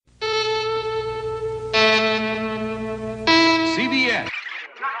CBS.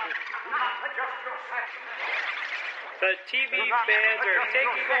 The TV fans are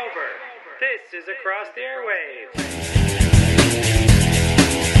taking over. This is Across the Airwaves.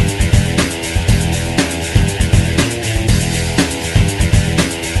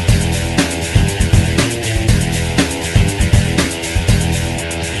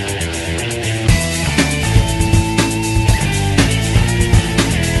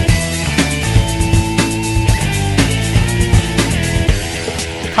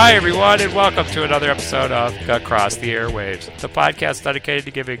 Hi, everyone, and welcome to another episode of Across the Airwaves, the podcast dedicated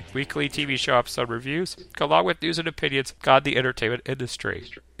to giving weekly TV show episode reviews, along with news and opinions on the entertainment industry.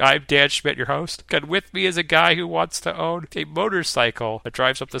 I'm Dan Schmidt, your host, and with me is a guy who wants to own a motorcycle that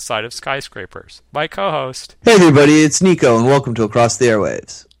drives up the side of skyscrapers. My co-host. Hey, everybody, it's Nico, and welcome to Across the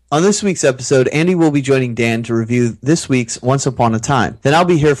Airwaves. On this week's episode, Andy will be joining Dan to review this week's Once Upon a Time. Then I'll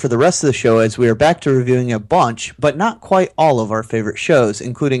be here for the rest of the show as we are back to reviewing a bunch, but not quite all of our favorite shows,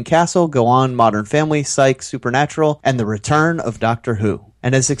 including Castle, Go On, Modern Family, Psych, Supernatural, and the return of Doctor Who.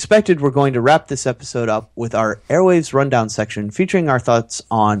 And as expected, we're going to wrap this episode up with our Airwaves Rundown section featuring our thoughts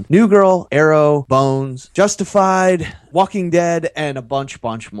on New Girl, Arrow, Bones, Justified, Walking Dead, and a bunch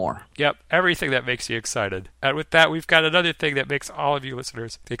more. Yep, everything that makes you excited. And with that, we've got another thing that makes all of you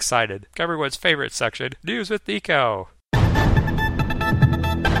listeners excited. Everyone's favorite section, News with Nico.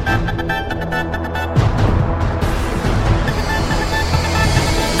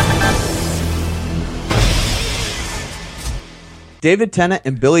 David Tennant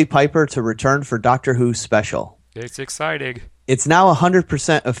and Billie Piper to return for Doctor Who special. It's exciting. It's now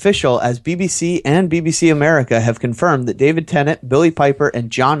 100% official as BBC and BBC America have confirmed that David Tennant, Billie Piper,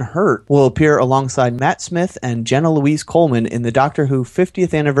 and John Hurt will appear alongside Matt Smith and Jenna Louise Coleman in the Doctor Who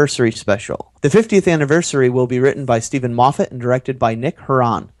 50th Anniversary special. The 50th Anniversary will be written by Stephen Moffat and directed by Nick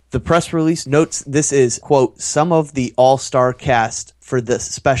Horan. The press release notes this is, quote, some of the all-star cast for this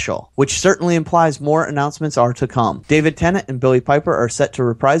special, which certainly implies more announcements are to come. David Tennant and Billie Piper are set to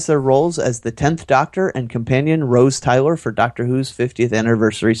reprise their roles as the 10th Doctor and companion Rose Tyler for Doctor Who's 50th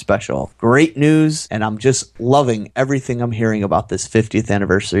Anniversary special. Great news, and I'm just loving everything I'm hearing about this 50th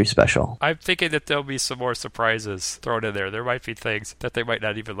Anniversary special. I'm thinking that there'll be some more surprises thrown in there. There might be things that they might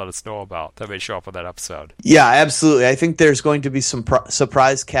not even let us know about that may show up on that episode. Yeah, absolutely. I think there's going to be some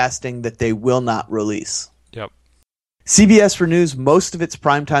surprise casting that they will not release. Yep. CBS renews most of its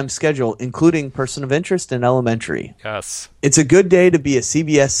primetime schedule, including Person of Interest and Elementary. Yes. It's a good day to be a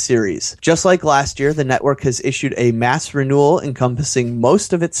CBS series. Just like last year, the network has issued a mass renewal encompassing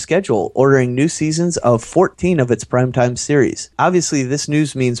most of its schedule, ordering new seasons of 14 of its primetime series. Obviously, this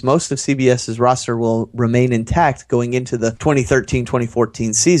news means most of CBS's roster will remain intact going into the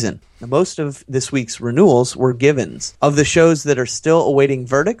 2013-2014 season. Most of this week's renewals were givens. Of the shows that are still awaiting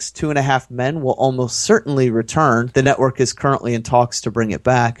verdicts, 2.5 Men will almost certainly return. The network is currently in talks to bring it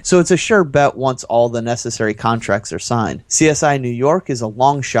back, so it's a sure bet once all the necessary contracts are signed. CSI New York is a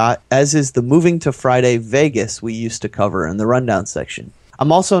long shot, as is the Moving to Friday Vegas we used to cover in the rundown section.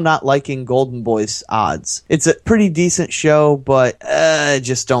 I'm also not liking Golden Boy's odds. It's a pretty decent show, but I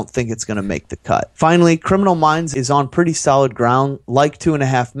just don't think it's going to make the cut. Finally, Criminal Minds is on pretty solid ground. Like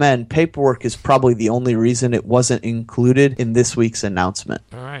 2.5 Men, paperwork is probably the only reason it wasn't included in this week's announcement.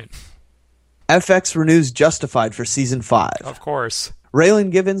 All right. FX renews Justified for Season 5. Of course. Raylan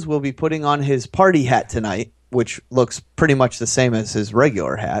Givens will be putting on his party hat tonight, which looks pretty much the same as his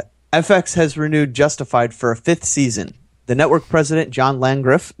regular hat. FX has renewed Justified for a 5th season. The network president, John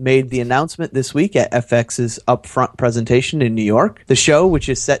Landgraf, made the announcement this week at FX's upfront presentation in New York. The show, which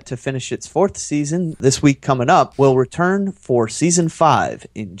is set to finish its 4th season this week coming up, will return for Season 5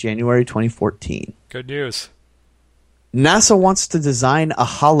 in January 2014. Good news. NASA wants to design a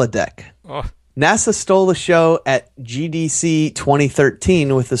holodeck. Oh. NASA stole the show at GDC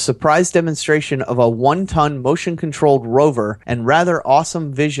 2013 with a surprise demonstration of a 1-ton motion-controlled rover and rather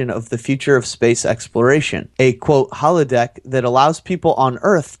awesome vision of the future of space exploration. A, quote, holodeck that allows people on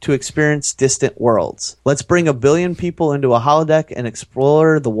Earth to experience distant worlds. Let's bring 1 billion people into a holodeck and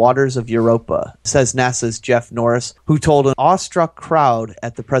explore the waters of Europa, says NASA's Jeff Norris, who told an awestruck crowd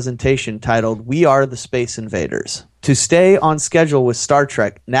at the presentation titled, We Are the Space Invaders. To stay on schedule with Star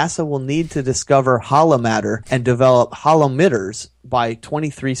Trek, NASA will need to discover holomatter and develop holomitters by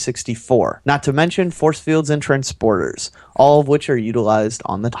 2364, not to mention force fields and transporters, all of which are utilized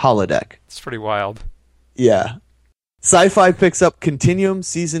on the holodeck. It's pretty wild. Yeah. Sci-Fi picks up Continuum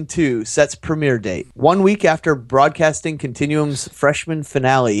Season 2, sets premiere date. 1 week after broadcasting Continuum's freshman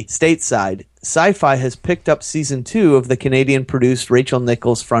finale stateside, Sci-Fi has picked up Season 2 of the Canadian-produced Rachel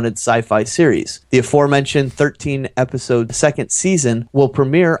Nichols-fronted sci-fi series. The aforementioned 13-episode second season will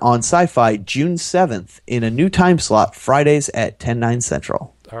premiere on Sci-Fi June 7th in a new time slot, Fridays at 10/9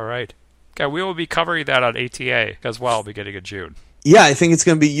 Central. All right. Okay, we will be covering that on ATA as well, beginning of June. Yeah, I think it's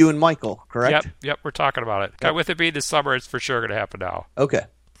going to be you and Michael, correct? Yep, we're talking about it. Yep. With it being this summer, it's for sure going to happen now. Okay.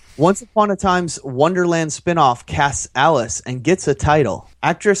 Once Upon a Time's Wonderland spinoff casts Alice and gets a title.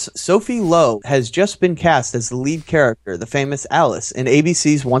 Actress Sophie Lowe has just been cast as the lead character, the famous Alice, in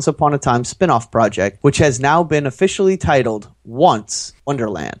ABC's Once Upon a Time spinoff project, which has now been officially titled Once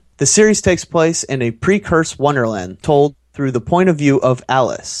Wonderland. The series takes place in a pre-curse Wonderland told through the point of view of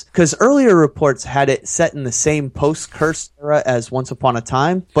Alice. Because earlier reports had it set in the same post-curse era as Once Upon a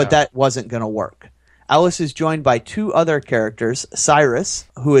Time, but that wasn't going to work. Alice is joined by two other characters, Cyrus,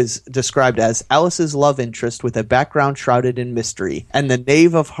 who is described as Alice's love interest with a background shrouded in mystery, and the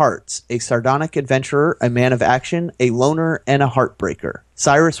Knave of Hearts, a sardonic adventurer, a man of action, a loner, and a heartbreaker.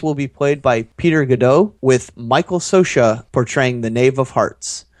 Cyrus will be played by Peter Godot, with Michael Sosha portraying the Knave of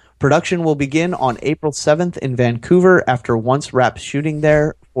Hearts. Production will begin on April 7th in Vancouver after Once wraps shooting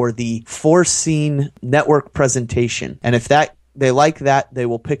there for the 4-scene network presentation. And if they like that, they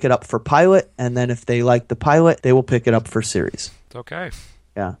will pick it up for pilot. And then if they like the pilot, they will pick it up for series. Okay.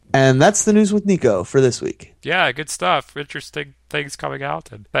 Yeah. And that's the news with Nico for this week. Yeah, good stuff. Interesting things coming out.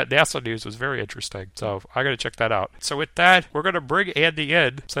 And that NASA news was very interesting. So I'm going to check that out. So with that, we're going to bring Andy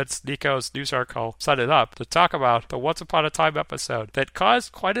in, since Nico's news article set it up, to talk about the Once Upon a Time episode that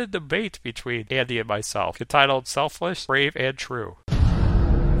caused quite a debate between Andy and myself, entitled Selfless, Brave, and True.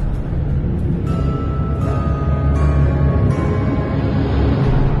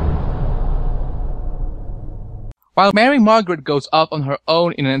 While Mary Margaret goes off on her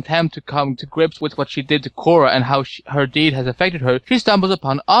own in an attempt to come to grips with what she did to Cora and how her deed has affected her, she stumbles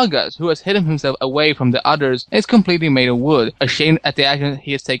upon August, who has hidden himself away from the others and is completely made of wood, ashamed at the action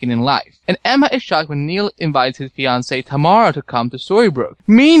he has taken in life. And Emma is shocked when Neil invites his fiancée Tamara to come to Storybrooke.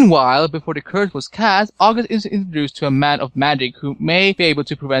 Meanwhile, before the curse was cast, August is introduced to a man of magic who may be able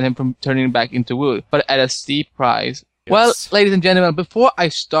to prevent him from turning back into wood, but at a steep price. Yes. Well, ladies and gentlemen, before I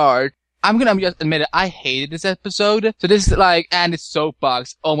start, I'm gonna just admit it, I hated this episode. So this is like Andy's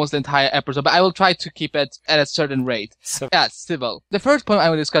soapbox almost the entire episode, but I will try to keep it at a certain rate. Civil. The first point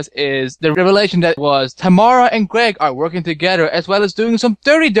I will discuss is the revelation that was Tamara and Greg are working together as well as doing some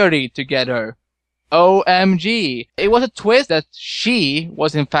dirty together. OMG. It was a twist that she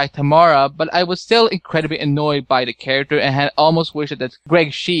was in fact Tamara, but I was still incredibly annoyed by the character and had almost wished that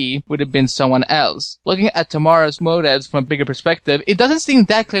Greg She would have been someone else. Looking at Tamara's motives from a bigger perspective, it doesn't seem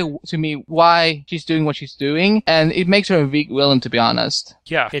that clear to me why she's doing what she's doing, and it makes her a weak villain, to be honest.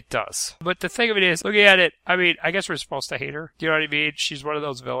 Yeah, it does. But the thing of it is, looking at it, I mean, I guess we're supposed to hate her. Do you know what I mean? She's one of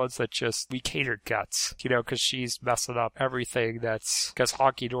those villains that just, we hate her guts, because she's messing up everything that's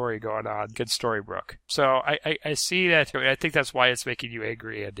honky-dory going on in Storybrooke. So I see that. I think that's why it's making you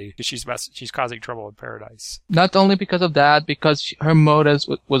angry, Andy. Because she's causing trouble in paradise. Not only because of that, because her motives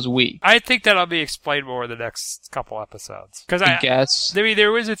was weak. I think that'll be explained more in the next couple episodes. Because I guess. I mean,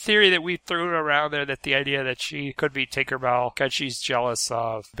 there was a theory that we threw around there that the idea that she could be Tinkerbell because she's jealous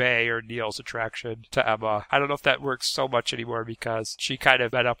of Bay or Neil's attraction to Emma. I don't know if that works so much anymore because she kind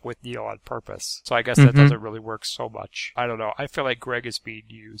of met up with Neil on purpose. So I guess that doesn't really work so much. I don't know. I feel like Greg is being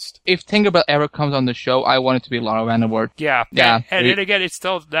used. If Tinkerbell ever comes on the show, I want it to be Laura Vandervoort. Yeah. And again, it's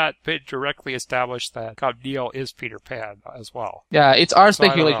still not been directly established that Neil is Peter Pan as well. Yeah, it's our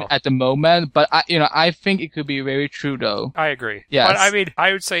speculation at the moment, but I think it could be very true though. I agree. Yes. But I mean,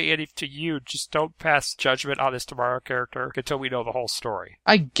 I would say, Andy, to you, just don't pass judgment on this Tamara character until we know the whole story.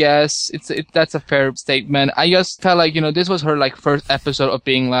 I guess that's a fair statement. I just felt like, this was her first episode of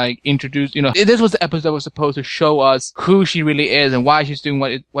being introduced, this was the episode that was supposed to show us who she really is and why she's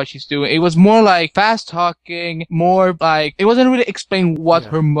doing what she's doing. It was more fast talking, more it wasn't really explain what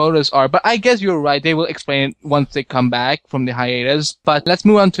her motives are, but I guess you're right. They will explain it once they come back from the hiatus. But let's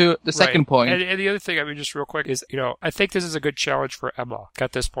move on to the second point. And the other thing, I mean, just real quick is, I think this is a good challenge for Emma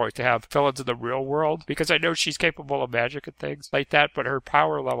at this point to have villains in the real world, because I know she's capable of magic and things like that, but her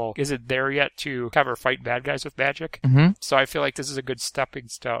power level isn't there yet to have her fight bad guys with magic. Mm-hmm. So I feel like this is a good stepping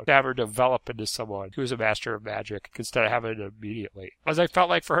stone to have her develop into someone who's a master of magic instead of having it immediately. As I felt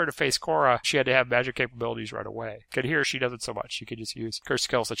like for her to face Cora, she had to have magic capabilities right away. And here she doesn't so much. She can just use her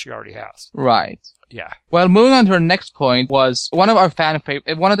skills that she already has. Right. Yeah. Well, moving on to our next point was one of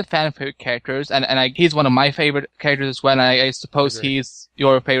the fan favorite characters, and he's one of my favorite characters as well, and I suppose he's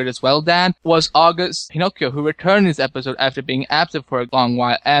your favorite as well, Dan, was August Pinocchio, who returned in this episode after being absent for a long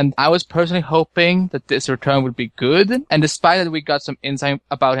while. And I was personally hoping that this return would be good. And despite that we got some insight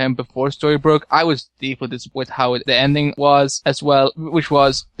about him before Storybrooke, I was deep with how the ending was as well, which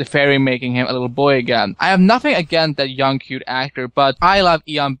was the fairy making him a little boy again. I have nothing against that young, cute actor, but I love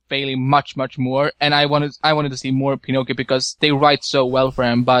Ian Bailey much, much more. And I wanted to see more Pinocchio because they write so well for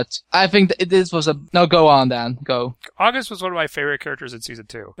him. But I think that this was no, go on, Dan. Go. August was one of my favorite characters in season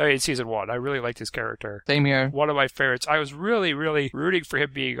 2. I mean, in season 1. I really liked his character. Same here. One of my favorites. I was really, really rooting for him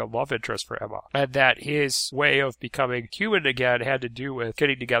being a love interest for Emma. And that his way of becoming human again had to do with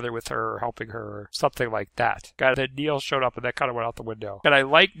getting together with her, helping her, something like that. God, then Neil showed up and that kind of went out the window. And I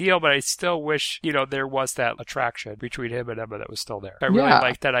like Neil, but I still wish, there was that attraction between him and Emma that was still there. I really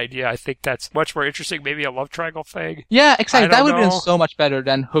like that idea. I think that's much more interesting. Maybe a love triangle thing. Yeah, exactly. That would have been so much better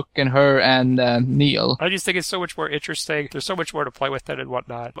than Hook and her and Neil. I just think it's so much more interesting. There's so much more to play with it and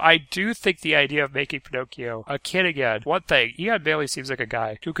whatnot. I do think the idea of making Pinocchio a kid again, one thing, Ian Bailey seems like a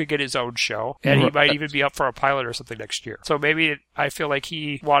guy who could get his own show, and he might even be up for a pilot or something next year. So maybe I feel like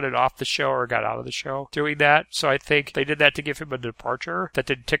he wanted off the show or got out of the show doing that. So I think they did that to give him a departure that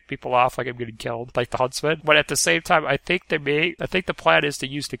didn't tick people off like him getting killed, like the Huntsman. But at the same time, I think the plan is to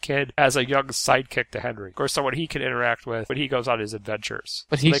use the kid as a young sidekick to Henry, or someone he can interact with when he goes on his adventures.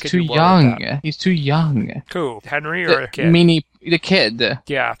 But he's too young. He's too young. Who? Henry or a kid? The kid.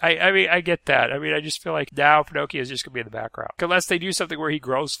 Yeah, I mean, I get that. I mean, I just feel like now Pinocchio is just going to be in the background. Unless they do something where he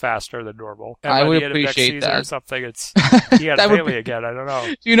grows faster than normal. And I would by the end of appreciate next season that. or something, it's Ian Bailey again. I don't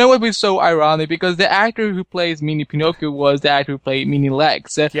know. You know what would be so ironic? Because the actor who plays Mini Pinocchio was the actor who played Mini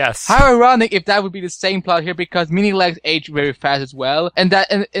Legs. Yes. How ironic if that would be the same plot here, because Mini Legs aged very fast as well, and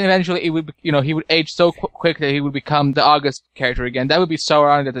eventually it would, he would age so quick that he would become the August character again. That would be so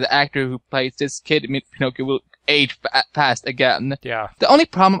ironic that the actor who plays this kid Pinocchio will age fast again. Yeah. The only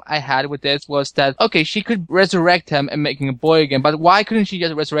problem I had with this was that, okay, she could resurrect him and make him a boy again, but why couldn't she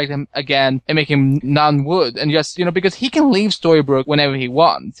just resurrect him again and make him non-wood? And just, because he can leave Storybrooke whenever he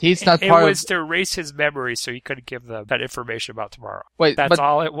wants. He's not part of... It was to erase his memory so he couldn't give them that information about tomorrow. Wait, That's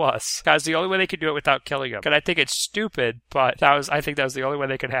all it was. That was the only way they could do it without killing him. And I think it's stupid, but I think that was the only way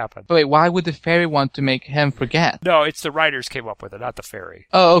they could happen. But wait, why would the fairy want to make him forget? No, it's the writers came up with it, not the fairy.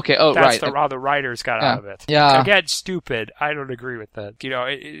 Oh, okay. Oh, right. That's how the writers got out of it. Yeah. Again, stupid. I don't agree with that.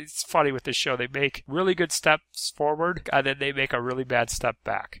 It's funny with this show. They make really good steps forward, and then they make a really bad step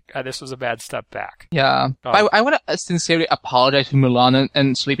back. And this was a bad step back. Yeah. I want to sincerely apologize to Mulan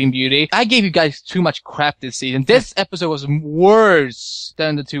and Sleeping Beauty. I gave you guys too much crap this season. This episode was worse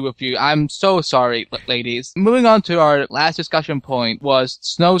than the two of you. I'm so sorry, ladies. Moving on to our last discussion point was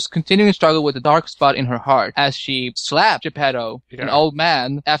Snow's continuing struggle with the dark spot in her heart as she slapped Geppetto, an old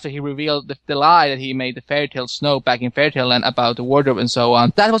man, after he revealed the lie that he made the fairy tale Snow back in Fairy Tale Land about the wardrobe and so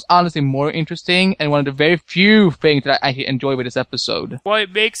on. That was honestly more interesting and one of the very few things that I actually enjoy with this episode. Well,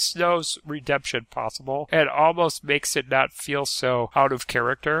 it makes Snow's redemption possible and almost makes it not feel so out of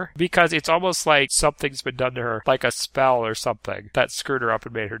character, because it's almost like something's been done to her, like a spell or something that screwed her up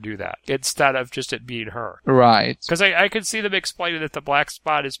and made her do that, instead of just it being her. Right. Because I could see them explaining that the black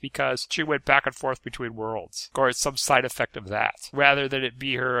spot is because she went back and forth between worlds, or it's some side effect of that, rather than it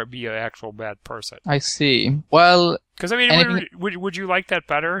be her or be an actual bad person. I see. Well... Because, I mean, would you like that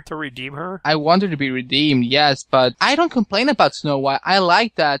better, to redeem her? I want her to be redeemed, yes, but I don't complain about Snow White. I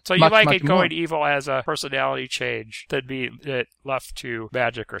like that. So you like it going evil as a personality change than be it left to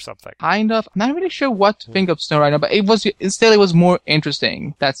magic or something? Kind of. I'm not really sure what to think of Snow right now, but it was more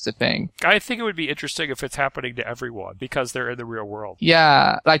interesting. That's the thing. I think it would be interesting if it's happening to everyone, because they're in the real world.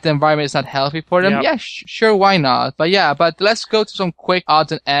 Yeah, like the environment is not healthy for them. Yep. Yeah, sure, why not? But let's go to some quick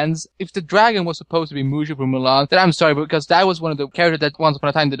odds and ends. If the dragon was supposed to be Mushu from Mulan, then I'm sorry, because that was one of the characters that once upon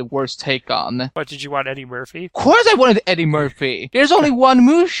a time did the worst take on. But did you want Eddie Murphy? Of course I wanted Eddie Murphy. There's only one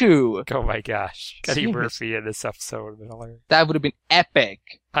Mushu. Oh my gosh. Eddie Murphy in this episode would have been hilarious. That would have been epic.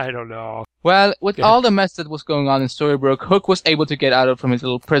 I don't know. Well, with all the mess that was going on in Storybrooke, Hook was able to get out from his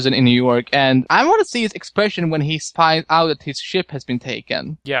little prison in New York, and I want to see his expression when he finds out that his ship has been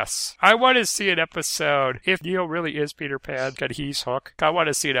taken. Yes. I want to see an episode, if Neil really is Peter Pan, and he's Hook, I want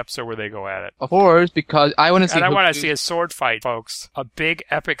to see an episode where they go at it. Of course, because I want to see And I want to see a sword fight, folks. A big,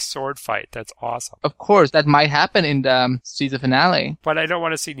 epic sword fight. That's awesome. Of course, that might happen in the season finale. But I don't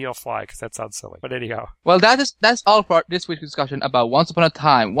want to see Neil fly, because that sounds silly. But anyhow. Well, that's all for this week's discussion about Once Upon a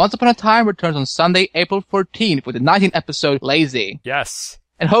Time. Once Upon a Time returns on Sunday, April 14th with the 19th episode, Lazy. Yes.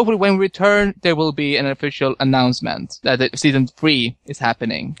 And hopefully when we return, there will be an official announcement that season 3 is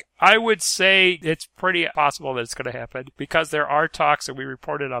happening. I would say it's pretty possible that it's going to happen because there are talks, and we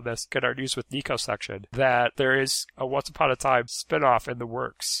reported on this in our News with Nico section, that there is a Once Upon a Time spinoff in the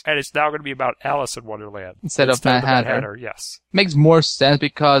works. And it's now going to be about Alice in Wonderland. Instead of Mad Hatter. Yes. Makes more sense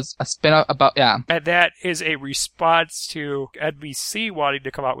because a spinoff about, And that is a response to NBC wanting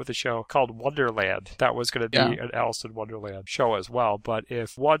to come out with a show called Wonderland. That was going to be an Alice in Wonderland show as well. But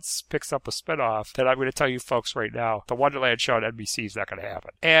if Once picks up a spinoff, then I'm going to tell you folks right now, the Wonderland show on NBC is not going to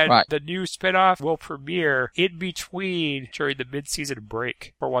happen. And the new spinoff will premiere in between during the mid-season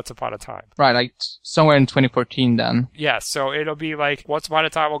break for Once Upon a Time. Right, like somewhere in 2014 then. Yeah, so it'll be like Once Upon a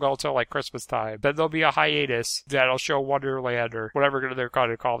Time will go until like Christmas time. Then there'll be a hiatus that'll show Wonderland or whatever they're going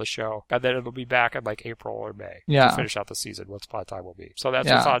to call the show. And then it'll be back in like April or May to finish out the season. Once Upon a Time will be. So that's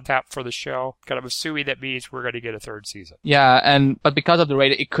what's on tap for the show. And I'm assuming that means we're going to get a third season. Yeah, but because of the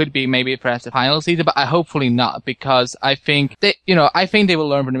rating, it could be maybe perhaps the final season, but hopefully not, because I think they will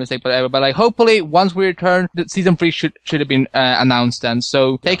learn from the mistake, but like hopefully once we return, the season 3 should have been announced then.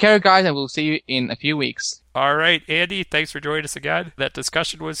 So take care, guys, and we'll see you in a few weeks. All right, Andy, thanks for joining us again. That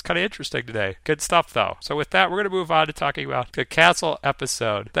discussion was kind of interesting today. Good stuff, though. So with that, we're going to move on to talking about the Castle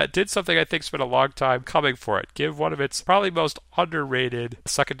episode that did something I think's been a long time coming for it. Give one of its probably most underrated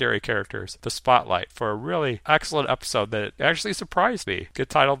secondary characters the spotlight for a really excellent episode that actually surprised me. Good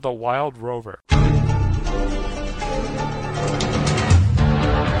titled The Wild Rover.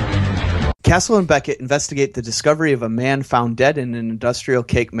 Castle and Beckett investigate the discovery of a man found dead in an industrial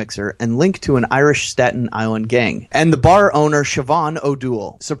cake mixer and linked to an Irish Staten Island gang, and the bar owner Siobhan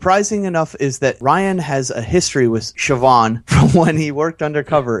O'Doul. Surprising enough is that Ryan has a history with Siobhan from when he worked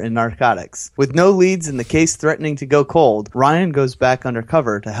undercover in narcotics. With no leads and the case threatening to go cold, Ryan goes back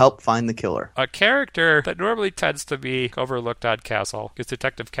undercover to help find the killer. A character that normally tends to be overlooked on Castle is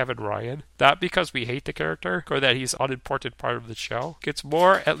Detective Kevin Ryan. Not because we hate the character or that he's an unimportant part of the show. It's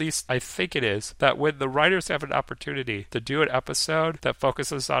more, at least I think it is, that when the writers have an opportunity to do an episode that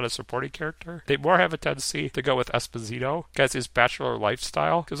focuses on a supporting character, they more have a tendency to go with Esposito, because his bachelor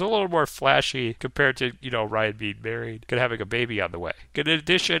lifestyle is a little more flashy compared to, Ryan being married and having a baby on the way. In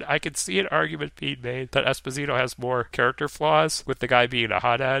addition, I can see an argument being made that Esposito has more character flaws, with the guy being a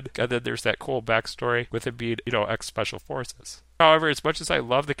hothead, and then there's that cool backstory with him being, ex-special forces. However, as much as I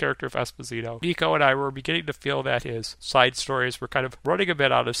love the character of Esposito, Nico and I were beginning to feel that his side stories were kind of running a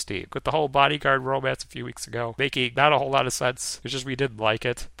bit out of steam. With the whole bodyguard romance a few weeks ago, making not a whole lot of sense. It's just we didn't like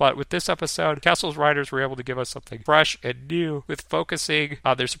it. But with this episode, Castle's writers were able to give us something fresh and new with focusing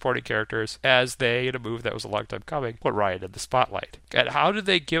on their supporting characters as they, in a move that was a long time coming, put Ryan in the spotlight. And how did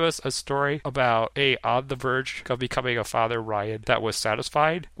they give us a story about on the verge of becoming a father, Ryan, that was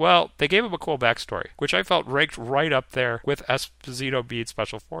satisfied? Well, they gave him a cool backstory, which I felt ranked right up there with Esposito being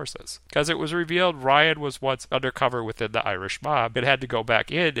special forces. Because it was revealed Ryan was once undercover within the Irish mob and had to go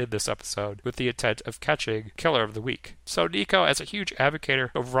back in this episode with the intent of catching Killer of the Week. So Nico, as a huge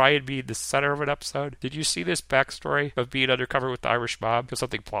advocate of Ryan being the center of an episode, did you see this backstory of being undercover with the Irish mob as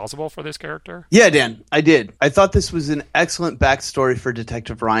something plausible for this character? Yeah, Dan, I did. I thought this was an excellent backstory for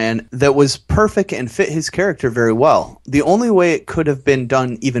Detective Ryan that was perfect and fit his character very well. The only way it could have been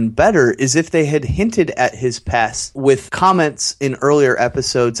done even better is if they had hinted at his past with comments in earlier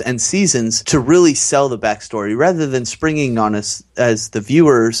episodes and seasons to really sell the backstory rather than springing on us as the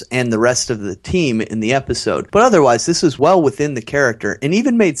viewers and the rest of the team in the episode. But otherwise, this was well within the character and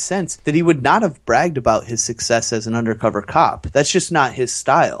even made sense that he would not have bragged about his success as an undercover cop. That's just not his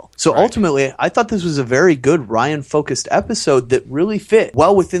style. So ultimately, I thought this was a very good Ryan-focused episode that really fit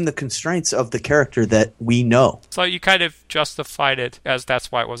well within the constraints of the character that we know. So you kind of justified it as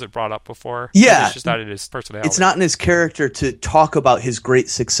that's why it wasn't brought up before? Yeah. It's just not in his personality. It's not in his character to talk about his great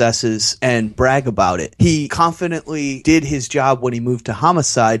successes and brag about it. He confidently did his job when he moved to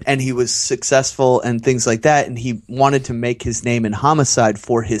Homicide, and he was successful and things like that, and he wanted to make his name in Homicide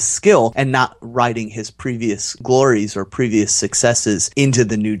for his skill and not writing his previous glories or previous successes into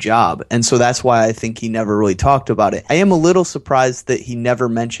the new job. And so that's why I think he never really talked about it. I am a little surprised that he never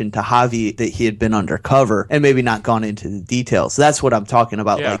mentioned to Javi that he had been undercover and maybe not gone into the details. That's what I'm talking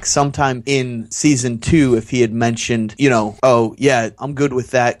about. Yeah. Like sometime in season 2, if he had mentioned, oh yeah, I'm good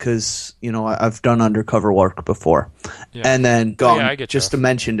with that because, I've done undercover work before. Yeah. And then gone just to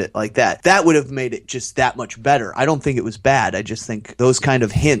mention it like that. That would have made it just that much better. I don't think it was bad. I just think those kind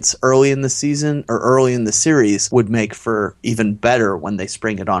of hints early in the season or early in the series would make for even better when they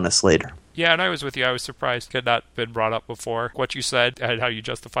spring it on us later. Yeah, and I was with you. I was surprised it had not been brought up before. What you said and how you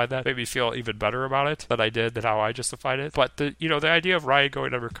justified that made me feel even better about it than how I justified it. But the idea of Ryan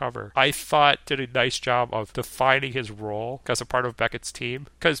going undercover, I thought did a nice job of defining his role as a part of Beckett's team.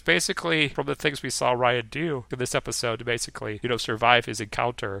 Because basically, from the things we saw Ryan do in this episode to basically, survive his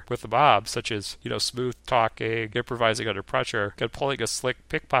encounter with the mob, such as, smooth talking, improvising under pressure, and pulling a slick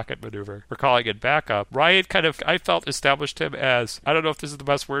pickpocket maneuver, or calling in backup, Ryan kind of, I felt, established him as, I don't know if this is the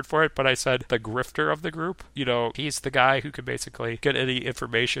best word for it, but I said the grifter of the group. He's the guy who can basically get any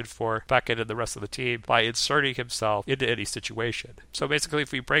information for Beckett and the rest of the team by inserting himself into any situation. So basically,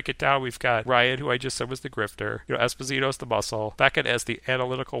 if we break it down, we've got Ryan, who I just said was the grifter, Esposito's the muscle, Beckett as the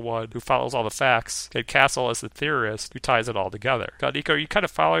analytical one who follows all the facts, and Castle as the theorist who ties it all together. Now, Nico, are you kind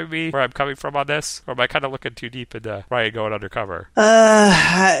of following me where I'm coming from on this? Or am I kind of looking too deep into Ryan going undercover?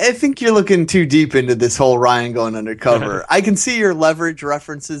 I think you're looking too deep into this whole Ryan going undercover. I can see your leverage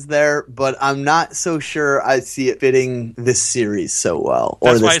references there, but I'm not so sure I see it fitting this series so well.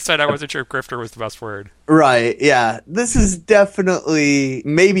 That's why I said I wasn't sure if grifter was the best word. Right, yeah. This is definitely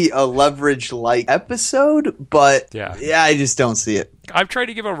maybe a leverage-like episode, but yeah, I just don't see it. I'm trying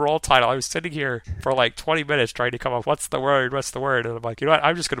to give a role title. I was sitting here for like 20 minutes trying to come up, what's the word? And I'm like, you know what?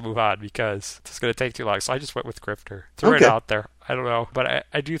 I'm just going to move on because it's going to take too long. So I just went with grifter. Threw it out there. I don't know. But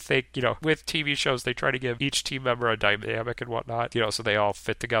I do think, with TV shows, they try to give each team member a dynamic and whatnot, so they all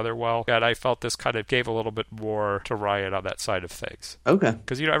fit together well. And I felt this kind of gave a little bit more to Ryan on that side of things. Okay.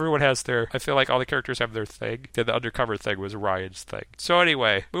 Because, everyone has I feel like all the characters have their thing. And the undercover thing was Ryan's thing. So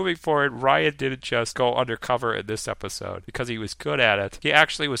anyway, moving forward, Ryan didn't just go undercover in this episode because he was good at it. He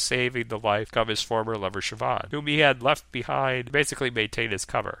actually was saving the life of his former lover, Siobhan, whom he had left behind, basically maintain his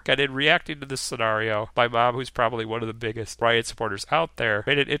cover. And in reacting to this scenario, my mom, who's probably one of the biggest Ryan supporters out there,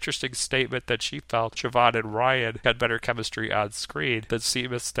 made an interesting statement that she felt Siobhan and Ryan had better chemistry on screen than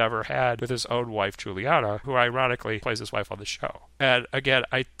Seamus never had with his own wife, Juliana, who ironically plays his wife on the show. And again,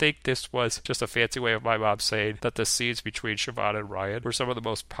 I think this was just a fancy way of my mom saying that the scenes between Siobhan and Ryan were some of the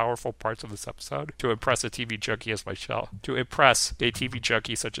most powerful parts of this episode to impress a TV junkie as myself, to impress a TV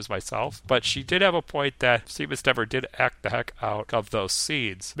junkie such as myself. But she did have a point that Seamus never did act the heck out of those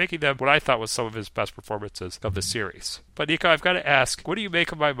scenes, making them what I thought was some of his best performances of the series. But Nico, I've got to ask, what do you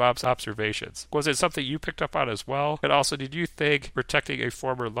make of my mom's observations? Was it something you picked up on as well? And also, did you think protecting a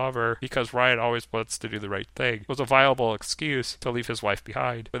former lover, because Ryan always wants to do the right thing, was a viable excuse to leave his wife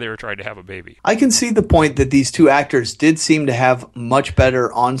behind when they were trying to have a baby? I can see the point that these two actors did seem to have much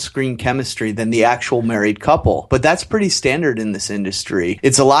better on-screen chemistry than the actual married couple, but that's pretty standard in this industry.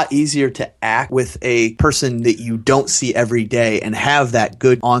 It's a lot easier to act with a person that you don't see every day and have that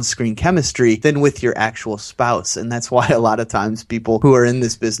good on-screen chemistry than with your actual spouse, and that's why a lot of times people who are in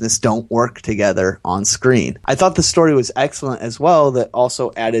this business don't work together on screen. I thought the story was excellent as well, that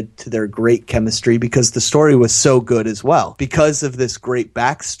also added to their great chemistry because the story was so good as well. Because of this great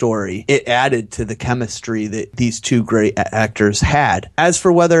backstory, it added to the chemistry that these two great actors had. As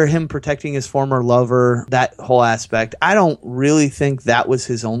for whether him protecting his former lover, that whole aspect, I don't really think that was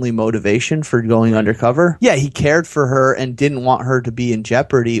his only motivation for going undercover. Yeah, he cared for her and didn't want her to be in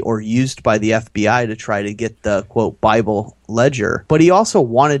jeopardy or used by the FBI to try to get the, quote, Bible ledger, but he also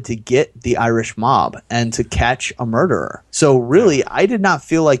wanted to get the Irish mob and to catch a murderer. So really, I did not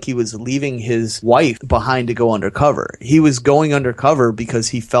feel like he was leaving his wife behind to go undercover. He was going undercover because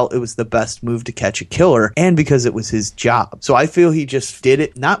he felt it was the best move to catch a killer and because it was his job. So I feel he just did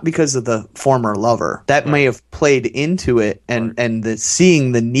it not because of the former lover. That may have played into it and the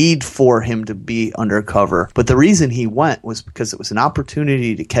seeing the need for him to be undercover. But the reason he went was because it was an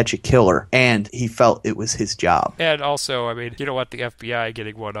opportunity to catch a killer and he felt it was his job. And also, I mean, you don't want the FBI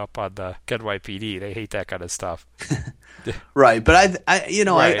getting one up on the NYPD. They hate that kind of stuff. Right, but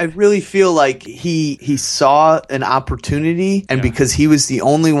I really feel like he saw an opportunity, and because he was the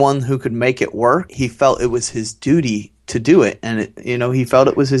only one who could make it work, he felt it was his duty to do it, and he felt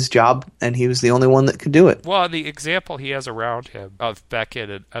it was his job, and he was the only one that could do it. Well, the example he has around him of Beckett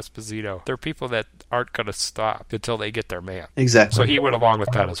and Esposito, they're people that aren't going to stop until they get their man. Exactly. So he went along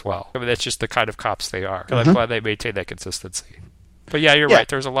with that as well. I mean, that's just the kind of cops they are. That's why they maintain that consistency. But yeah, you're right.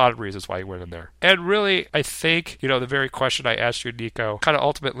 There's a lot of reasons why he went in there. And really, I think, the very question I asked you, Nico, kind of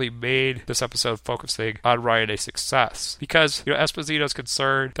ultimately made this episode focusing on Ryan a success. Because, Esposito's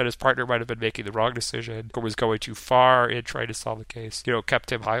concerned that his partner might have been making the wrong decision or was going too far in trying to solve the case,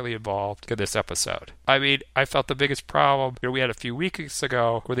 kept him highly involved in this episode. I mean, I felt the biggest problem, we had a few weeks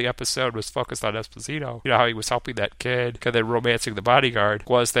ago where the episode was focused on Esposito, how he was helping that kid and then romancing the bodyguard,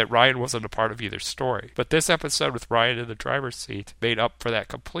 was that Ryan wasn't a part of either story. But this episode with Ryan in the driver's seat, made up for that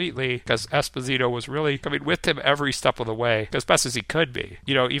completely because Esposito was really coming with him every step of the way as best as he could be.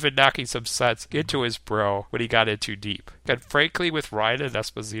 Even knocking some sense into his bro when he got in too deep. And frankly, with Ryan and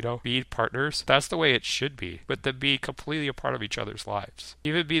Esposito being partners, that's the way it should be, with them being completely a part of each other's lives.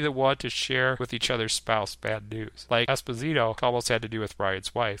 Even be the one to share with each other's spouse bad news, like Esposito almost had to do with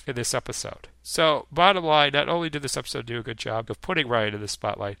Ryan's wife in this episode. So, bottom line, not only did this episode do a good job of putting Ryan in the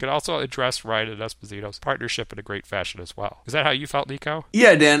spotlight, it also addressed Ryan and Esposito's partnership in a great fashion as well. Is that how you felt, Nico?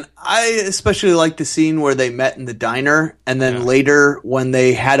 Yeah, Dan. I especially liked the scene where they met in the diner, and then later when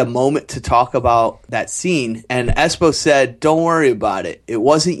they had a moment to talk about that scene, and Espo said, "Don't worry about it. It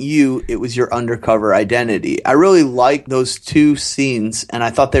wasn't you, it was your undercover identity." I really liked those two scenes, and I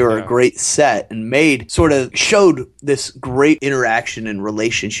thought they were a great set and showed this great interaction and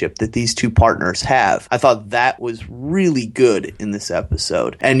relationship that these two partners have. I thought that was really good in this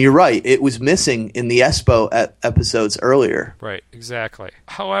episode. And you're right, it was missing in the Espo episodes earlier. Right, exactly.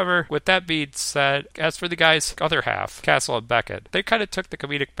 However, with that being said, as for the guys' other half, Castle and Beckett, they kind of took the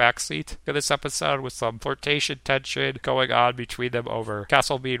comedic backseat in this episode with some flirtation tension going on between them over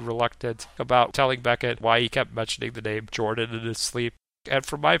Castle being reluctant about telling Beckett why he kept mentioning the name Jordan in his sleep. And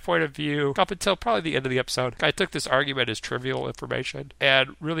from my point of view, up until probably the end of the episode, I took this argument as trivial information.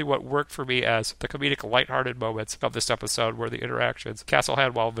 And really what worked for me as the comedic lighthearted moments of this episode were the interactions Castle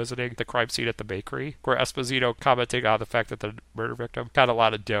had while visiting the crime scene at the bakery, where Esposito commenting on the fact that the murder victim got a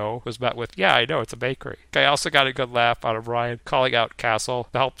lot of dough was met with, "Yeah, I know, it's a bakery." I also got a good laugh out of Ryan calling out Castle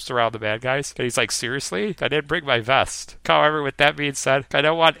to help surround the bad guys. And he's like, "Seriously? I didn't bring my vest." However, with that being said, I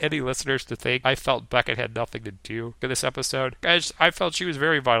don't want any listeners to think I felt Beckett had nothing to do in this episode. I felt she was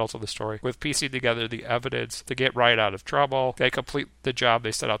very vital to the story, with piecing together the evidence to get Ryan out of trouble and complete the job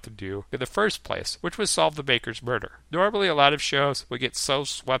they set out to do in the first place, which was solve the baker's murder. Normally, a lot of shows would get so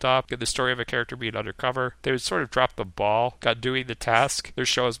swept up in the story of a character being undercover, they would sort of drop the ball on doing the task their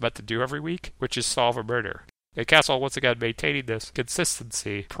show is meant to do every week, which is solve a murder. And Castle, once again, maintaining this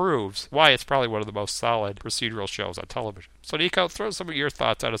consistency proves why it's probably one of the most solid procedural shows on television. So, Nico, throw some of your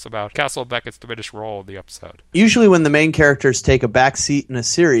thoughts at us about Castle and Beckett's diminished role in the episode. Usually when the main characters take a back seat in a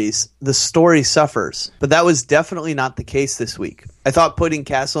series, the story suffers. But that was definitely not the case this week. I thought putting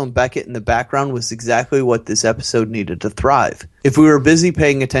Castle and Beckett in the background was exactly what this episode needed to thrive. If we were busy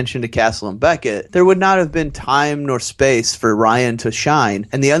paying attention to Castle and Beckett, there would not have been time nor space for Ryan to shine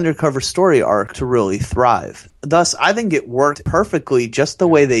and the undercover story arc to really thrive. Thus, I think it worked perfectly just the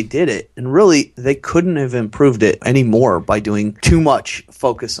way they did it, and really, they couldn't have improved it any more by doing too much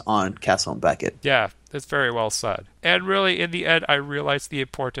focus on Castle and Beckett. Yeah, that's very well said. And really, in the end, I realized the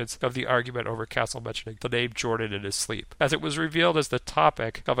importance of the argument over Castle mentioning the name Jordan in his sleep, as it was revealed as the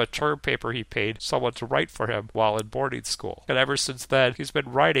topic of a term paper he paid someone to write for him while in boarding school. And ever since then, he's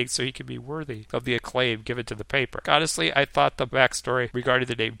been writing so he can be worthy of the acclaim given to the paper. Honestly, I thought the backstory regarding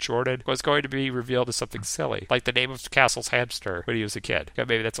the name Jordan was going to be revealed as something silly, like the name of Castle's hamster when he was a kid. Yeah,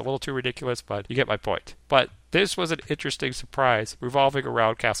 maybe that's a little too ridiculous, but you get my point. But this was an interesting surprise revolving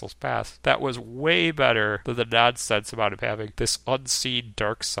around Castle's past that was way better than the nonsense about him having this unseen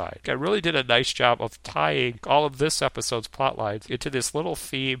dark side. It really did a nice job of tying all of this episode's plotlines into this little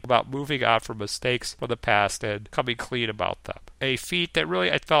theme about moving on from mistakes from the past and coming clean about them. A feat that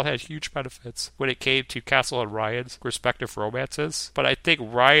really I felt had huge benefits when it came to Castle and Ryan's respective romances, but I think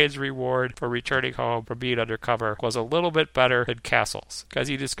Ryan's reward for returning home from being undercover was a little bit better than Castle's, because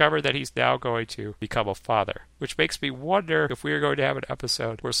he discovered that he's now going to become a father. Which makes me wonder if we are going to have an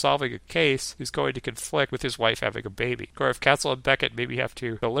episode where solving a case is going to conflict with his wife having a baby. Or if Castle and Beckett maybe have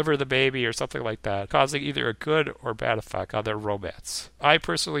to deliver the baby or something like that, causing either a good or bad effect on their romance. I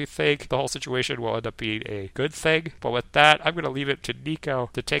personally think the whole situation will end up being a good thing, but with that, I'm going to leave it to Nico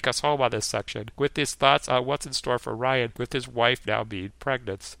to take us home on this section with his thoughts on what's in store for Ryan with his wife now being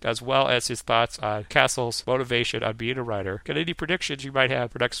pregnant, as well as his thoughts on Castle's motivation on being a writer, and any predictions you might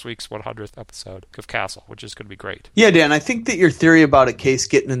have for next week's 100th episode of Castle, which is going to be great. Yeah, Dan, I think that your theory about a case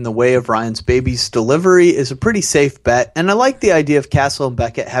getting in the way of Ryan's baby's delivery is a pretty safe bet, and I like the idea of Castle and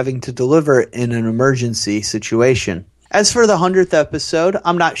Beckett having to deliver in an emergency situation. As for the 100th episode,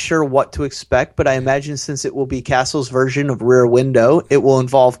 I'm not sure what to expect, but I imagine since it will be Castle's version of Rear Window, it will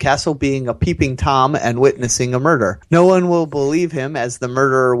involve Castle being a peeping Tom and witnessing a murder. No one will believe him as the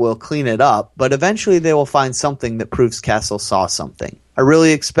murderer will clean it up, but eventually they will find something that proves Castle saw something. I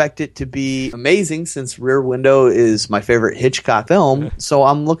really expect it to be amazing since Rear Window is my favorite Hitchcock film, so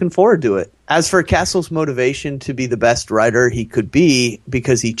I'm looking forward to it. As for Castle's motivation to be the best writer he could be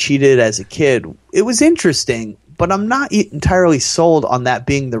because he cheated as a kid, it was interesting. but I'm not entirely sold on that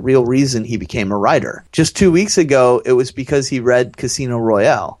being the real reason he became a writer. Just 2 weeks ago, it was because he read Casino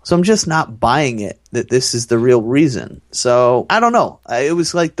Royale. So I'm just not buying it that this is the real reason. So I don't know. It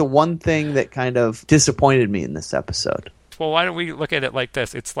was like the one thing that kind of disappointed me in this episode. Well, why don't we look at it like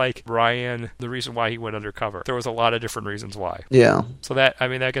this? It's like Ryan, the reason why he went undercover. There was a lot of different reasons why. Yeah. So that, I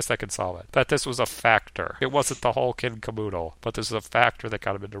mean, I guess that could solve it. That this was a factor. It wasn't the whole kid and caboodle, but this is a factor that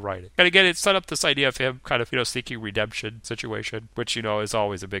got him into writing. And again, it set up this idea of him kind of, seeking redemption situation, which, is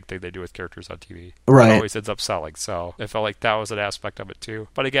always a big thing they do with characters on TV. Right. It always ends up selling. So I felt like that was an aspect of it too.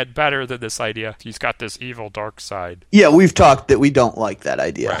 But again, better than this idea. He's got this evil dark side. Yeah, we've talked that we don't like that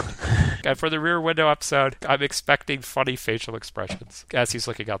idea. Right. And for the Rear Window episode, I'm expecting funny facial expressions as he's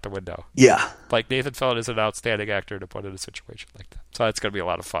looking out the window. Yeah. Like Nathan Fillion is an outstanding actor to put in a situation like that. So it's going to be a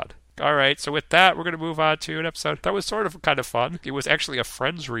lot of fun. All right, so with that, we're going to move on to an episode that was sort of kind of fun. It was actually a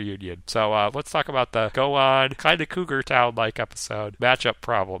Friends reunion. So let's talk about the Go On, kind of Cougar Town-like episode, Matchup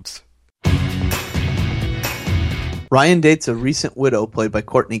Problems. Ryan dates a recent widow played by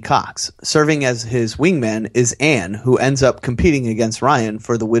Courtney Cox. Serving as his wingman is Anne, who ends up competing against Ryan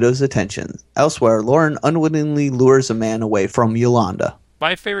for the widow's attention. Elsewhere, Lauren unwittingly lures a man away from Yolanda.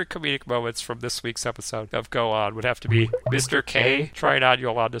 My favorite comedic moments from this week's episode of Go On would have to be Mr. K trying on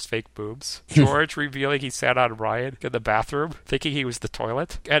Yolanda's fake boobs, George revealing he sat on Ryan in the bathroom, thinking he was the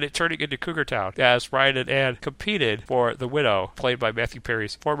toilet, and it turning into Cougar Town as Ryan and Ann competed for the widow, played by Matthew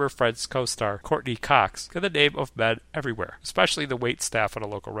Perry's former Friends co-star Courtney Cox, in the name of men everywhere, especially the wait staff at a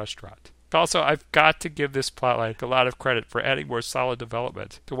local restaurant. Also, I've got to give this plotline a lot of credit for adding more solid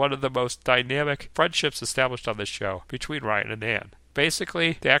development to one of the most dynamic friendships established on this show between Ryan and Ann.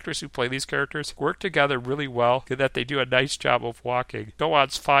 Basically, the actors who play these characters work together really well in that they do a nice job of walking Go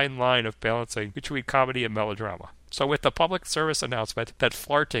On's fine line of balancing between comedy and melodrama. So with the public service announcement that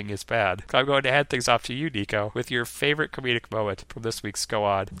flirting is bad, I'm going to hand things off to you, Nico, with your favorite comedic moment from this week's Go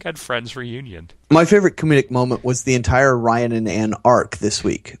On and Friends reunion. My favorite comedic moment was the entire Ryan and Ann arc this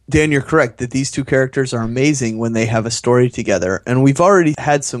week. Dan, you're correct that these two characters are amazing when they have a story together, and we've already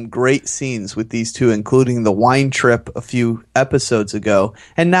had some great scenes with these two, including the wine trip a few episodes ago,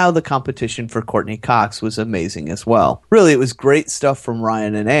 and now the competition for Courtney Cox was amazing as well. Really, it was great stuff from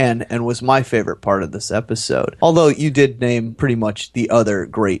Ryan and Ann, and was my favorite part of this episode. Although you did name pretty much the other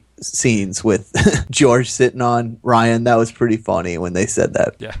great scenes with George sitting on Ryan. That was pretty funny when they said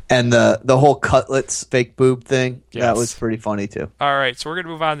that. Yeah. And the whole cutlets fake boob thing, yes. That was pretty funny too. All right, so we're going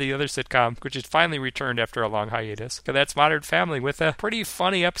to move on to the other sitcom, which has finally returned after a long hiatus. And that's Modern Family, with a pretty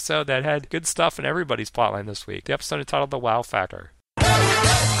funny episode that had good stuff in everybody's plotline this week. The episode entitled The Wow Factor.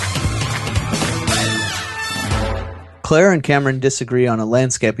 Claire and Cameron disagree on a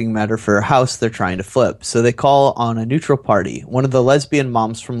landscaping matter for a house they're trying to flip, so they call on a neutral party, one of the lesbian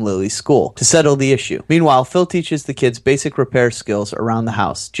moms from Lily's school, to settle the issue. Meanwhile, Phil teaches the kids basic repair skills around the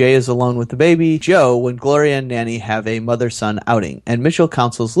house. Jay is alone with the baby, Joe when Gloria and Nanny have a mother-son outing, and Mitchell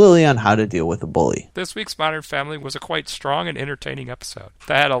counsels Lily on how to deal with a bully. This week's Modern Family was a quite strong and entertaining episode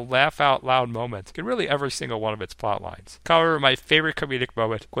that had a laugh-out-loud moment in really every single one of its plot lines. However, my favorite comedic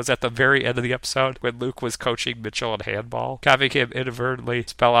moment was at the very end of the episode when Luke was coaching Mitchell in handball, having him inadvertently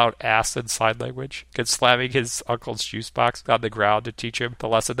spell out ass in sign language, and slamming his uncle's juice box on the ground to teach him the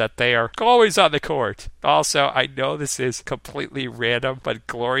lesson that they are always on the court. Also, I know this is completely random, but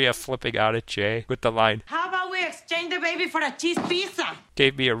Gloria flipping out at Jay with the line, "How about we exchange the baby for a cheese pizza?"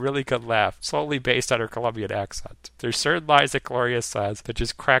 gave me a really good laugh, solely based on her Colombian accent. There's certain lines that Gloria says that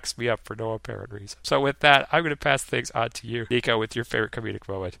just cracks me up for no apparent reason. So with that, I'm going to pass things on to you, Nico, with your favorite comedic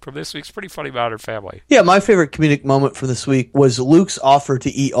moment from this week's pretty funny Modern Family. Yeah, my favorite comedic moment from this week was Luke's offer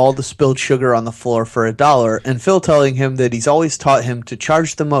to eat all the spilled sugar on the floor for $1, and Phil telling him that he's always taught him to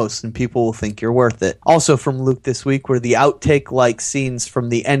charge the most and people will think you're worth it. Also from Luke this week were the outtake-like scenes from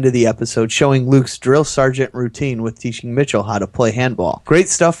the end of the episode showing Luke's drill sergeant routine with teaching Mitchell how to play handball. Great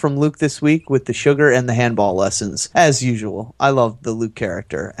stuff from Luke this week with the sugar and the handball lessons. As usual, I love the Luke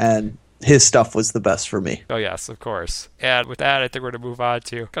character, and his stuff was the best for me. Oh, yes, of course. And with that, I think we're going to move on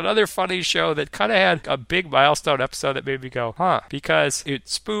to another funny show that kind of had a big milestone episode that made me go, huh? Because it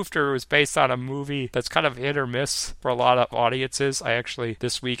spoofed or was based on a movie that's kind of hit or miss for a lot of audiences. I actually,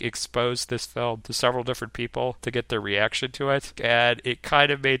 this week, exposed this film to several different people to get their reaction to it. And it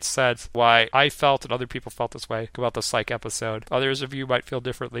kind of made sense why I felt and other people felt this way about the Psych episode. Others of you might feel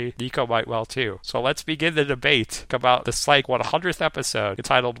differently. Nico might well, too. So let's begin the debate about the Psych 100th episode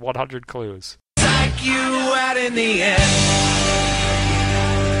entitled 100 Clues. Psych you out in the end.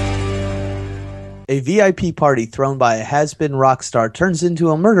 a VIP party thrown by a has-been rock star turns into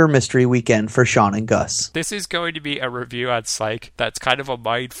a murder mystery weekend for Sean and Gus. This is going to be a review on Psych that's kind of a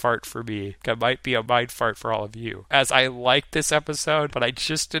mind fart for me. It might be a mind fart for all of you. As I liked this episode, but I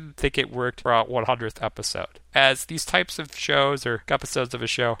just didn't think it worked for our 100th episode. As these types of shows or episodes of a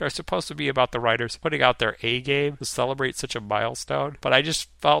show are supposed to be about the writers putting out their A game to celebrate such a milestone, but I just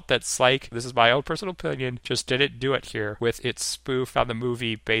felt that Psych, this is my own personal opinion, just didn't do it here with its spoof on the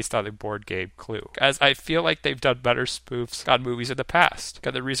movie based on the board game Clue. As I feel like they've done better spoofs on movies in the past.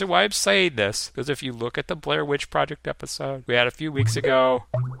 And the reason why I'm saying this is if you look at the Blair Witch Project episode we had a few weeks ago,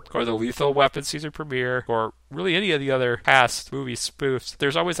 or the Lethal Weapon season premiere, or really any of the other past movie spoofs,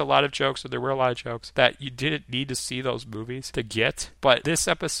 there's always a lot of jokes, or there were a lot of jokes that you didn't need to see those movies to get. But this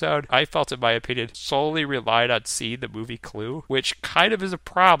episode, I felt, in my opinion, solely relied on seeing the movie Clue, which kind of is a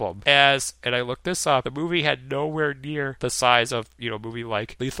problem. And I looked this up, the movie had nowhere near the size of, a movie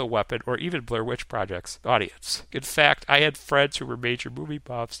like Lethal Weapon or even Blair Witch Project's audience. In fact, I had friends who were major movie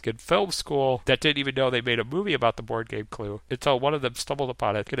buffs in film school that didn't even know they made a movie about the board game Clue until one of them stumbled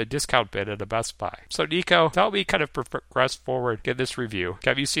upon it in a discount bin at a Best Buy. So Nico, help me kind of progress forward in this review.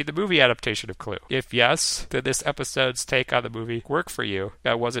 Have you seen the movie adaptation of Clue? If yes, then this episode's take on the movie work for you?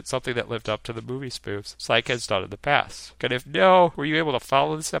 Was it something that lived up to the movie spoofs Psych has done in the past? And if no, were you able to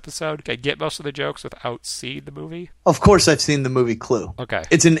follow this episode and get most of the jokes without seeing the movie? Of course I've seen the movie Clue. Okay.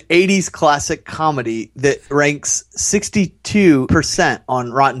 It's an 80s classic comedy that ranks 62%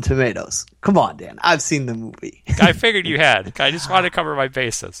 on Rotten Tomatoes. Come on, Dan. I've seen the movie. I figured you had. I just wanted to cover my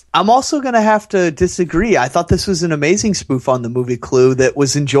bases. I'm also going to have to disagree. I thought this was an amazing spoof on the movie Clue that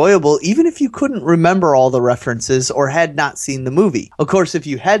was enjoyable, even if you couldn't remember all the references or had not seen the movie. Of course, if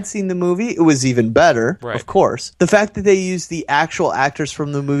you had seen the movie, it was even better, right. Of course. The fact that they used the actual actors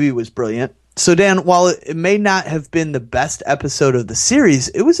from the movie was brilliant. So, Dan, while it may not have been the best episode of the series,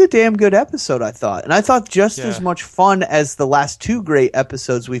 it was a damn good episode, I thought. And I thought just as much fun as the last two great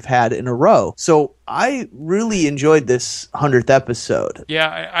episodes we've had in a row. So I really enjoyed this 100th episode.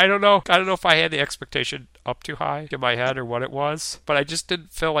 Yeah, I don't know. I don't know if I had the expectation up too high in my head or what it was, but I just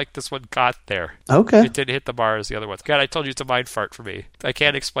didn't feel like this one got there. Okay. It didn't hit the bar as the other ones. God, I told you it's a mind fart for me. I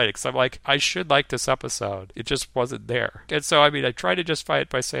can't explain it because I'm like, I should like this episode. It just wasn't there. And so, I tried to justify it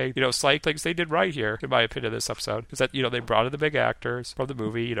by saying, Psych, things they did right here, in my opinion, this episode, is that, they brought in the big actors from the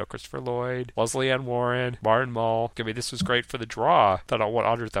movie, Christopher Lloyd, Leslie Ann Warren, Martin Mull. This was great for the draw that a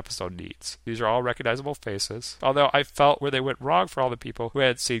 100th episode needs. These are all recognizable faces. Although I felt where they went wrong for all the people who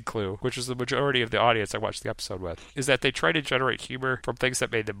had seen Clue, which was the majority of the audience I watched the episode with, is that they tried to generate humor from things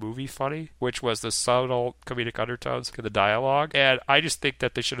that made the movie funny, which was the subtle comedic undertones to the dialogue. And I just think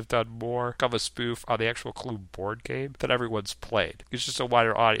that they should have done more of a spoof on the actual Clue board game that everyone's played. It's just a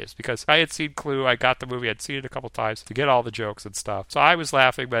wider audience because I had seen Clue, I got the movie, I'd seen it a couple times to get all the jokes and stuff. So I was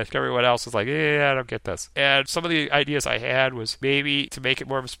laughing, but everyone else was like, I don't get this. And some of the ideas I had was maybe to make it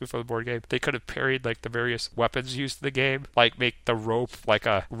more of a spoof of the board game, they could have parried like the various weapons used in the game, like make the rope like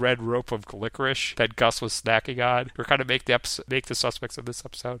a red rope of licorice that Gus was snacking on, or kind of make the suspects of this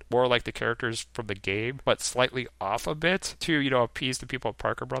episode more like the characters from the game, but slightly off a bit to, appease the people at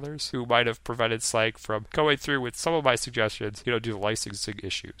Parker Brothers who might have prevented Psych from going through with some of my suggestions, due to licensing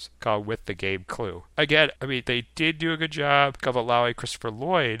issues with the game Clue. Again, they did do a good job of allowing Christopher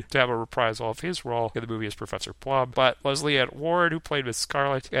Lloyd to have a reprisal of his role in the movie as Professor Plum, but Leslie Ann Warren, who played Miss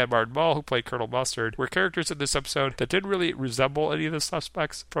Scarlet, and Martin Mull, who played Colonel Mustard, were characters in this episode that didn't really resemble any of the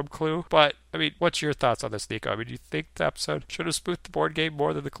suspects from Clue. But what's your thoughts on this, Nico? Do you think the episode should have spoofed the board game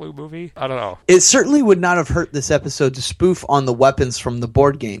more than the Clue movie? I don't know. It certainly would not have hurt this episode to spoof on the weapons from the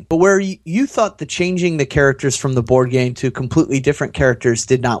board game. But where you thought the changing the characters from the board game to completely different characters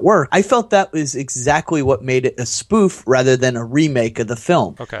did not work, I felt that was exactly what made it a spoof rather than a remake of the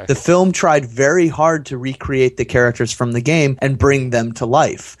film. Okay. The film tried very hard to recreate the characters from the game and bring them to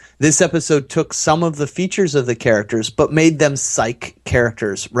life. This episode took some of the features of the characters, but made them Psych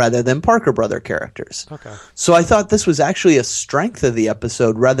characters rather than Parker Brother characters. Okay. So I thought this was actually a strength of the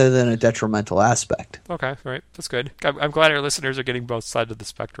episode rather than a detrimental aspect. Okay, right. That's good. I'm glad our listeners are getting both sides of the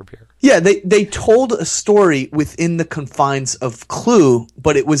spectrum here. Yeah, they told a story within the confines of Clue,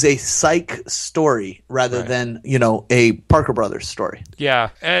 but it was a Psych story rather than, a Parker Brothers story. Yeah,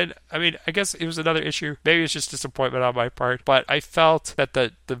 and I guess it was another issue. Maybe it's just disappointment on my part, but I felt that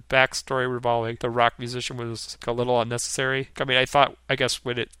the backstory revolving the rock musician was a little unnecessary. I thought,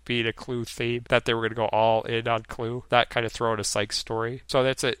 with it being a Clue theme, that they were going to go all in on Clue. That kind of throw in a Psych story. So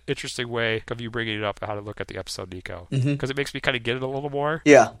that's an interesting way of you bringing it up and how to look at the episode, Nico. Because it makes me kind of get it a little more.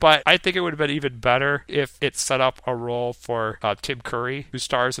 Yeah. But I think it would have been even better if it set up a role for Tim Curry, who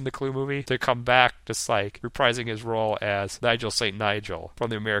stars in the Clue movie, to come back to Psych, reprising his role as Nigel St. Nigel from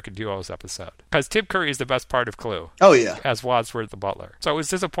the American Duos episode. Because Tim Curry is the best part of Clue. Oh, yeah. As Wadsworth the butler. So it was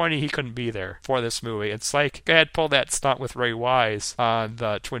disappointing he couldn't be there for this movie. It's like they had pulled that stunt with Ray Wise on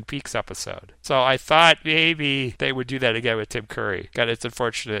the Twin Peaks episode. So I thought maybe they would do that again with Tim Curry. God, it's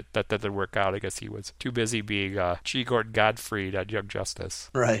unfortunate that didn't work out. I guess he was too busy being G. Gordon Godfrey on Young Justice.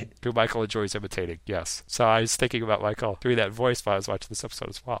 Right. Who Michael enjoys imitating, yes. So I was thinking about Michael doing that voice while I was watching this episode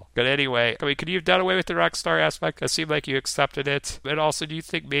as well. But anyway, I mean, could you have done away with the rock star aspect? It seemed like you accepted it. And also, do you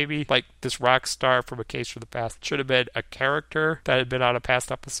think maybe, like, this rock star from A Case from the Past should have been a character that had been on a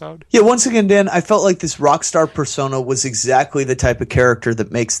past episode? Yeah, once again, Dan, I felt like this rock star persona was exactly the type of character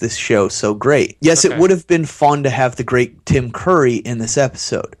that makes this show so great. Yes, Okay. It would have been fun to have the great Tim Curry in this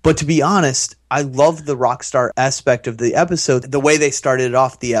episode. But to be honest, I love the rock star aspect of the episode, the way they started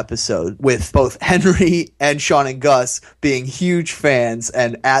off the episode with both Henry and Sean and Gus being huge fans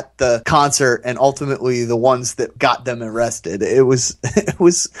and at the concert and ultimately the ones that got them arrested. It was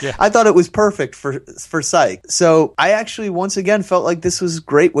Yeah. I thought it was perfect for Psych. So I actually once again felt like this was a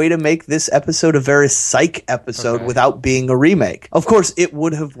great way to make this episode a very Psych episode without being a remake. Of course, it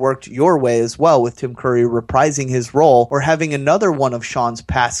would have worked your way as well with Tim Curry reprising his role or having another one of Sean's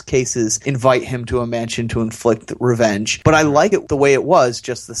past cases invite him to a mansion to inflict revenge. But I like it the way it was,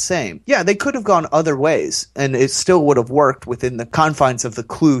 just the same. Yeah, they could have gone other ways, and it still would have worked within the confines of the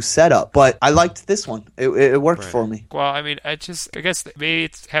Clue setup. But I liked this one. It worked for me. Well, I mean, I guess maybe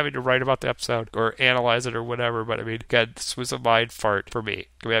it's having to write about the episode or analyze it or whatever, but I mean, again, this was a mind fart for me.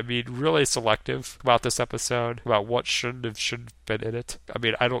 I mean, really selective about this episode, about what shouldn't have been in it. I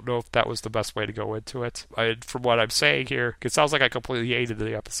mean, I don't know if that was the best way to go into it. From what I'm saying here, it sounds like I completely hated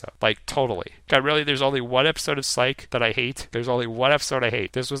the episode. Like, totally. God, really, there's only one episode of Psych that I hate. There's only one episode I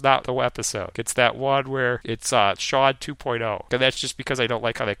hate. This was not the episode. It's that one where it's Sean 2.0. And that's just because I don't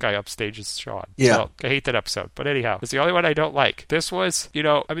like how that guy upstages Sean. Yeah. So, I hate that episode. But anyhow, it's the only one I don't like. This was,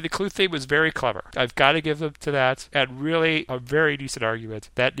 I mean, the Clue theme was very clever. I've got to give them to that. And really, a very decent argument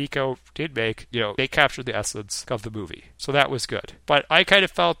that Nico did make. They captured the essence of the movie. So that was good. But I kind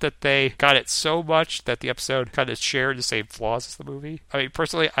of felt that they got it so much that the episode kind of shared the same flaws as the movie. I mean,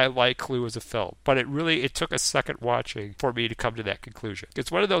 personally, I like Clue as a film. But it took a second watching for me to come to that conclusion.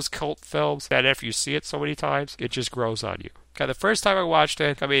 It's one of those cult films that after you see it so many times, it just grows on you. Okay, the first time I watched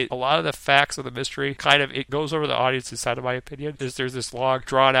it, I mean, a lot of the facts of the mystery it goes over the audience's side, in my opinion. There's this long,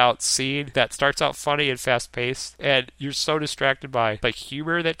 drawn-out scene that starts out funny and fast-paced, and you're so distracted by the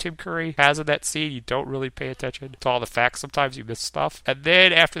humor that Tim Curry has in that scene, you don't really pay attention to all the facts. Sometimes you miss stuff. And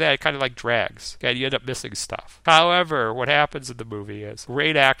then after that, it kind of drags, and you end up missing stuff. However, what happens in the movie is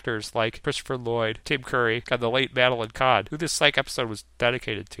great actors like Christopher Lloyd, Tim Curry, and the late Madeline Kahn, who this Psych episode was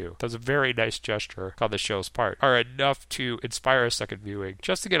dedicated to, does a very nice gesture on the show's part, are enough to inspire a second viewing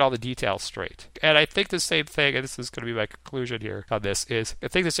just to get all the details straight. And I think the same thing, and this is going to be my conclusion here on this, is I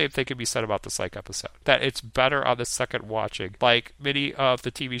think the same thing can be said about the Psych episode. That it's better on the second watching, like many of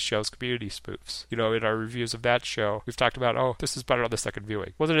the TV show's Community spoofs. In our reviews of that show, we've talked about, this is better on the second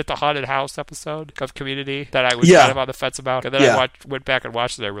viewing. Wasn't it the Haunted House episode of Community that I was kind of on the fence about? And then I went back and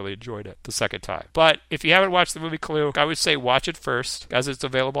watched it, and I really enjoyed it the second time. But if you haven't watched the movie Clue, I would say watch it first, as it's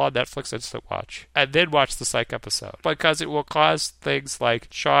available on Netflix Instant Watch, and then watch the Psych episode. Because it will cause things like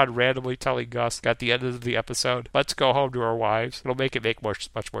Sean randomly telling Gus at the end of the episode, let's go home to our wives. It'll make it much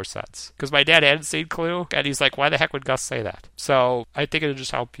more sense. Because my dad hadn't seen Clue, and he's like, why the heck would Gus say that? So I think it'll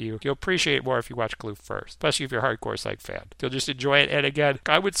just help you. You'll appreciate it more if you watch Clue first, especially if you're a hardcore Psych fan. You'll just enjoy it. And again,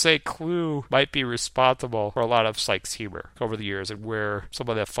 I would say Clue might be responsible for a lot of Psych's humor over the years and where some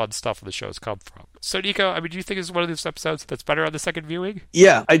of the fun stuff in the shows come from. So Nico, I mean, do you think this is one of those episodes that's better on the second viewing?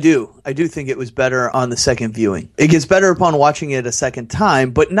 Yeah, I do. I do think it was better on the second viewing. It gets better upon watching it a second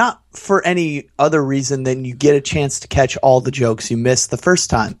time, but not for any other reason than you get a chance to catch all the jokes you missed the first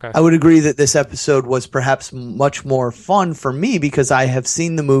time. Okay. I would agree that this episode was perhaps much more fun for me because I have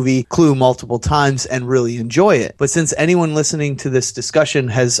seen the movie Clue multiple times and really enjoy it. But since anyone listening to this discussion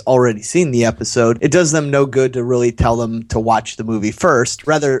has already seen the episode, it does them no good to really tell them to watch the movie first.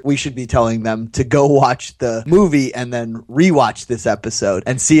 Rather, we should be telling them to go watch the movie and then rewatch this episode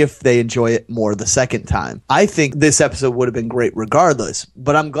and see if they enjoy it more the second time. I think this episode would have been great regardless,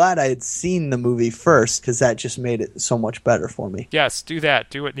 but I'm glad I had seen the movie first because that just made it so much better for me. Yes, do that.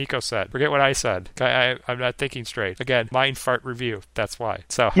 Do what Nico said. Forget what I said. I'm not thinking straight. Again, mind fart review. That's why.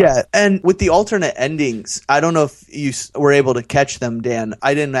 So yeah, and with the alternate endings, I don't know if you were able to catch them, Dan.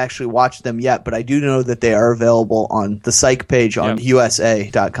 I didn't actually watch them yet, but I do know that they are available on the Psych page on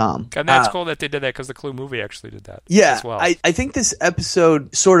USA.com. And that's cool that they did that because the Clue movie actually did that. Yeah, as well. I think this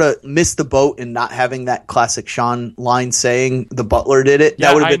episode sort of missed the boat in not having that classic Sean line saying the butler did it.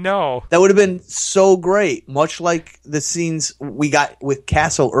 Yeah, I know. That would have been so great, much like the scenes we got with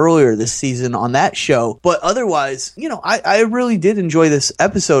Castle earlier this season on that show. But otherwise, I really did enjoy this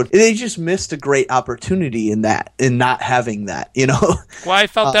episode. They just missed a great opportunity in not having that, Well, I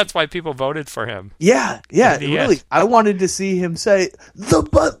felt that's why people voted for him. Yeah, really. End. I wanted to see him say, the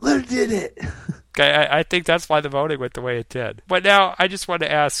butler did it. I think that's why the voting went the way it did. But now, I just want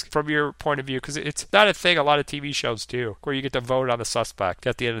to ask, from your point of view, because it's not a thing a lot of TV shows do, where you get to vote on the suspect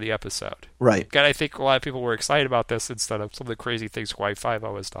at the end of the episode. Right. And I think a lot of people were excited about this instead of some of the crazy things Hawaii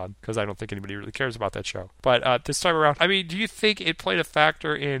Five-O has done, because I don't think anybody really cares about that show. But this time around, do you think it played a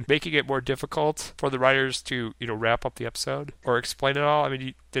factor in making it more difficult for the writers to, wrap up the episode or explain it all?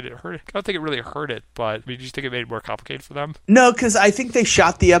 Did it hurt it? I don't think it really hurt it, but do you think it made it more complicated for them? No, because I think they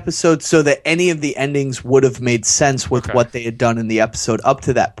shot the episode so that any of the endings would have made sense with what they had done in the episode up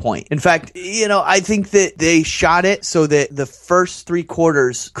to that point. In fact, I think that they shot it so that the first 3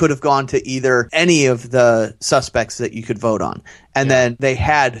 quarters could have gone to either any of the suspects that you could vote on. And then they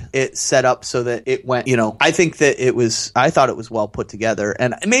had it set up so that it went, I think that I thought it was well put together.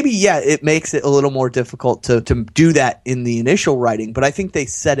 And maybe, it makes it a little more difficult to do that in the initial writing, but I think they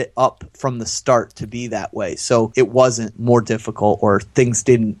set it up from the start to be that way. So it wasn't more difficult or things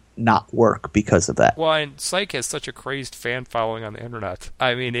didn't not work because of that. Well, and Psych has such a crazed fan following on the internet.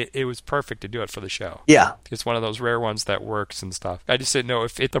 It was perfect to do it for the show. Yeah. It's one of those rare ones that works and stuff. I just didn't know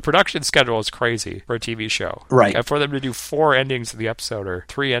if the production schedule is crazy for a TV show. Right. And for them to do 4 endings of the episode or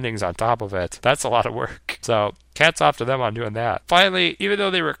 3 endings on top of it, that's a lot of work. So hats off to them on doing that. Finally, even though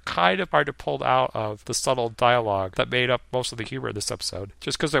they were kind of hard to pull out of the subtle dialogue that made up most of the humor of this episode,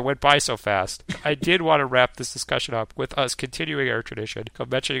 just because it went by so fast, I did want to wrap this discussion up with us continuing our tradition of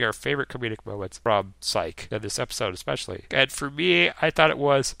mentioning our favorite comedic moments from Psych, in this episode especially. And for me, I thought it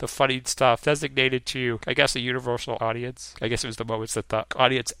was the funny stuff designated to, I guess, a universal audience. I guess it was the moments that the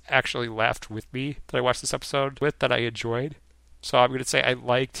audience actually laughed with me that I watched this episode with that I enjoyed. So I'm going to say I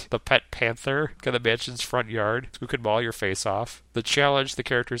liked the pet panther in the mansion's front yard who could maul your face off. The challenge the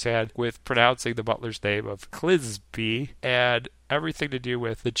characters had with pronouncing the butler's name of Clisby, and everything to do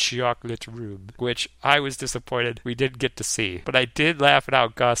with the chocolate room, which I was disappointed we didn't get to see. But I did laugh at how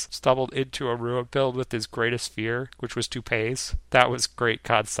Gus stumbled into a room filled with his greatest fear, which was toupees. That was great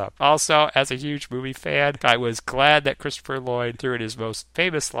concept. Also, as a huge movie fan, I was glad that Christopher Lloyd threw in his most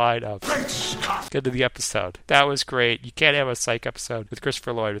famous line of into the episode. That was great. You can't have a Psych episode with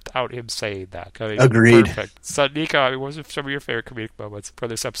Christopher Lloyd without him saying that. Agreed. Perfect. So, Nico, what were some of your favorite comedic moments for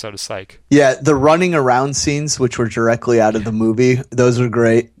this episode of Psych? Yeah, the running around scenes, which were directly out of the movie, those were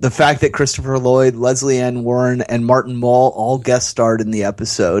great. The fact that Christopher Lloyd, Leslie Ann Warren, and Martin Mull all guest starred in the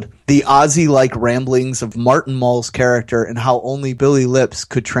episode. The Ozzy-like ramblings of Martin Mull's character and how only Billy Lips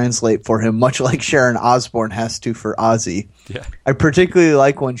could translate for him, much like Sharon Osbourne has to for Ozzy. Yeah. I particularly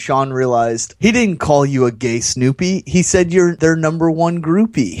like when Sean realized he didn't call you a gay Snoopy. He said you're their number 1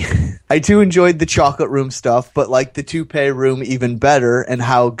 groupie. I too enjoyed the chocolate room stuff, but liked the toupee room even better, and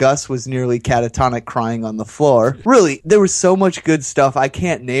how Gus was nearly catatonic crying on the floor. Really, there was so much good stuff. I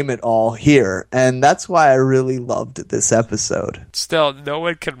can't name it all here, and that's why I really loved this episode. Still, no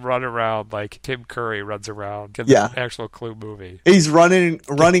one can run around like Tim Curry runs around in the actual Clue movie. He's running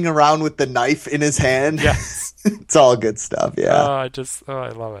around with the knife in his hand. Yes. It's all good stuff, yeah. I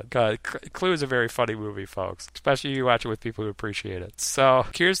love it. God, Clue is a very funny movie, folks. Especially if you watch it with people who appreciate it. So,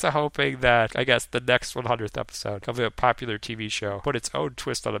 here's to hoping that, I guess, the next 100th episode of a popular TV show put its own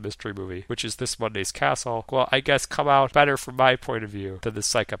twist on a mystery movie, which is this Monday's Castle, will, I guess, come out better from my point of view than the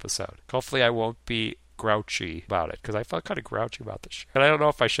Psych episode. Hopefully I won't be grouchy about it, because I felt kind of grouchy about this show. And I don't know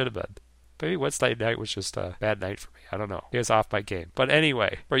if I should have been. Maybe Wednesday night was just a bad night for me. I don't know. It was off my game. But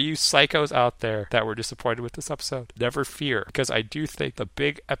anyway, for you psychos out there that were disappointed with this episode, never fear, because I do think the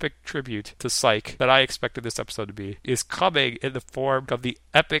big epic tribute to Psych that I expected this episode to be is coming in the form of the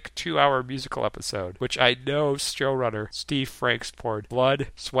epic 2-hour musical episode, which I know showrunner Steve Franks poured blood,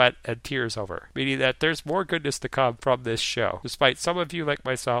 sweat, and tears over, meaning that there's more goodness to come from this show, despite some of you, like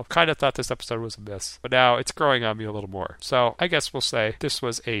myself, kind of thought this episode was a miss. But now it's growing on me a little more. So I guess we'll say this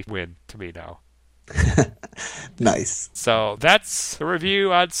was a win to me now. Nice. So that's the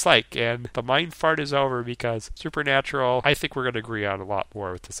review on Psych, and the mind fart is over because Supernatural, I think we're going to agree on a lot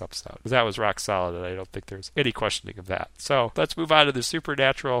more with this episode. That was rock solid, and I don't think there's any questioning of that. So let's move on to the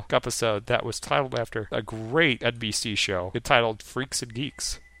Supernatural episode that was titled after a great NBC show entitled Freaks and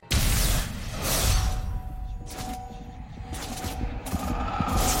Geeks.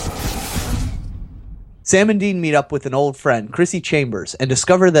 Sam and Dean meet up with an old friend, Chrissy Chambers, and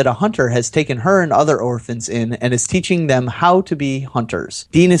discover that a hunter has taken her and other orphans in and is teaching them how to be hunters.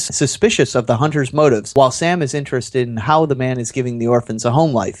 Dean is suspicious of the hunter's motives, while Sam is interested in how the man is giving the orphans a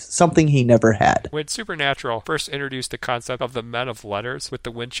home life, something he never had. When Supernatural first introduced the concept of the men of letters with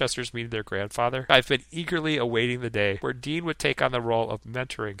the Winchesters meeting their grandfather, I've been eagerly awaiting the day where Dean would take on the role of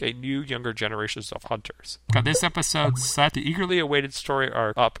mentoring a new younger generations of hunters. Now, this episode set the eagerly awaited story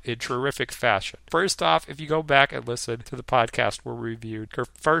arc up in terrific fashion. First off, if you go back and listen to the podcast where we reviewed her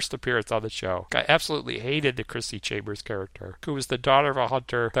first appearance on the show, I absolutely hated the Chrissy Chambers character, who was the daughter of a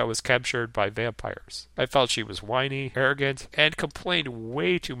hunter that was captured by vampires. I felt she was whiny, arrogant, and complained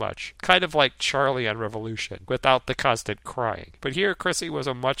way too much, kind of like Charlie on Revolution, without the constant crying. But here, Chrissy was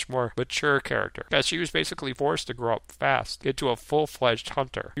a much more mature character, as she was basically forced to grow up fast into a full-fledged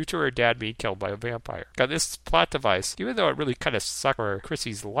hunter due to her dad being killed by a vampire. Now, this plot device, even though it really kind of sucked for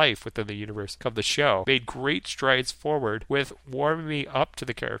Chrissy's life within the universe of the show, made great strides forward with warming me up to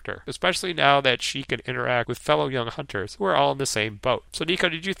the character, especially now that she can interact with fellow young hunters who are all in the same boat. So, Nico,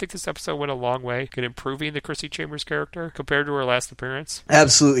 did you think this episode went a long way in improving the Chrissy Chambers character compared to her last appearance?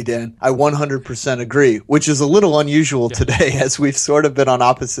 Absolutely, Dan. I 100% agree, which is a little unusual today, as we've sort of been on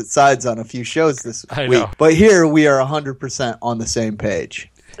opposite sides on a few shows this week. But here we are 100% on the same page.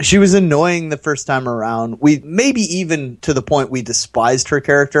 She was annoying the first time around. We maybe even to the point we despised her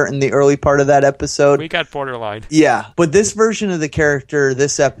character in the early part of that episode. We got borderline. Yeah, but this version of the character,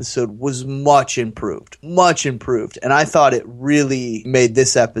 this episode, was much improved. Much improved. And I thought it really made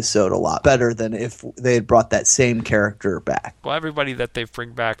this episode a lot better than if they had brought that same character back. Well, everybody that they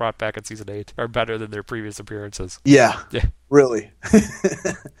brought back in season 8 are better than their previous appearances. Yeah. Really.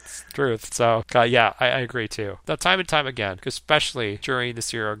 Truth. So, yeah, I agree too. Now, time and time again, especially during the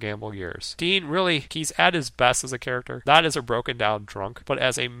Zero Gamble years, Dean really, he's at his best as a character, not as a broken down drunk, but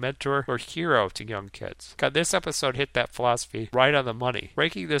as a mentor or hero to young kids. This episode hit that philosophy right on the money,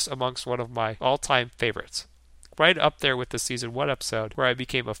 ranking this amongst one of my all-time favorites. Right up there with the season 1 episode where I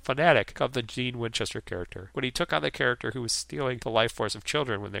became a fanatic of the Dean Winchester character, when he took on the character who was stealing the life force of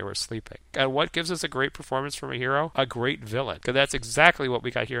children when they were sleeping. And what gives us a great performance from a hero? A great villain. Because that's exactly what we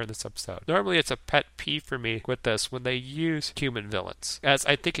got here in this episode. Normally it's a pet peeve for me with this when they use human villains, as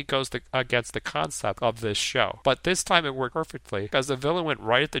I think it goes against the concept of this show. But this time it worked perfectly, because the villain went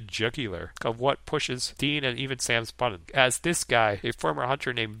right at the jugular of what pushes Dean and even Sam's button. As this guy, a former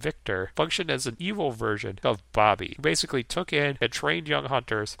hunter named Victor, functioned as an evil version of Bobby, who basically took in and trained young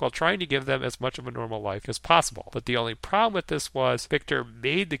hunters while trying to give them as much of a normal life as possible. But the only problem with this was Victor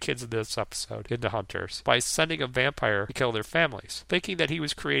made the kids in this episode into hunters by sending a vampire to kill their families, thinking that he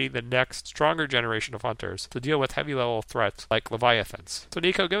was creating the next stronger generation of hunters to deal with heavy level threats like leviathans. So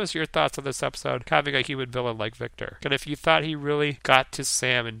Nico, give us your thoughts on this episode, having a human villain like Victor, and if you thought he really got to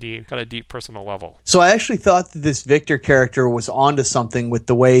Sam and Dean on a deep personal level. So I actually thought that this Victor character was onto something with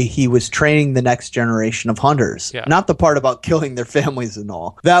the way he was training the next generation of hunters. Yeah. Not the part about killing their families and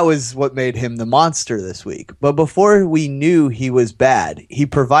all. That was what made him the monster this week. But before we knew he was bad, he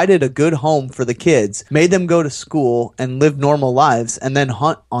provided a good home for the kids, made them go to school and live normal lives, and then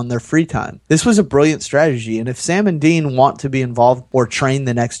hunt on their free time. This was a brilliant strategy, and if Sam and Dean want to be involved or train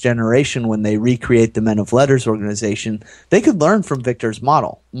the next generation when they recreate the Men of Letters organization, they could learn from Victor's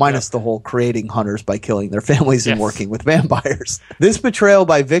model, minus the whole creating hunters by killing their families and working with vampires. This betrayal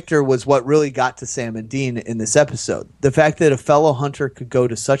by Victor was what really got to Sam and Dean in this episode. The fact that a fellow hunter could go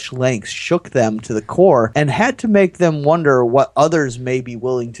to such lengths shook them to the core and had to make them wonder what others may be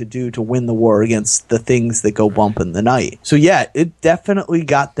willing to do to win the war against the things that go bump in the night. So yeah, it definitely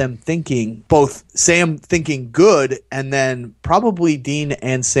got them thinking, both Sam thinking good and then probably Dean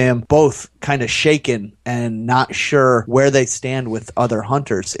and Sam both kind of shaken and not sure where they stand with other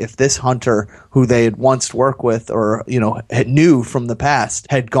hunters. If this hunter who they had once worked with or, knew from the past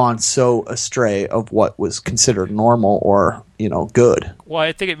had gone so astray of what was considered normal or, good. Well,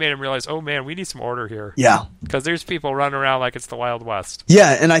 I think it made him realize, oh man, we need some order here. Yeah. Because there's people running around like it's the Wild West.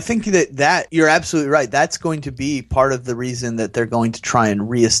 Yeah, and I think that you're absolutely right. That's going to be part of the reason that they're going to try and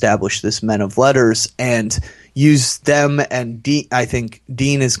reestablish this Men of Letters and use them, and I think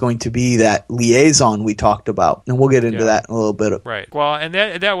Dean is going to be that liaison we talked about, and we'll get into that in a little bit. Right. Well, and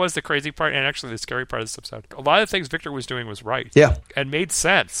that was the crazy part, and actually the scary part of this episode. A lot of things Victor was doing was right. Yeah. And made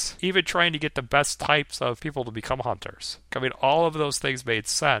sense. Even trying to get the best types of people to become hunters. I mean, all of those things made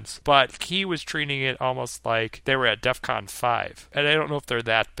sense, but he was treating it almost like they were at DEFCON 5, and I don't know if they're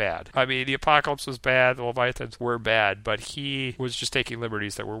that bad. I mean, the Apocalypse was bad, the Leviathans were bad, but he was just taking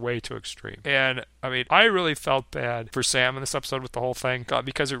liberties that were way too extreme. And, I mean, I really felt bad for Sam in this episode with the whole thing,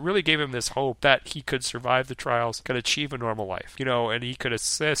 because it really gave him this hope that he could survive the trials, could achieve a normal life, and he could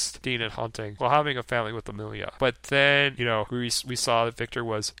assist Dean in hunting while having a family with Amelia. But then, we saw that Victor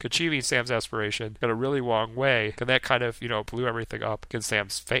was achieving Sam's aspiration in a really wrong way, and that kind of, blew everything up in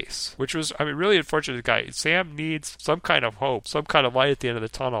Sam's face, which was, really unfortunate. Guy Sam needs some kind of hope, some kind of light at the end of the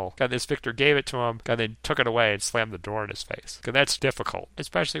tunnel, and this Victor gave it to him, and then took it away and slammed the door in his face. And that's difficult,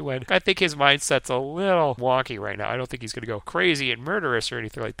 especially when I think his mindset's a little wonky right now. I don't think he's going to go crazy and murderous or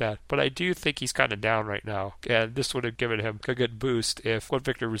anything like that, but I do think he's kind of down right now, and this would have given him a good boost if what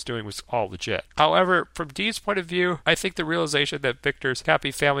Victor was doing was all legit. However, from Dean's point of view, I think the realization that Victor's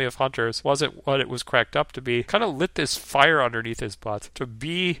happy family of hunters wasn't what it was cracked up to be kind of lit this fire underneath his butt to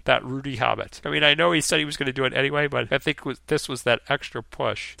be that Rudy Hobbit. I know he said he was going to do it anyway, but I think this was that extra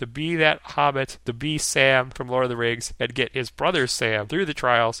push to be that Hobbit, to be Sam from Lord of the Rings, and get his brother Sam through the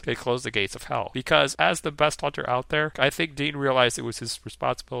trials and close the gates of hell. Because as the best hunter out there, I think Dean realized it was his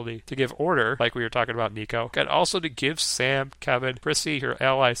responsibility to give order, like we were talking about Nico, and also to give Sam, Kevin, Chrissy, her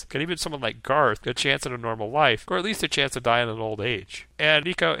allies, and even someone like Garth a chance at a normal life, or at least a chance to die in an old age. And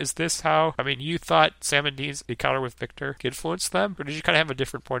Nico, is this how, you thought Sam and Dean's encounter with Victor influenced them? Or did you kind of have a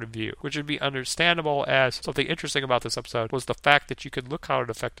different point of view? Which would be understandable, as something interesting about this episode was the fact that you could look how it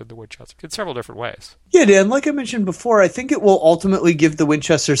affected the Winchester in several different ways. Yeah, Dan, like I mentioned before, I think it will ultimately give the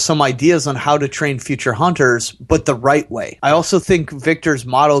Winchesters some ideas on how to train future hunters, but the right way. I also think Victor's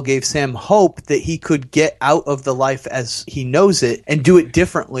model gave Sam hope that he could get out of the life as he knows it and do it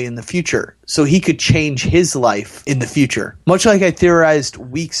differently in the future, so he could change his life in the future. Much like I theorized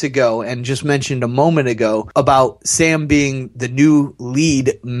weeks ago and just mentioned a moment ago about Sam being the new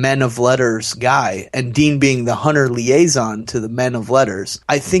lead Men of Letters guy and Dean being the hunter liaison to the Men of Letters,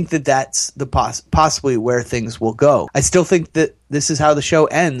 I think that that's the possibly where things will go. I still think that this is how the show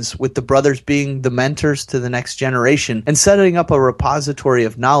ends, with the brothers being the mentors to the next generation and setting up a repository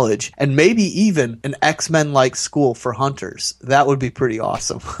of knowledge and maybe even an X-Men-like school for hunters. That would be pretty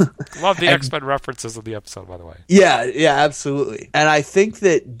awesome. Love the X-Men references in the episode, by the way. Yeah, absolutely. And I think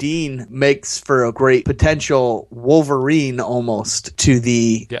that Dean makes for a great potential Wolverine almost to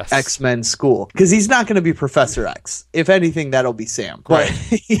the X-Men school, because he's not going to be Professor X. If anything, that'll be Sam. But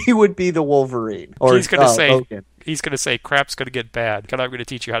he would be the Wolverine. Or he's going to say... Logan. He's going to say, crap's going to get bad, and I'm going to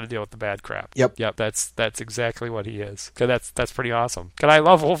teach you how to deal with the bad crap. Yep, that's exactly what he is. That's pretty awesome. And I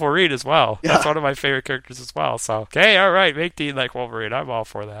love Wolverine as well. Yeah. That's one of my favorite characters as well. So, okay, all right, make Dean like Wolverine. I'm all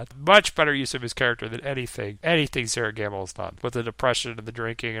for that. Much better use of his character than anything Sarah Gamble has done, with the depression and the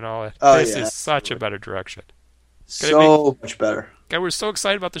drinking and all that. This is such a better direction. So much better. And we're so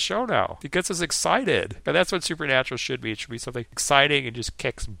excited about the show now. It gets us excited. And that's what Supernatural should be. It should be something exciting and just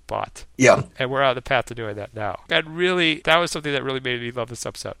kicks butt. Yeah. And we're on the path to doing that now. And really, that was something that really made me love this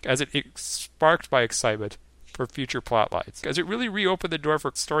episode, as it sparked my excitement for future plot lines, because it really reopened the door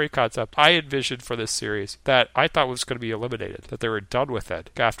for story concept I envisioned for this series that I thought was going to be eliminated, that they were done with it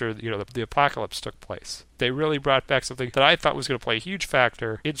after the apocalypse took place. They really brought back something that I thought was going to play a huge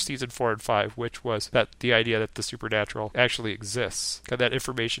factor in season 4 and 5, which was that the idea that the supernatural actually exists, and that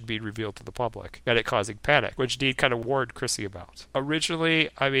information being revealed to the public, and it causing panic, which Dean kind of warned Chrissy about. Originally,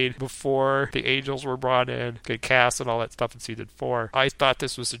 before the angels were brought in, and cast and all that stuff in season 4, I thought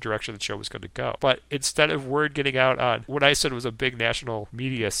this was the direction the show was going to go. But instead of word getting out on what I said was a big national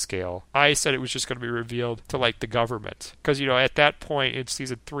media scale, I said it was just going to be revealed to the government. Because, at that point in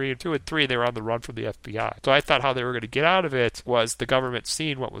season 2 and 3, they were on the run from the FBI. So I thought how they were going to get out of it was the government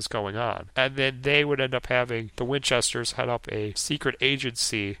seeing what was going on. And then they would end up having the Winchesters head up a secret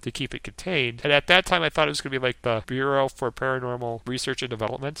agency to keep it contained. And at that time, I thought it was going to be like the Bureau for Paranormal Research and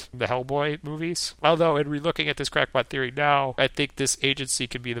Development, the Hellboy movies. Although, in relooking at this crackpot theory now, I think this agency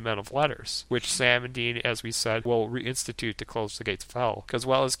can be the Men of Letters, which Sam and Dean, as we said, will reinstitute to close the gates of hell, as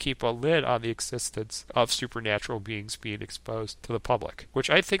well as keep a lid on the existence of supernatural beings being exposed to the public, which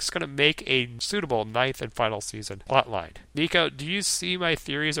I think is going to make a suitable 9th and final season plotline. Nico, do you see my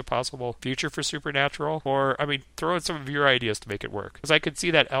theory as a possible future for Supernatural? Or, throw in some of your ideas to make it work. Because I could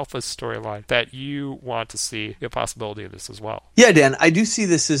see that Alpha storyline that you want to see a possibility in this as well. Yeah, Dan, I do see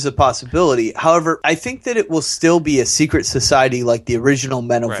this as a possibility. However, I think that it will still be a secret society like the original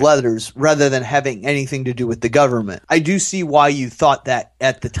Men of Letters, rather than having anything to do with the government. I do see why you thought that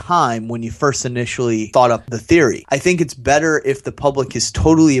at the time when you first initially thought up the theory. I think it's better if the public is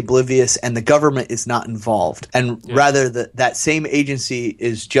totally oblivious and the government is not involved, and rather that same agency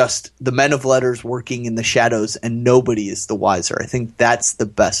is just the Men of Letters working in the shadows and nobody is the wiser. I think that's the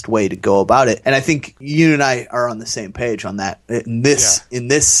best way to go about it, and I think you and I are on the same page on that in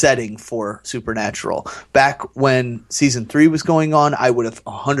this setting for Supernatural. Back when season 3 was going on, I would have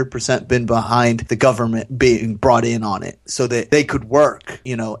 100% been behind the government being brought in on it so that they could work,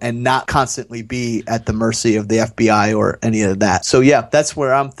 and not constantly be at the mercy of the FBI or any of that. So yeah, that's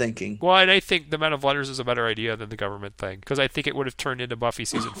where I'm thinking. Well, and I think the Men of Letters is a better idea than the government thing, because I think it would have turned into Buffy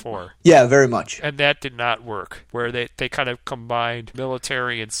season 4. Yeah, very much. And that did not work, where they kind of combined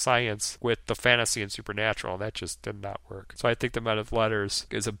military and science with the fantasy and supernatural, and that just did not work. So I think the Men of Letters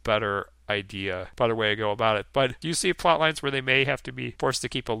is a better better way to go about it. But do you see plot lines where they may have to be forced to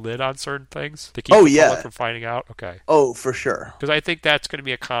keep a lid on certain things to keep the public from finding out? Okay. Oh, for sure. Because I think that's going to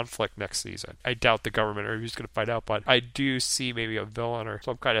be a conflict next season. I doubt the government or who's going to find out, but I do see maybe a villain or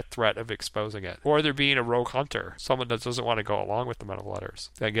some kind of threat of exposing it. Or there being a rogue hunter, someone that doesn't want to go along with the Men of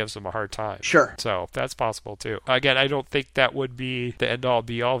Letters. That gives them a hard time. Sure. So that's possible too. Again, I don't think that would be the end-all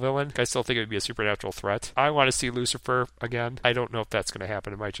be-all villain. I still think it would be a supernatural threat. I want to see Lucifer again. I don't know if that's going to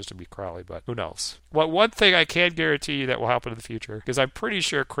happen. It might just be Crowley, but who knows? Well, one thing I can guarantee you that will happen in the future, because I'm pretty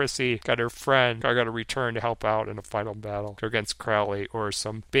sure Chrissy got her friend are going to return to help out in a final battle against Crowley or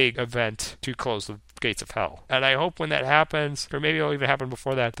some big event to close the gates of hell. And I hope when that happens, or maybe it'll even happen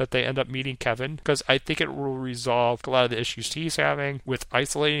before that they end up meeting Kevin, because I think it will resolve a lot of the issues he's having with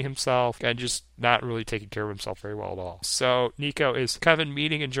isolating himself and just not really taking care of himself very well at all. So, Nico, is Kevin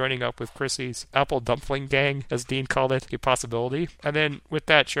meeting and joining up with Chrissy's Apple Dumpling Gang, as Dean called it, a possibility? And then with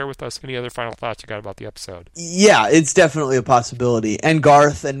that, share with us any other final thoughts you got about the episode. Yeah, it's definitely a possibility. And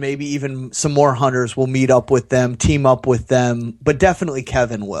Garth and maybe even some more hunters will meet up with them, team up with them, but definitely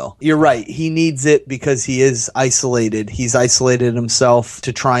Kevin will. You're right. He needs it because he is isolated. He's isolated himself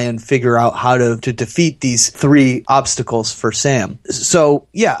to try and figure out how to defeat these 3 obstacles for Sam. So,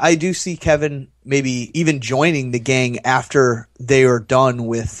 yeah, I do see Kevin maybe even joining the gang after they are done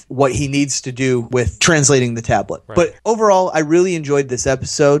with what he needs to do with translating the tablet. Right. But overall, I really enjoyed this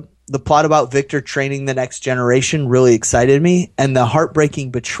episode. The plot about Victor training the next generation really excited me, and the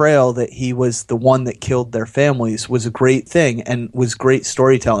heartbreaking betrayal that he was the one that killed their families was a great thing and was great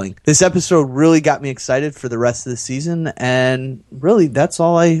storytelling. This episode really got me excited for the rest of the season, and really that's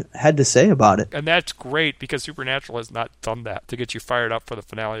all I had to say about it. And that's great, because Supernatural has not done that to get you fired up for the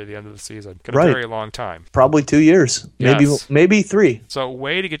finale at the end of the season. It's been a very long time. Probably 2 years. Yes. Maybe 3. So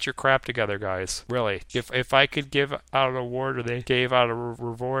way to get your crap together, guys. Really. If I could give out an award, or they gave out a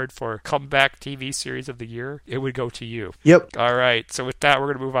reward for comeback TV series of the year, it would go to you. Yep. All right. So with that, we're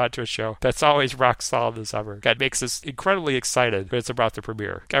going to move on to a show that's always rock solid as ever. God makes us incredibly excited when it's about to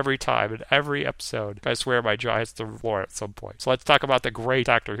premiere. Every time, in every episode, I swear my jaw hits the floor at some point. So let's talk about the great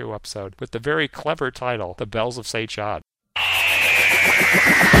Doctor Who episode with the very clever title, The Bells of St. John.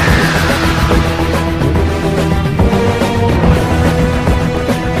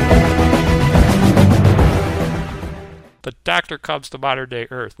 The Doctor comes to modern-day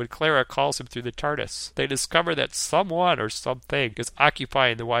Earth when Clara calls him through the TARDIS. They discover that someone or something is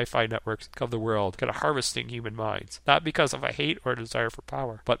occupying the Wi-Fi networks of the world and harvesting human minds. Not because of a hate or a desire for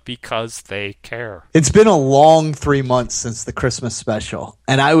power, but because they care. It's been a long 3 months since the Christmas special,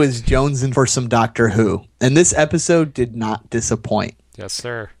 and I was jonesing for some Doctor Who, and this episode did not disappoint. Yes,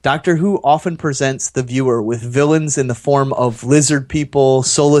 sir. Doctor Who often presents the viewer with villains in the form of lizard people,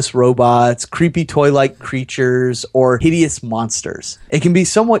 soulless robots, creepy toy-like creatures, or hideous monsters. It can be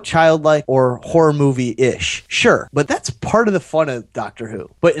somewhat childlike or horror movie-ish, sure, but that's part of the fun of Doctor Who.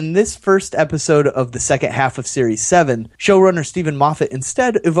 But in this first episode of the second half of Series 7, showrunner Stephen Moffat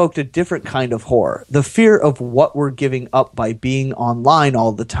instead evoked a different kind of horror, the fear of what we're giving up by being online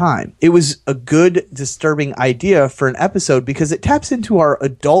all the time. It was a good, disturbing idea for an episode because it taps into our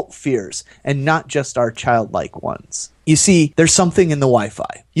adult fears and not just our childlike ones. You see, there's something in the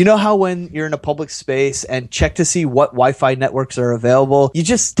Wi-Fi. You know how when you're in a public space and check to see what Wi-Fi networks are available, you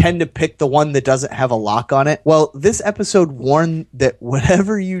just tend to pick the one that doesn't have a lock on it? Well, this episode warned that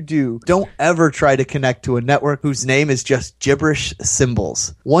whatever you do, don't ever try to connect to a network whose name is just gibberish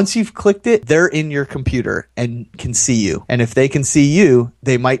symbols. Once you've clicked it, they're in your computer and can see you. And if they can see you,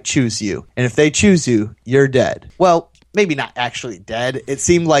 they might choose you. And if they choose you, you're dead. Well, maybe not actually dead. It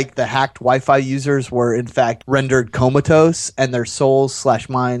seemed like the hacked Wi-Fi users were in fact rendered comatose and their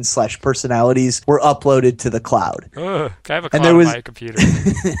souls/minds/personalities were uploaded to the cloud. Ugh, I have a cloud on my computer.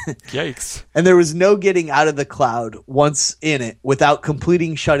 Yikes. And there was no getting out of the cloud once in it without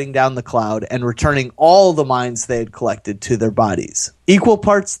completing shutting down the cloud and returning all the minds they had collected to their bodies. Equal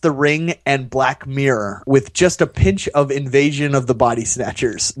parts The Ring and Black Mirror, with just a pinch of Invasion of the Body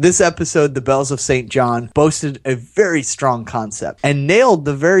Snatchers. This episode, The Bells of St. John, boasted a very strong concept and nailed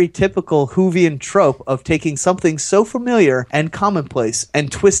the very typical Whovian trope of taking something so familiar and commonplace and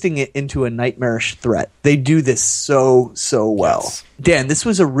twisting it into a nightmarish threat. They do this so well. Yes. Dan, this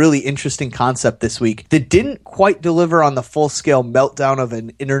was a really interesting concept this week that didn't quite deliver on the full-scale meltdown of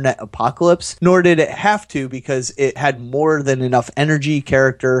an internet apocalypse, nor did it have to, because it had more than enough energy,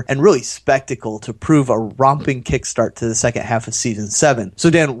 character, and really spectacle to prove a romping kickstart to the second half of Season 7.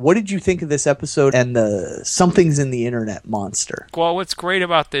 So Dan, what did you think of this episode and the Something's in the Internet monster? Well, what's great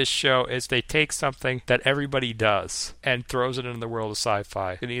about this show is they take something that everybody does and throws it into the world of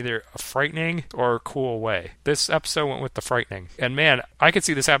sci-fi in either a frightening or a cool way. This episode went with the frightening. And man, I could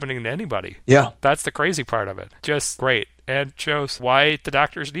see this happening to anybody. Yeah. That's the crazy part of it. Just great. And shows why the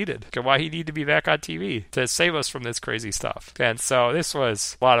doctor's needed, and why he needed to be back on TV to save us from this crazy stuff. And so this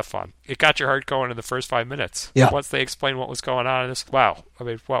was a lot of fun. It got your heart going in the first 5 minutes. Yeah. Once they explained what was going on, and this, wow. I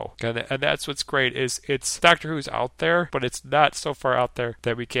mean, whoa. And that's what's great is it's Doctor Who's out there, but it's not so far out there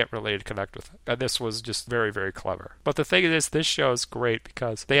that we can't relate and connect with it. And this was just very, very clever. But the thing is, this show is great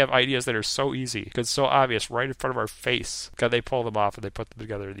because they have ideas that are so easy, because so obvious, right in front of our face. And they pull them off and they put them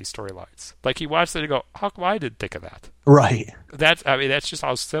together in these storylines. Like, you watch it and go, how come I didn't think of that? Right. That's just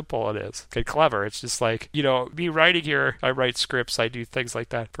how simple it is. And clever. It's just like, me writing here, I write scripts, I do things like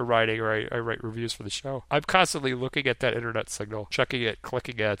that for writing, or I write reviews for the show. I'm constantly looking at that internet signal, checking it,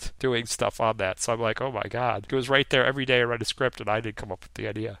 clicking it, doing stuff on that. So I'm like, oh my God. It was right there every day I write a script and I didn't come up with the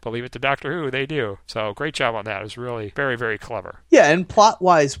idea. But leave it to Doctor Who, they do. So great job on that. It was really very, very clever. Yeah, and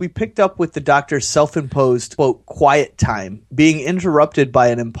plot-wise, we picked up with the Doctor's self-imposed, quote, quiet time being interrupted by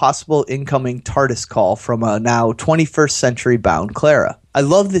an impossible incoming TARDIS call from a now 21st century bound Clara. I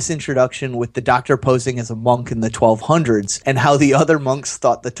love this introduction with the Doctor posing as a monk in the 1200s and how the other monks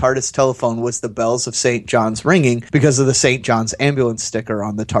thought the TARDIS telephone was the bells of St. John's ringing because of the St. John's ambulance sticker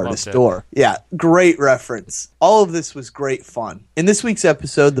on the TARDIS door. Yeah, great reference. All of this was great fun. In this week's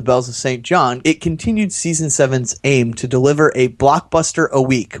episode, The Bells of St. John, it continued Season 7's aim to deliver a blockbuster a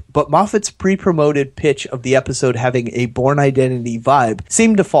week, but Moffat's pre-promoted pitch of the episode having a Bourne Identity vibe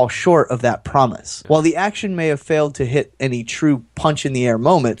seemed to fall short of that promise. While the action may have failed to hit any true punch in the air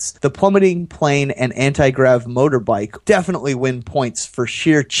moments, the plummeting plane and anti-grav motorbike definitely win points for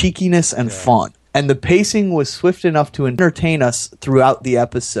sheer cheekiness and fun. And the pacing was swift enough to entertain us throughout the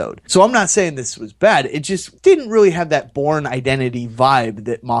episode. So I'm not saying this was bad. It just didn't really have that Bourne Identity vibe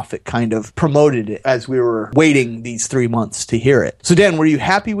that Moffat kind of promoted it as we were waiting these 3 months to hear it. So Dan, were you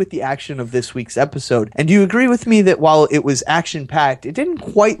happy with the action of this week's episode? And do you agree with me that while it was action-packed, it didn't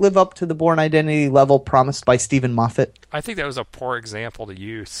quite live up to the Bourne Identity level promised by Stephen Moffat? I think that was a poor example to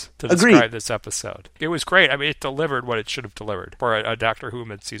use to describe this episode. It was great. I mean, it delivered what it should have delivered for a Doctor Who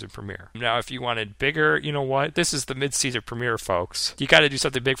mid-season premiere. Now, if you wanted bigger, you know what? This is the mid-season premiere, folks. You got to do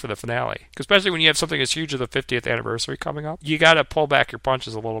something big for the finale. Especially when you have something as huge as the 50th anniversary coming up. You got to pull back your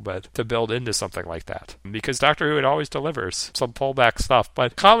punches a little bit to build into something like that. Because Doctor Who, it always delivers some pullback stuff.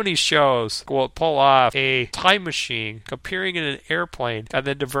 But comedy shows will pull off a time machine appearing in an airplane and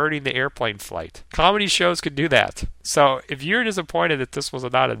then diverting the airplane flight. Comedy shows can do that. So if you're disappointed that this was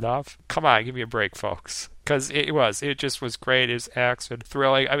not enough, come on, give me a break, folks. Because it just was great. It was action,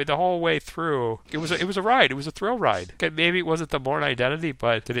 thrilling. I mean, the whole way through, it was a ride. It was a thrill ride. Okay, maybe it wasn't the Bourne Identity,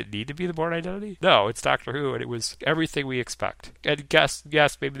 but did it need to be the Bourne Identity? No, it's Doctor Who, and it was everything we expect. And yes,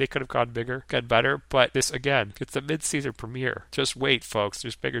 maybe they could have gone bigger, gone better, but this, again, it's the mid-season premiere. Just wait, folks.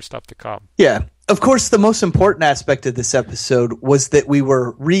 There's bigger stuff to come. Yeah. Of course, the most important aspect of this episode was that we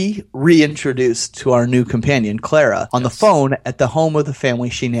were reintroduced to our new companion, Clara, on the phone at the home of the family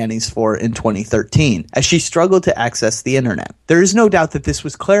she nannies for in 2013, as she struggled to access the internet. There is no doubt that this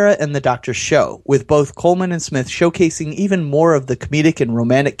was Clara and the Doctor's show, with both Coleman and Smith showcasing even more of the comedic and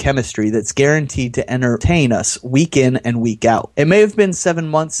romantic chemistry that's guaranteed to entertain us week in and week out. It may have been 7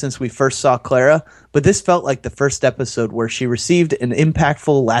 months since we first saw Clara, but this felt like the first episode where she received an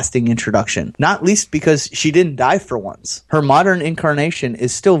impactful, lasting introduction, not least because she didn't die for once. Her modern incarnation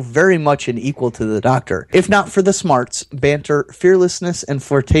is still very much an equal to the Doctor, if not for the smarts, banter, fearlessness, and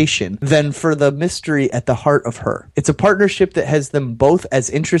flirtation, then for the mystery at the heart of her. It's a partnership that has them both as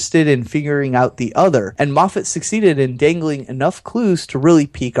interested in figuring out the other, and Moffat succeeded in dangling enough clues to really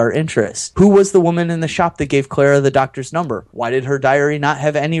pique our interest. Who was the woman in the shop that gave Clara the Doctor's number? Why did her diary not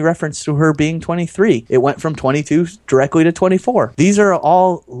have any reference to her being 23? It went from 22 directly to 24. These are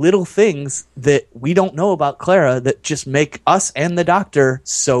all little things that we don't know about Clara that just make us and the Doctor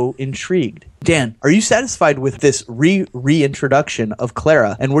so intrigued. Dan, are you satisfied with this reintroduction of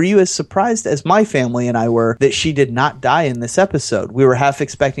Clara? And were you as surprised as my family and I were that she did not die in this episode? We were half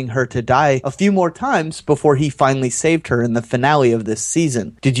expecting her to die a few more times before he finally saved her in the finale of this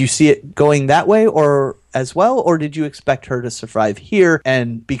season. Did you see it going that way or as well, or did you expect her to survive here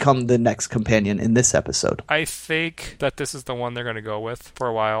and become the next companion in this episode? I think that this is the one they're going to go with for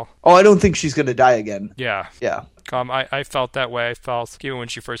a while. Oh, I don't think she's going to die again. Yeah. Yeah. I felt that way. I felt, even when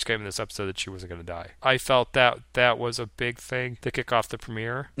she first came in this episode, that she wasn't going to die. I felt that was a big thing to kick off the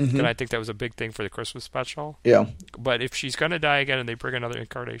premiere, and I think that was a big thing for the Christmas special. Yeah. But if she's going to die again and they bring another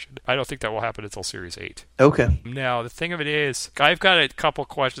incarnation, I don't think that will happen until Series 8. Okay. Now, the thing of it is, I've got a couple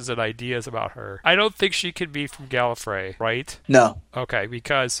questions and ideas about her. I don't think she could be from Gallifrey, right? No. Okay,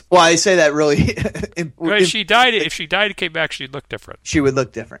 because... Well, I say that really... if she died and came back, she'd look different. She would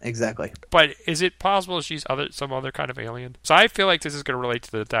look different, exactly. But is it possible she's some other kind of alien? So I feel like this is going to relate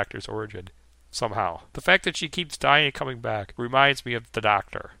to the Doctor's origin somehow. The fact that she keeps dying and coming back reminds me of the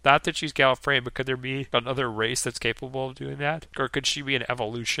Doctor. Not that she's Gallifreyan, but could there be another race that's capable of doing that? Or could she be an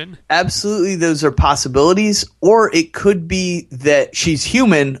evolution? Absolutely, those are possibilities. Or it could be that she's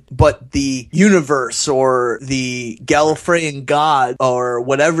human, but the universe or the Gallifreyan god or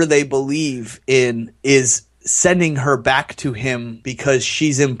whatever they believe in is sending her back to him because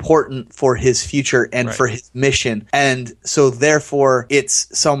she's important for his future and for his mission. And so therefore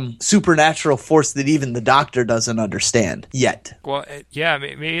it's some supernatural force that even the Doctor doesn't understand yet. Well, yeah,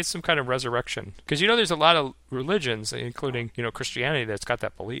 maybe it's some kind of resurrection. Because, there's a lot of religions, including, Christianity, that's got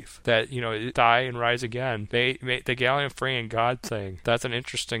that belief that, die and rise again. The Gallifreyan God thing, that's an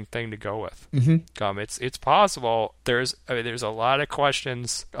interesting thing to go with. Mm-hmm. It's possible. There's a lot of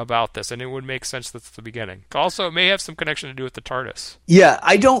questions about this, and it would make sense that's the beginning. Also, it may have some connection to do with the TARDIS. Yeah,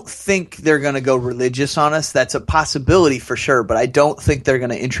 I don't think they're going to go religious on us. That's a possibility for sure, but I don't think they're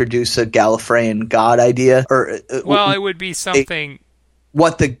going to introduce a Gallifreyan God idea. Well, it would be something...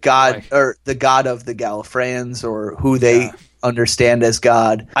 What the god, or the god of the Gallifreyans, or who they understand as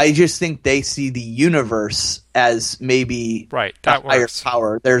God. I just think they see the universe as maybe that a higher works.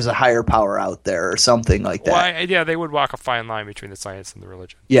 power. There's a higher power out there or something like that. Well, they would walk a fine line between the science and the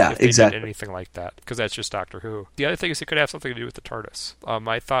religion. Yeah, if they exactly. did anything like that, because that's just Doctor Who. The other thing is it could have something to do with the TARDIS.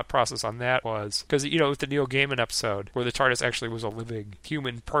 My thought process on that was, because, with the Neil Gaiman episode, where the TARDIS actually was a living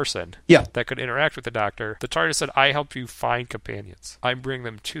human person that could interact with the Doctor, the TARDIS said, I help you find companions. I bring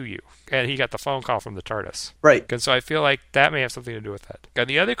them to you. And he got the phone call from the TARDIS. Right. And so I feel like that may have something to do with that. And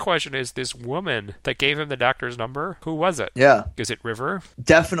the other question is, this woman that gave him the Doctor's number, who was it? Yeah. Is it River?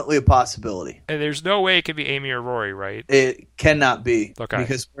 Definitely a possibility. And there's no way it could be Amy or Rory, right? It cannot be. Okay.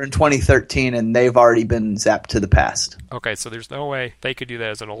 Because we're in 2013 and they've already been zapped to the past. Okay, so there's no way they could do that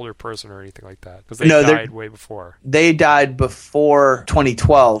as an older person or anything like that. Because they died way before. They died before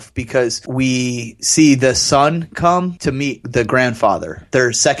 2012 because we see the son come to meet the grandfather,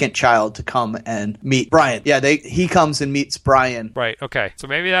 their second child, to come and meet Brian. Yeah, he comes and meets Brian. Right, okay. So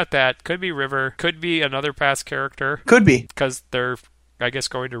maybe that could be River, could be another past character. Could be. Because they're, I guess,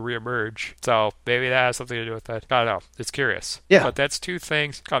 going to reemerge. So maybe that has something to do with that. I don't know. It's curious. Yeah. But that's two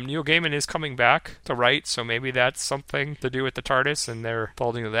things. Neil Gaiman is coming back to write, so maybe that's something to do with the TARDIS, and they're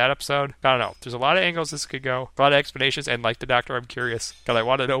folding to that episode. I don't know. There's a lot of angles this could go. A lot of explanations, and like the Doctor, I'm curious. Because I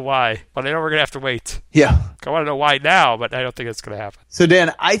want to know why. But I know we're going to have to wait. Yeah. I want to know why now, but I don't think it's going to happen. So,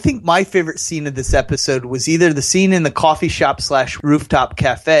 Dan, I think my favorite scene of this episode was either the scene in the coffee shop / rooftop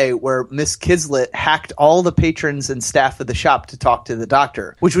cafe where Miss Kislet hacked all the patrons and staff of the shop to talk to the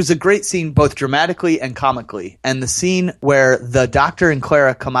Doctor, which was a great scene both dramatically and comically. And the scene where the Doctor and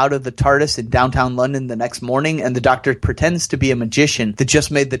Clara come out of the TARDIS in downtown London the next morning and the Doctor pretends to be a magician that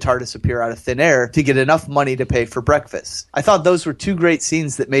just made the TARDIS appear out of thin air to get enough money to pay for breakfast. I thought those were two great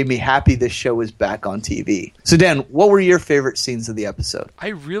scenes that made me happy this show was back on TV. So, Dan, what were your favorite scenes of the episode? I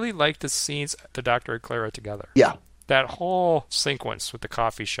really liked the scenes, the Doctor and Clara together. Yeah. That whole sequence with the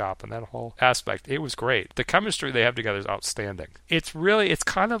coffee shop and that whole aspect, it was great. The chemistry they have together is outstanding. It's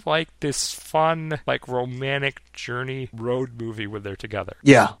kind of like this fun, like romantic journey road movie when they're together.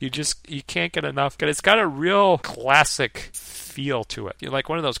 Yeah. You can't get enough. It's got a real classic feel to it. Like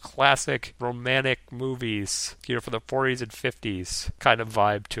one of those classic romantic movies, for the 40s and 50s kind of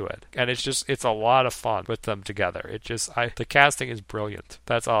vibe to it. And it's a lot of fun with them together. The casting is brilliant.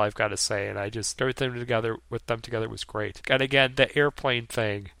 That's all I've got to say. And everything with them together was was great. And again, the airplane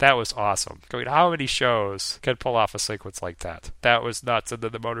thing, that was awesome. I mean, how many shows can pull off a sequence like that? That was nuts. And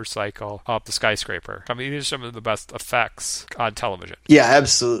then the motorcycle up the skyscraper. I mean, these are some of the best effects on television. Yeah,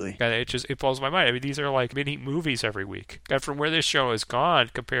 absolutely. And it blows my mind. I mean, these are like mini movies every week. And from where this show has gone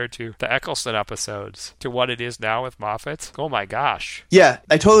compared to the Eccleston episodes to what it is now with Moffat, oh my gosh. Yeah,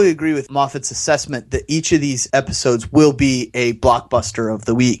 I totally agree with Moffat's assessment that each of these episodes will be a blockbuster of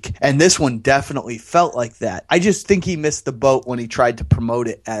the week. And this one definitely felt like that. I just think he missed the boat when he tried to promote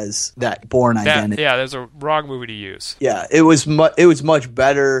it as that Bourne identity. Yeah, there's a wrong movie to use. Yeah, it was much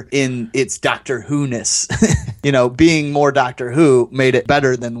better in its Doctor Who-ness. Being more Doctor Who made it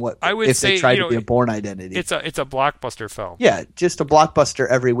better than what I would say, they tried to be a Bourne identity. It's a blockbuster film. Yeah, just a blockbuster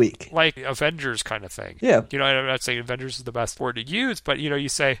every week. Like Avengers kind of thing. Yeah. I'm not saying Avengers is the best word to use, but you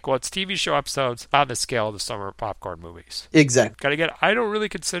say, well, it's TV show episodes on the scale of the summer popcorn movies. Exactly. Gotta get, I don't really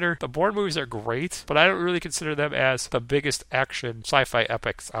consider, the Bourne movies are great, but I don't really consider them as the biggest action sci-fi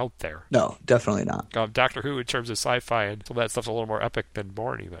epics out there. No, definitely not. Doctor Who, in terms of sci-fi and some of that stuff's a little more epic than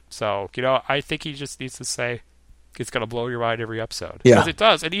Bourne even. So, I think he just needs to say, it's going to blow your mind every episode. Yeah. Because it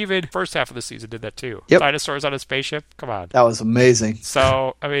does. And even first half of the season did that too. Yep. Dinosaurs on a spaceship. Come on. That was amazing.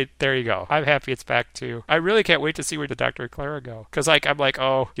 So, I mean, there you go. I'm happy it's back to. I really can't wait to see where the Dr. and Clara go. Because, I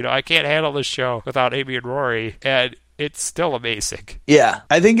can't handle this show without Amy and Rory. And it's still amazing. Yeah,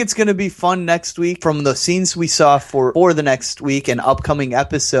 I think it's going to be fun next week. From the scenes we saw for the next week and upcoming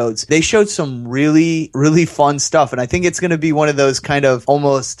episodes, they showed some really, really fun stuff. And I think it's going to be one of those kind of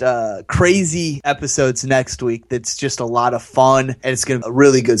almost crazy episodes next week that's just a lot of fun. And it's going to be a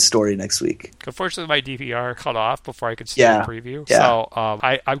really good story next week. Unfortunately, my DVR cut off before I could see the preview. Yeah. So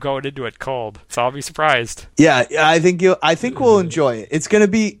I'm going into it cold. So I'll be surprised. Yeah, I think we'll enjoy it.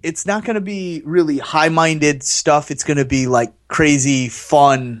 It's not going to be really high-minded stuff. It's going to be like crazy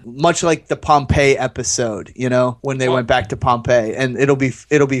fun, much like the Pompeii episode, when they went back to Pompeii, and it'll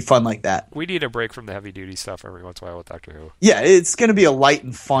be fun like that. We need a break from the heavy duty stuff every once in a while with Doctor Who. Yeah, it's going to be a light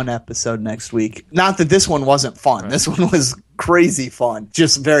and fun episode next week. Not that this one wasn't fun. Right. This one was crazy fun,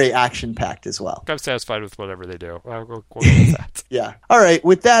 just very action packed as well. I'm satisfied with whatever they do. I'll go with that. Yeah. All right.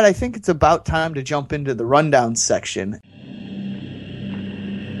 With that, I think it's about time to jump into the rundown section.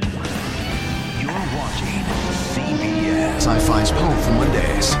 Sci-Fi's Powerful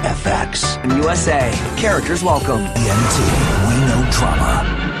Mondays. FX. In USA, characters welcome. ENT. We know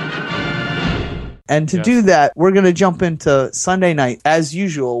drama. And to do that, we're going to jump into Sunday night, as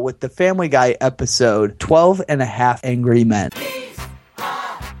usual, with the Family Guy episode, 12 and a Half Angry Men.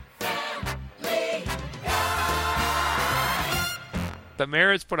 The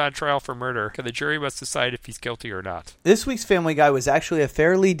mayor is put on trial for murder, and the jury must decide if he's guilty or not. This week's Family Guy was actually a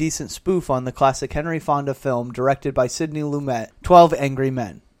fairly decent spoof on the classic Henry Fonda film directed by Sidney Lumet, 12 Angry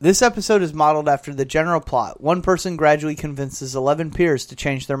Men. This episode is modeled after the general plot. One person gradually convinces 11 peers to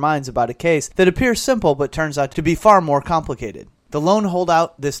change their minds about a case that appears simple but turns out to be far more complicated. The lone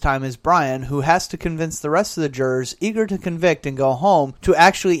holdout this time is Brian, who has to convince the rest of the jurors eager to convict and go home to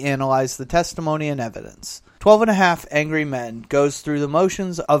actually analyze the testimony and evidence. 12 and a Half Angry Men goes through the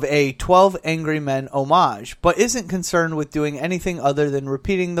motions of a 12 Angry Men homage, but isn't concerned with doing anything other than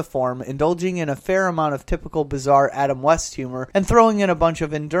repeating the form, indulging in a fair amount of typical bizarre Adam West humor, and throwing in a bunch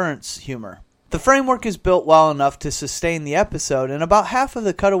of endurance humor. The framework is built well enough to sustain the episode, and about half of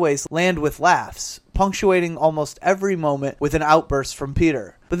the cutaways land with laughs, punctuating almost every moment with an outburst from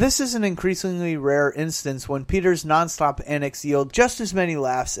Peter. But this is an increasingly rare instance when Peter's nonstop antics yield just as many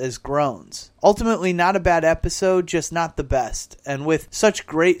laughs as groans. Ultimately, not a bad episode, just not the best. And with such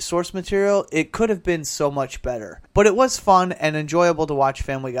great source material, it could have been so much better. But it was fun and enjoyable to watch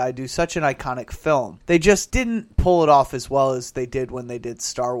Family Guy do such an iconic film. They just didn't pull it off as well as they did when they did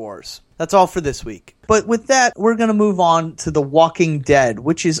Star Wars. That's all for this week. But with that, we're going to move on to The Walking Dead,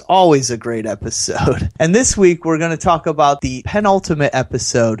 which is always a great episode. And this week, we're going to talk about the penultimate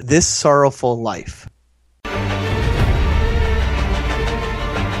episode, This Sorrowful Life.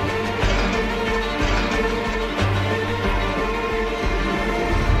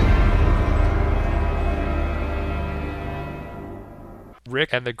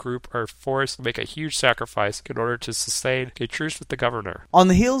 Rick and the group are forced to make a huge sacrifice in order to sustain a truce with the governor. On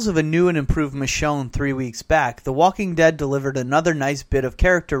the heels of a new and improved Michonne 3 weeks back, The Walking Dead delivered another nice bit of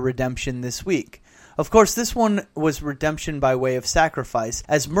character redemption this week. Of course, this one was redemption by way of sacrifice,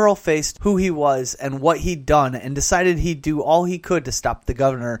 as Merle faced who he was and what he'd done and decided he'd do all he could to stop the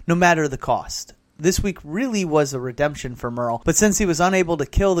governor, no matter the cost. This week really was a redemption for Merle, but since he was unable to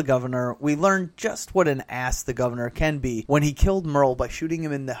kill the governor, we learned just what an ass the governor can be when he killed Merle by shooting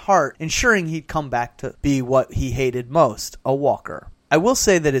him in the heart, ensuring he'd come back to be what he hated most, a walker. I will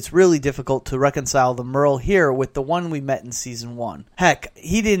say that it's really difficult to reconcile the Merle here with the one we met in Season 1. Heck,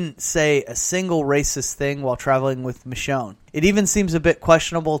 he didn't say a single racist thing while traveling with Michonne. It even seems a bit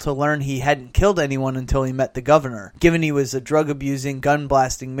questionable to learn he hadn't killed anyone until he met the governor, given he was a drug-abusing,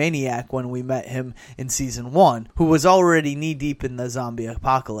 gun-blasting maniac when we met him in Season 1, who was already knee-deep in the zombie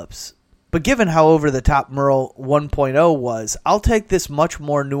apocalypse. But given how over-the-top Merle 1.0 was, I'll take this much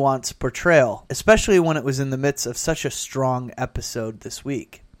more nuanced portrayal, especially when it was in the midst of such a strong episode this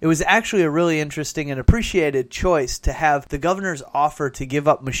week. It was actually a really interesting and appreciated choice to have the governor's offer to give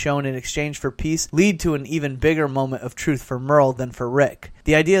up Michonne in exchange for peace lead to an even bigger moment of truth for Merle than for Rick.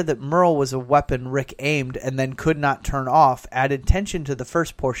 The idea that Merle was a weapon Rick aimed and then could not turn off added tension to the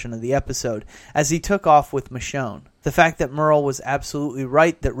first portion of the episode, as he took off with Michonne. The fact that Merle was absolutely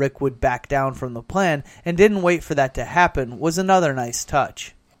right that Rick would back down from the plan and didn't wait for that to happen was another nice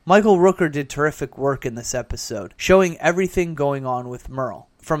touch. Michael Rooker did terrific work in this episode, showing everything going on with Merle.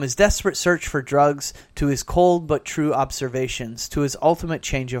 From his desperate search for drugs, to his cold but true observations, to his ultimate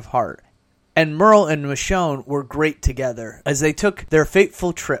change of heart. And Merle and Michonne were great together as they took their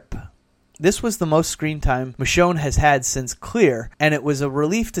fateful trip. This was the most screen time Michonne has had since Clear, and it was a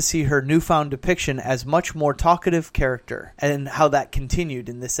relief to see her newfound depiction as much more talkative character, and how that continued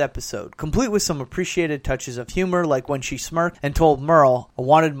in this episode, complete with some appreciated touches of humor, like when she smirked and told Merle, "I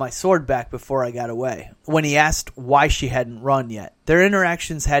wanted my sword back before I got away," when he asked why she hadn't run yet. Their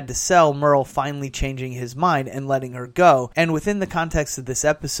interactions had to sell Merle finally changing his mind and letting her go, and within the context of this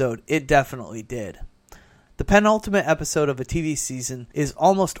episode, it definitely did. The penultimate episode of a TV season is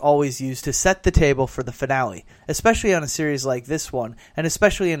almost always used to set the table for the finale, especially on a series like this one, and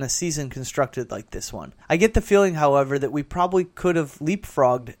especially in a season constructed like this one. I get the feeling, however, that we probably could have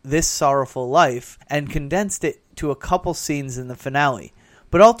leapfrogged This Sorrowful Life and condensed it to a couple scenes in the finale.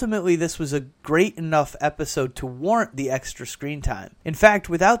 But ultimately, this was a great enough episode to warrant the extra screen time. In fact,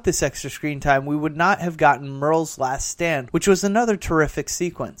 without this extra screen time, we would not have gotten Merle's last stand, which was another terrific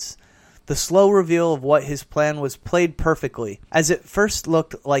sequence. The slow reveal of what his plan was played perfectly, as it first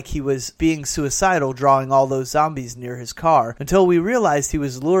looked like he was being suicidal drawing all those zombies near his car, until we realized he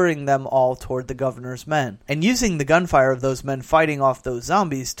was luring them all toward the governor's men, and using the gunfire of those men fighting off those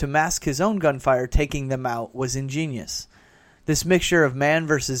zombies to mask his own gunfire taking them out was ingenious. This mixture of man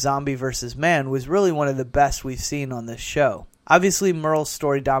versus zombie versus man was really one of the best we've seen on this show. Obviously, Merle's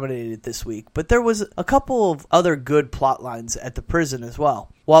story dominated this week, but there was a couple of other good plot lines at the prison as well.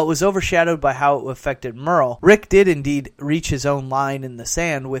 While it was overshadowed by how it affected Merle, Rick did indeed reach his own line in the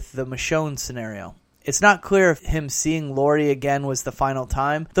sand with the Michonne scenario. It's not clear if him seeing Lori again was the final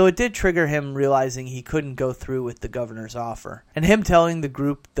time, though it did trigger him realizing he couldn't go through with the governor's offer. And him telling the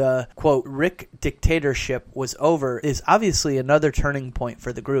group the, quote, Rick dictatorship was over is obviously another turning point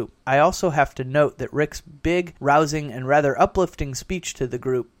for the group. I also have to note that Rick's big, rousing, and rather uplifting speech to the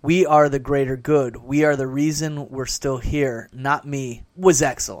group, "We are the greater good, we are the reason we're still here, not me," was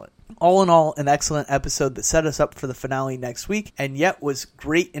excellent. All in all, an excellent episode that set us up for the finale next week, and yet was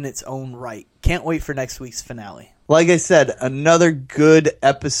great in its own right. Can't wait for next week's finale. Like I said, another good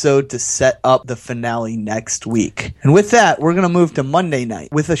episode to set up the finale next week. And with that, we're going to move to Monday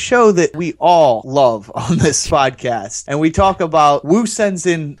night with a show that we all love on this podcast. And we talk about, Wu sends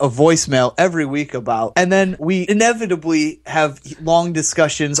in a voicemail every week about, and then we inevitably have long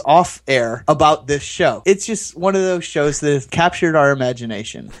discussions off air about this show. It's just one of those shows that has captured our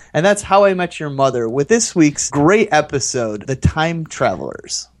imagination. And that's How I Met Your Mother with this week's great episode, The Time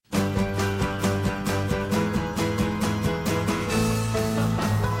Travelers.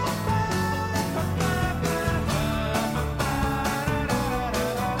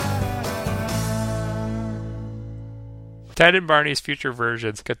 Ted and Barney's future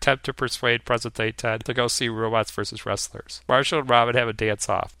versions attempt to persuade present-day Ted to go see Robots vs. Wrestlers. Marshall and Robin have a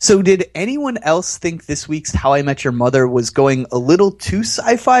dance-off. So did anyone else think this week's How I Met Your Mother was going a little too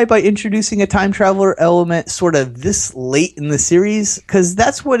sci-fi by introducing a time traveler element sort of this late in the series? Because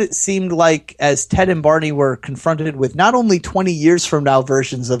that's what it seemed like as Ted and Barney were confronted with not only 20 years from now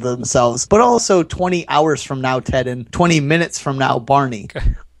versions of themselves, but also 20 hours from now Ted and 20 minutes from now Barney.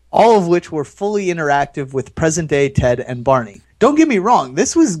 All of which were fully interactive with present-day Ted and Barney. Don't get me wrong,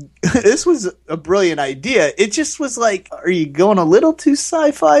 this was a brilliant idea. It just was like, are you going a little too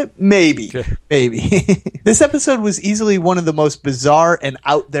sci-fi? Maybe. Maybe. This episode was easily one of the most bizarre and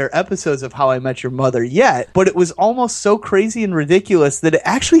out there episodes of How I Met Your Mother yet, but it was almost so crazy and ridiculous that it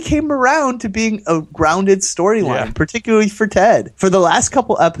actually came around to being a grounded storyline, particularly for Ted. For the last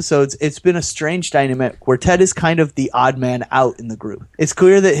couple episodes, it's been a strange dynamic where Ted is kind of the odd man out in the group. It's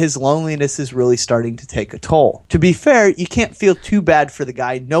clear that his loneliness is really starting to take a toll. To be fair, you can't feel feel too bad for the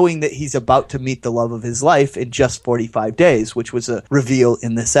guy knowing that he's about to meet the love of his life in just 45 days, which was a reveal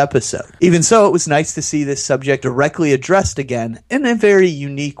in this episode. Even so, it was nice to see this subject directly addressed again in a very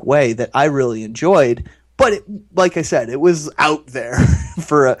unique way that I really enjoyed. But like I said, it was out there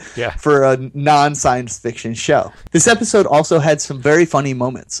for a non-science fiction show. This episode also had some very funny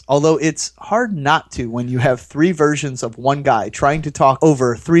moments, although it's hard not to when you have 3 versions of one guy trying to talk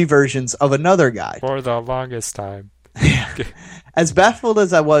over 3 versions of another guy. For the longest time. As baffled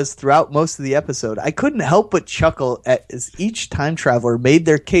as I was throughout most of the episode, I couldn't help but chuckle as each time traveler made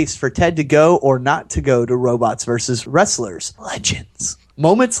their case for Ted to go or not to go to Robots vs. Wrestlers. Legends.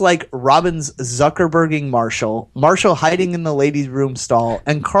 Moments like Robin's Zuckerberging Marshall, Marshall hiding in the ladies' room stall,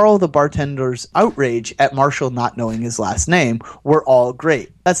 and Carl the bartender's outrage at Marshall not knowing his last name were all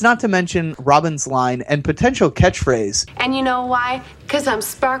great. That's not to mention Robin's line and potential catchphrase. And you know why? 'Cause I'm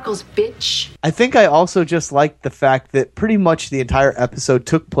Sparkles, bitch. I think I also just liked the fact that pretty much the entire episode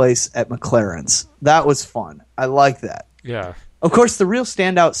took place at McLaren's. That was fun. I like that. Yeah. Of course, the real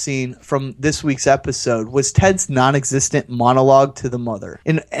standout scene from this week's episode was Ted's non-existent monologue to the mother.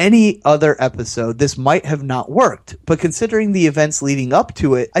 In any other episode, this might have not worked, but considering the events leading up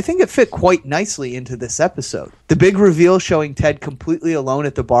to it, I think it fit quite nicely into this episode. The big reveal showing Ted completely alone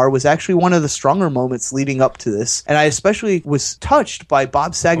at the bar was actually one of the stronger moments leading up to this, and I especially was touched by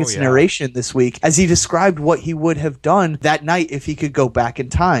Bob Saget's narration this week as he described what he would have done that night if he could go back in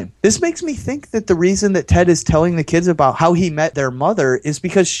time. This makes me think that the reason that Ted is telling the kids about how he met their mother is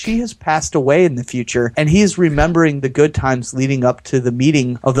because she has passed away in the future, and he is remembering the good times leading up to the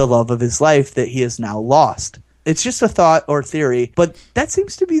meeting of the love of his life that he has now lost. It's just a thought or theory, but that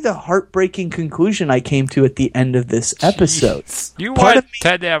seems to be the heartbreaking conclusion I came to at the end of this episode. Jeez. You want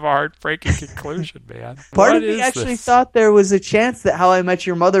Ted to have a heartbreaking conclusion, man. Part of me actually thought there was a chance that How I Met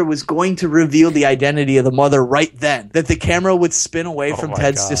Your Mother was going to reveal the identity of the mother right then. That the camera would spin away from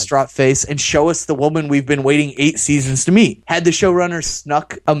Ted's distraught face and show us the woman we've been waiting 8 seasons to meet. Had the showrunner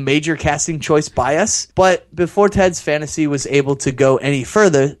snuck a major casting choice by us? But before Ted's fantasy was able to go any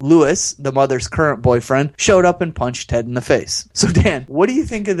further, Louis, the mother's current boyfriend, showed up and punched Ted in the face. So Dan, what do you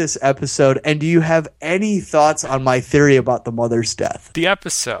think of this episode, and do you have any thoughts on my theory about the mother's death? The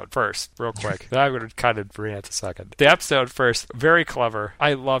episode first, real quick. Then I'm going to kind of rant a second. The episode first, very clever.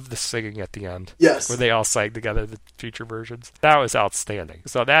 I love the singing at the end. Yes. Where they all sang together, the future versions. That was outstanding.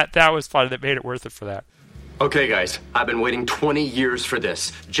 So that was fun. That made it worth it for that. Okay, guys, I've been waiting 20 years for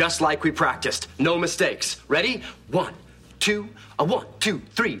this. Just like we practiced. No mistakes. Ready? 1, 2, 1, 2,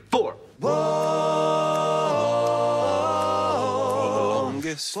 3, 4.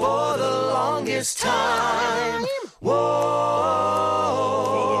 For the longest time. Whoa.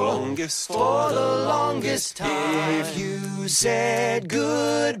 For the longest time. If you said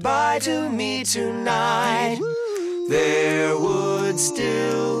goodbye to me tonight, there would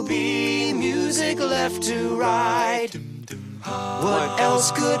still be music left to write. What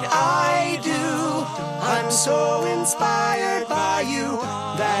else could I do? I'm so inspired by you.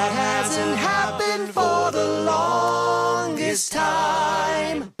 That hasn't happened for the longest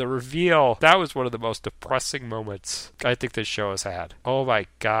time. The reveal, that was one of the most depressing moments I think this show has had. Oh my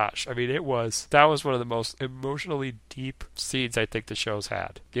gosh. I mean, that was one of the most emotionally deep scenes I think the show's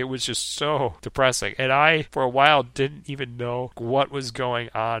had. It was just so depressing. And I, for a while, didn't even know what was going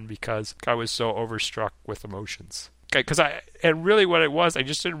on because I was so overstruck with emotions. And really what it was, I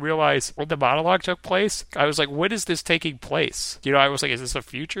just didn't realize when the monologue took place, I was like, when is this taking place? You know, I was like, is this the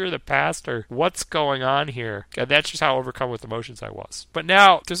future, the past, or what's going on here? And that's just how overcome with emotions I was. But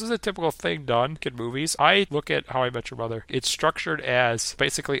now, this is a typical thing done in movies. I look at How I Met Your Mother. It's structured as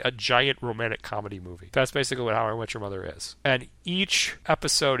basically a giant romantic comedy movie. That's basically what How I Met Your Mother is. And each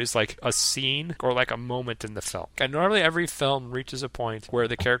episode is like a scene or like a moment in the film. And normally every film reaches a point where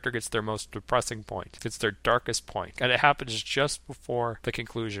the character gets their most depressing point. It's their darkest point. And it happens just before the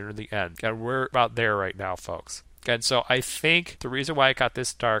conclusion or the end. And we're about there right now, folks. And so I think the reason why it got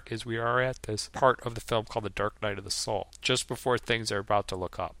this dark is we are at this part of the film called The Dark Night of the Soul, just before things are about to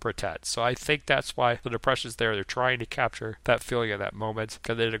look up for Ted. So I think that's why the depression's there. They're trying to capture that feeling at that moment.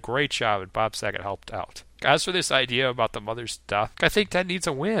 And they did a great job, and Bob Saget helped out. As for this idea about the mother's death, I think Ted needs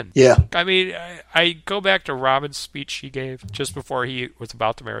a win. Yeah. I mean, I go back to Robin's speech she gave just before he was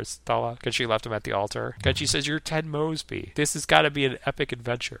about to marry Stella, because she left him at the altar. And she says, "You're Ted Mosby. This has got to be an epic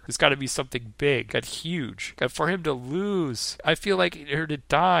adventure. It's got to be something big and huge. And for him to lose, I feel like, or to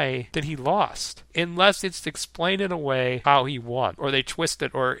die, then he lost. Unless it's explained in a way how he won, or they twist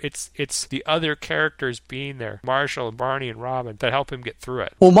it, or it's the other characters being there, Marshall and Barney and Robin, that help him get through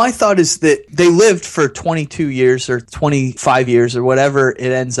it." Well, my thought is that they lived for 20 22 years or 25 years or whatever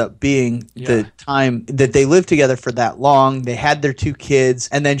it ends up being, the time that they lived together for that long. They had their 2 kids,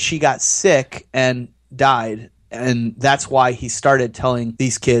 and then she got sick and died. And that's why he started telling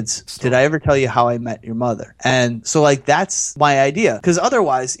these kids, did I ever tell you how I met your mother? And so, like, that's my idea. Because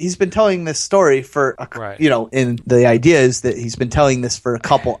otherwise, he's been telling this story for, and the idea is that he's been telling this for a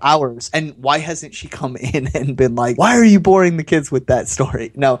couple hours. And why hasn't she come in and been like, why are you boring the kids with that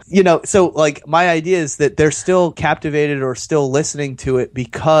story? No, so, like, my idea is that they're still captivated or still listening to it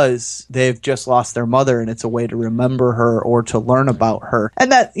because they've just lost their mother, and it's a way to remember her or to learn about her.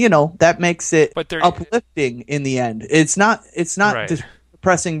 And that, that makes it uplifting in the end. It's not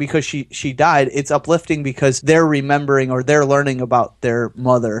depressing because she died. It's uplifting because they're remembering or they're learning about their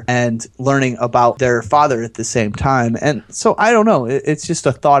mother and learning about their father at the same time. And so I don't know. It's just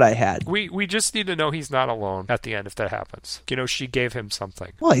a thought I had. We just need to know he's not alone at the end if that happens. She gave him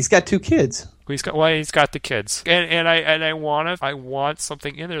something. Well, he's got 2 kids. He's got the kids, and I want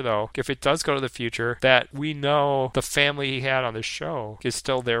something in there though. If it does go to the future, that we know the family he had on the show is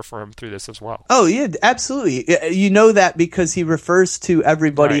still there for him through this as well. Oh yeah, absolutely. You know that because he refers to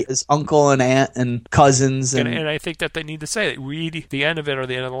everybody as uncle and aunt and cousins, and I think that they need to say that. Read the end of it or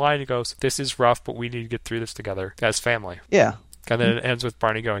the end of the line. He goes, "This is rough, but we need to get through this together as family." Yeah, and then it ends with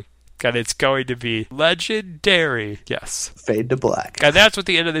Barney going, and it's going to be legendary. Yes. Fade to black. And that's what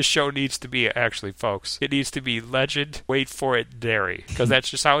the end of this show needs to be, actually, folks. It needs to be legend, wait for it, dairy. Because that's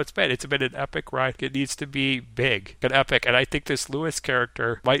just how it's been. It's been an epic ride. It needs to be big and epic. And I think this Lewis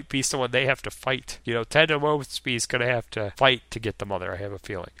character might be someone they have to fight. Ted Mosby is going to have to fight to get the mother, I have a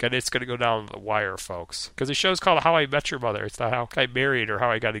feeling. And it's going to go down the wire, folks. Because the show's called How I Met Your Mother. It's not how I married or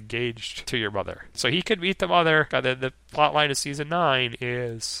how I got engaged to your mother. So he could meet the mother. And then the plot line of season 9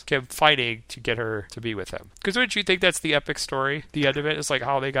 is him fighting to get her to be with him. Because wouldn't you think that's the epic story? The end of it is like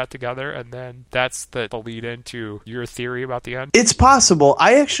how they got together, and then that's the lead into your theory about the end? It's possible.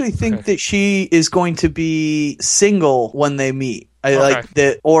 I actually think that she is going to be single when they meet. Like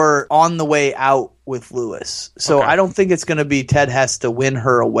that, or on the way out with Lewis. So I don't think it's going to be Ted has to win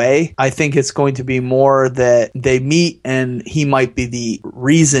her away. I think it's going to be more that they meet and he might be the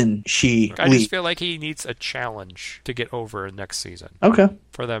reason she I just feel like he needs a challenge to get over next season. Okay.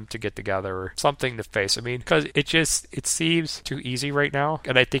 For them to get together or something to face. I mean, because it seems too easy right now,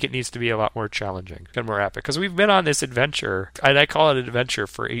 and I think it needs to be a lot more challenging and more epic. Because we've been on this adventure, and I call it an adventure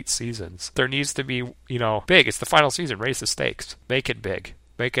for 8 seasons. There needs to be, big. It's the final season. Raise the stakes. Make it big.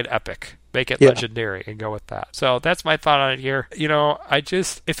 Make it epic. Make it legendary and go with that. So that's my thought on it here.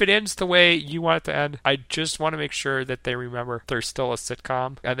 If it ends the way you want it to end, I just want to make sure that they remember there's still a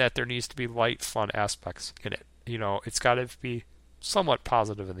sitcom and that there needs to be light, fun aspects in it. It's got to be somewhat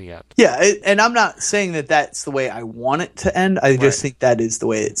positive in the end. Yeah, and I'm not saying that that's the way I want it to end. I just think that is the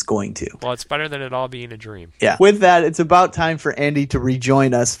way it's going to. Well, it's better than it all being a dream. Yeah. With that, it's about time for Andy to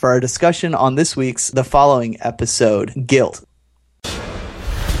rejoin us for our discussion on this week's The Following episode, Guilt.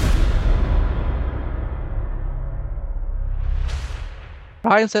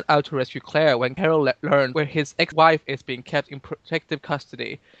 Ryan set out to rescue Claire when Carol learned where his ex-wife is being kept in protective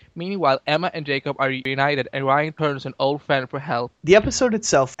custody. Meanwhile, Emma and Jacob are reunited and Ryan turns to an old friend for help. The episode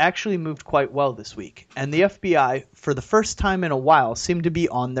itself actually moved quite well this week, and the FBI, for the first time in a while, seemed to be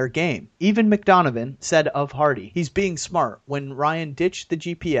on their game. Even McDonovan said of Hardy, he's being smart when Ryan ditched the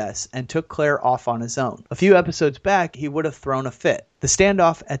GPS and took Claire off on his own. A few episodes back, he would have thrown a fit. The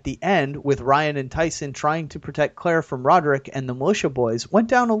standoff at the end with Ryan and Tyson trying to protect Claire from Roderick and the militia boys went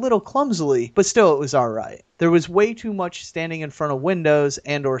down a little clumsily, but still it was alright. There was way too much standing in front of windows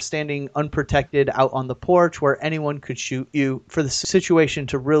and or standing unprotected out on the porch where anyone could shoot you for the situation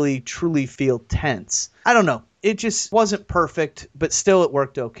to really truly feel tense. I don't know. It just wasn't perfect, but still it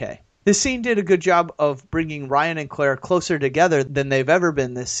worked okay. This scene did a good job of bringing Ryan and Claire closer together than they've ever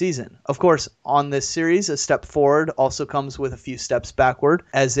been this season. Of course, on this series, a step forward also comes with a few steps backward,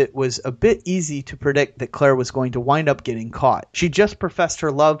 as it was a bit easy to predict that Claire was going to wind up getting caught. She just professed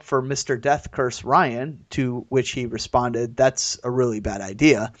her love for Mr. Death Curse Ryan, to which he responded, "That's a really bad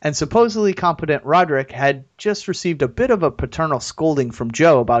idea." And supposedly competent Roderick had just received a bit of a paternal scolding from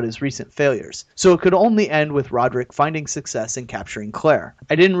Joe about his recent failures. So it could only end with Roderick finding success in capturing Claire.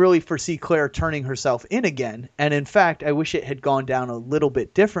 I didn't really foresee Claire turning herself in again, and in fact I wish it had gone down a little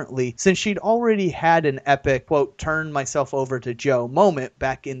bit differently, since she'd already had an epic, quote, turn myself over to Joe moment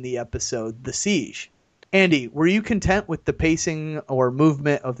back in the episode The Siege. Andy, were you content with the pacing or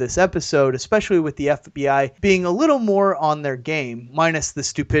movement of this episode, especially with the FBI being a little more on their game, minus the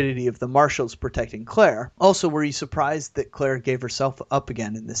stupidity of the marshals protecting Claire? Also, were you surprised that Claire gave herself up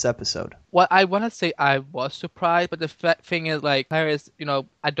again in this episode? Well, I want to say I was surprised, but the thing is, like, Claire is,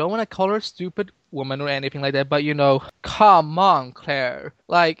 I don't want to call her a stupid woman or anything like that, but, come on, Claire.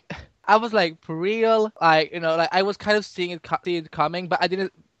 Like, I was like, for real? Like, I was kind of seeing it coming, but I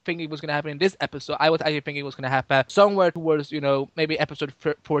didn't think it was going to happen in this episode. I was actually thinking it was going to happen somewhere towards, maybe episode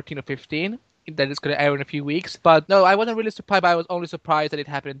 14 or 15. That it's going to air in a few weeks. But no, I wasn't really surprised, but I was only surprised that it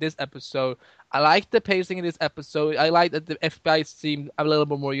happened in this episode. I liked the pacing in this episode. I liked that the FBI seemed a little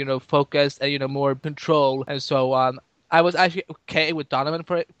bit more, focused and, more control and so on. I was actually okay with Donovan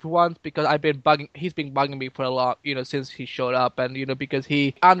for once because he's been bugging me for a lot, since he showed up and, because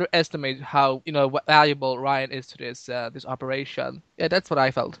he underestimated how, valuable Ryan is to this operation. Yeah, that's what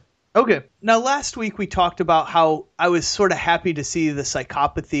I felt. Okay. Now, last week we talked about how I was sort of happy to see the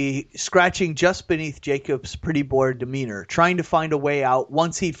psychopathy scratching just beneath Jacob's pretty bored demeanor, trying to find a way out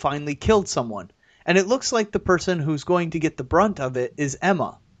once he'd finally killed someone. And it looks like the person who's going to get the brunt of it is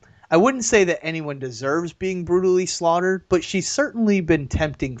Emma. I wouldn't say that anyone deserves being brutally slaughtered, but she's certainly been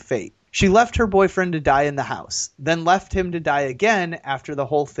tempting fate. She left her boyfriend to die in the house, then left him to die again after the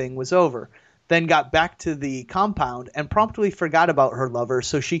whole thing was over, then got back to the compound and promptly forgot about her lover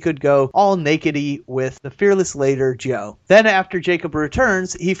so she could go all nakedy with the fearless later Joe. Then after Jacob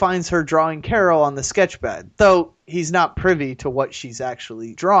returns, he finds her drawing Carol on the sketchpad, though he's not privy to what she's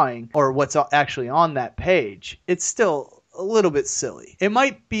actually drawing or what's actually on that page. It's still a little bit silly. It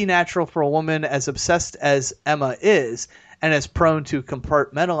might be natural for a woman as obsessed as Emma is, and as prone to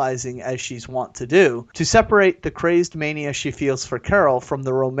compartmentalizing as she's wont to do, to separate the crazed mania she feels for Carol from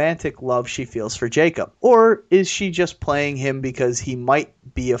the romantic love she feels for Jacob. Or is she just playing him because he might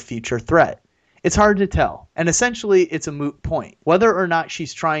be a future threat? It's hard to tell, and essentially it's a moot point. Whether or not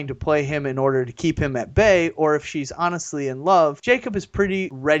she's trying to play him in order to keep him at bay, or if she's honestly in love, Jacob is pretty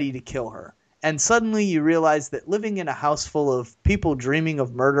ready to kill her. And suddenly you realize that living in a house full of people dreaming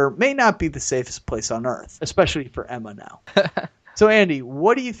of murder may not be the safest place on earth, especially for Emma now. So Andy,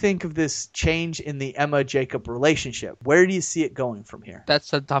 what do you think of this change in the Emma-Jacob relationship? Where do you see it going from here?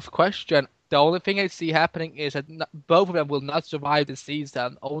 That's a tough question. The only thing I see happening is that both of them will not survive the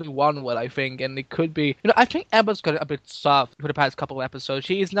season. Only one will, I think, and it could be. I think Emma's got a bit soft for the past couple of episodes.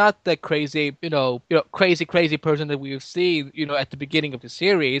 She is not the crazy, crazy person that we've seen, at the beginning of the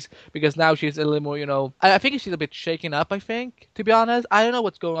series. Because now she's a little more, I think she's a bit shaken up. I think, to be honest, I don't know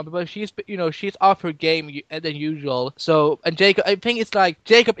what's going on, but she's, she's off her game than usual. So, and Jacob, I think it's like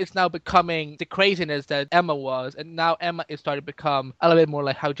Jacob is now becoming the craziness that Emma was, and now Emma is starting to become a little bit more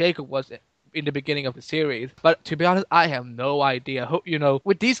like how Jacob was in the beginning of the series. But to be honest, I have no idea.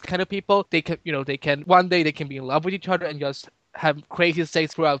 With these kind of people, they can one day they can be in love with each other and just have crazy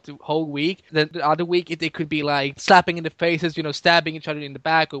sex throughout the whole week. Then the other week, they could be like slapping in the faces, stabbing each other in the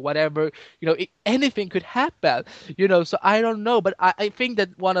back or whatever. Anything could happen. So I don't know, but I think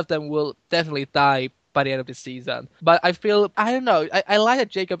that one of them will definitely die by the end of the season. But I don't know, I like that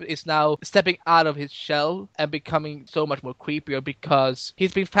Jacob is now stepping out of his shell and becoming so much more creepier because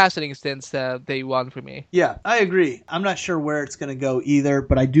he's been fascinating since day one for me. Yeah, I agree. I'm not sure where it's going to go either,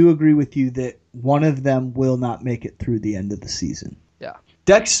 but I do agree with you that one of them will not make it through the end of the season. Yeah.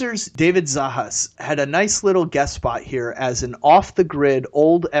 Dexter's David Zahas had a nice little guest spot here as an off-the-grid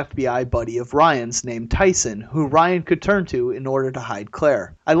old FBI buddy of Ryan's named Tyson, who Ryan could turn to in order to hide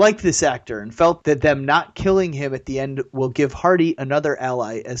Claire. I liked this actor and felt that them not killing him at the end will give Hardy another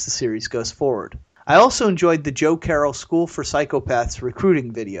ally as the series goes forward. I also enjoyed the Joe Carroll School for Psychopaths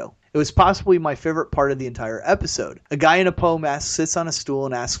recruiting video. It was possibly my favorite part of the entire episode. A guy in a Poe mask sits on a stool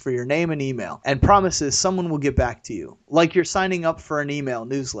and asks for your name and email, and promises someone will get back to you. Like you're signing up for an email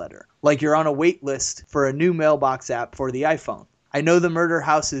newsletter. Like you're on a wait list for a new mailbox app for the iPhone. I know the murder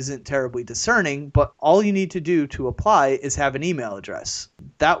house isn't terribly discerning, but all you need to do to apply is have an email address.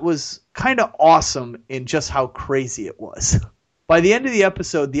 That was kind of awesome in just how crazy it was. By the end of the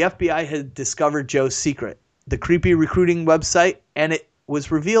episode, the FBI had discovered Joe's secret, the creepy recruiting website, and it was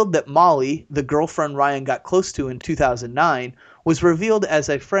revealed that Molly, the girlfriend Ryan got close to in 2009, was revealed as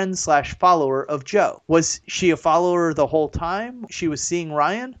a friend/follower of Joe. Was she a follower the whole time she was seeing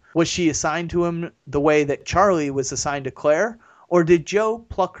Ryan? Was she assigned to him the way that Charlie was assigned to Claire? Or did Joe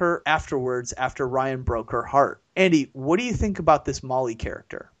pluck her afterwards after Ryan broke her heart? Andy, what do you think about this Molly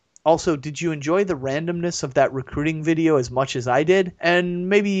character? Also, did you enjoy the randomness of that recruiting video as much as I did? And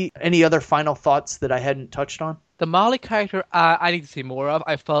maybe any other final thoughts that I hadn't touched on? The Molly character, I need to see more of.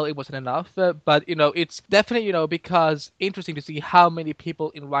 I felt it wasn't enough, but it's definitely because interesting to see how many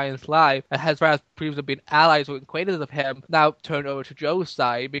people in Ryan's life that has perhaps previously been allies or acquaintances of him now turn over to Joe's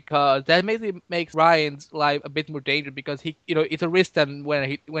side, because that makes Ryan's life a bit more dangerous, because it's a risk then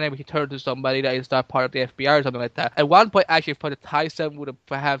whenever he turns to somebody that is not part of the FBI or something like that. At one point, I actually thought that Tyson would have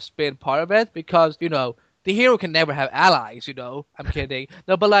perhaps been part of it, because the hero can never have allies, I'm kidding.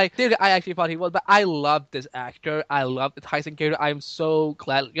 No, but seriously, I actually thought he was. But I love this actor. I love the Tyson character. I'm so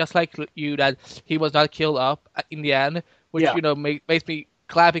glad, just like you, that he was not killed up in the end, which, makes me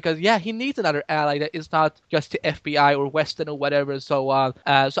glad, because, he needs another ally that is not just the FBI or Western or whatever and so on.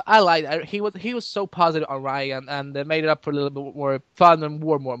 So I like that. He was so positive on Ryan, and they made it up for a little bit more fun and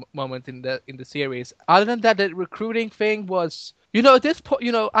war moment in the series. Other than that, the recruiting thing was... at this point,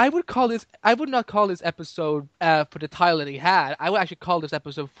 I would not call this episode for the title that he had. I would actually call this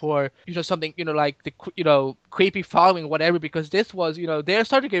episode for, something, like the, creepy following, whatever, because this was, they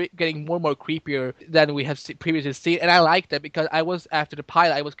started getting more and more creepier than we have previously seen. And I liked that, because after the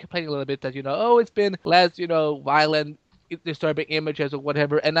pilot, I was complaining a little bit that, it's been less, violent, disturbing images or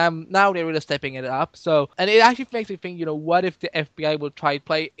whatever, and now they're really stepping it up. So, and it actually makes me think, what if the FBI will try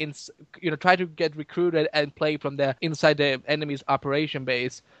to get recruited and play from the inside the enemy's operation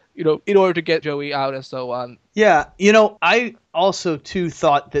base, in order to get Joey out and so on. Yeah, I also too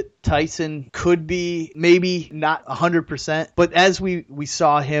thought that Tyson could be maybe not 100%, but as we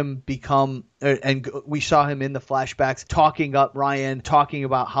saw him become, and we saw him in the flashbacks talking up Ryan, talking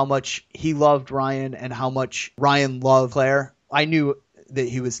about how much he loved Ryan and how much Ryan loved Claire, I knew that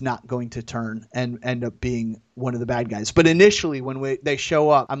he was not going to turn and end up being one of the bad guys. But initially, when they show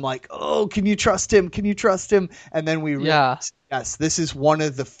up, I'm like, oh, can you trust him? Can you trust him? And then we realize, yes, this is one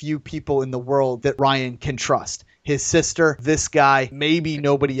of the few people in the world that Ryan can trust. His sister, this guy, maybe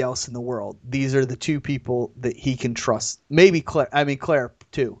nobody else in the world. These are the two people that he can trust. Maybe Claire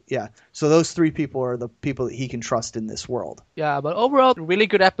too. Yeah. So those three people are the people that he can trust in this world. Yeah, but overall, really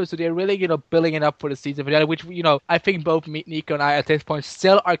good episode. They're really, building it up for the season finale, which, I think both Nico and I at this point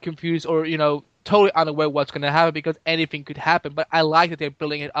still are confused or, totally unaware what's going to happen, because anything could happen. But I like that they're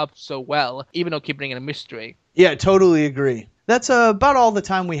building it up so well, even though keeping it a mystery. Yeah, totally agree. That's about all the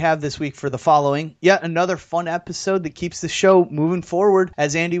time we have this week for the following. Yet another fun episode that keeps the show moving forward,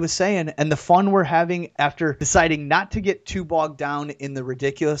 as Andy was saying, and the fun we're having after deciding not to get too bogged down in the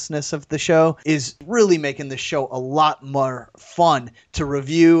ridiculousness of the show is really making the show a lot more fun to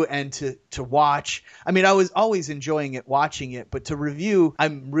review and to watch. I mean, I was always enjoying it, watching it, but to review,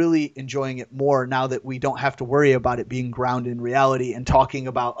 I'm really enjoying it more now that we don't have to worry about it being grounded in reality and talking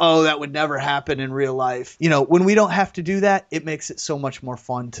about, oh, that would never happen in real life. When we don't have to do that, it makes it so much more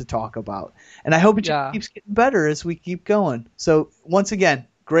fun to talk about. And I hope it just keeps getting better as we keep going. So once again,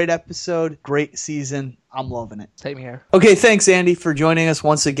 great episode, great season. I'm loving it. Same here. Okay, thanks, Andy, for joining us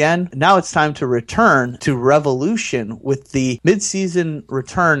once again. Now it's time to return to Revolution with the mid-season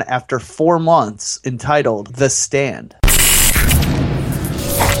return after 4 months entitled The Stand.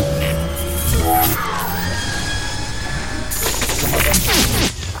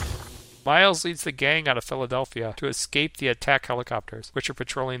 Miles leads the gang out of Philadelphia to escape the attack helicopters, which are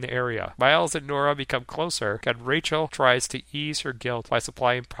patrolling the area. Miles and Nora become closer, and Rachel tries to ease her guilt by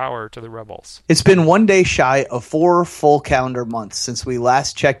supplying power to the rebels. It's been 1 day shy of 4 full calendar months since we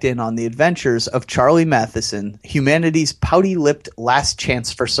last checked in on the adventures of Charlie Matheson, humanity's pouty-lipped last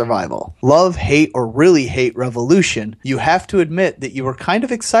chance for survival. Love, hate, or really hate Revolution, you have to admit that you were kind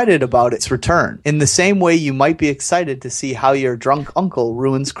of excited about its return, in the same way you might be excited to see how your drunk uncle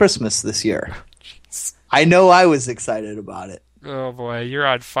ruins Christmas this year. I know I was excited about it. Oh boy, you're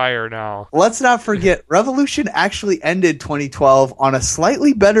on fire now. Let's not forget, Revolution actually ended 2012 on a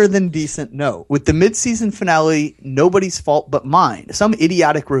slightly better than decent note, with the mid-season finale Nobody's Fault But Mine. Some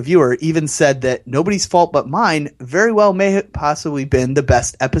idiotic reviewer even said that Nobody's Fault But Mine very well may have possibly been the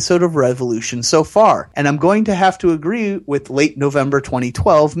best episode of Revolution so far, and I'm going to have to agree with late November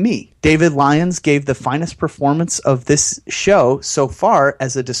 2012 me. David Lyons gave the finest performance of this show so far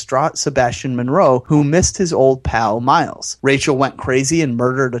as a distraught Sebastian Monroe who missed his old pal Miles. Rachel went crazy and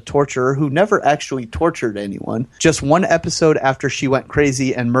murdered a torturer who never actually tortured anyone, just 1 episode after she went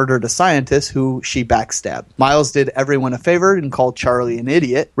crazy and murdered a scientist who she backstabbed. Miles did everyone a favor and called Charlie an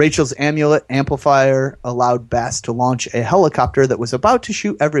idiot. Rachel's amulet amplifier allowed Bass to launch a helicopter that was about to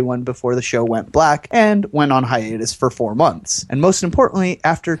shoot everyone before the show went black and went on hiatus for 4 months. And most importantly,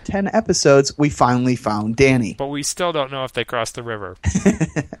 after 10 episodes, we finally found Danny. But we still don't know if they crossed the river.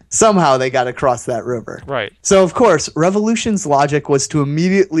 Somehow they got to cross that river. Right. So, of course, Revolution's logic was to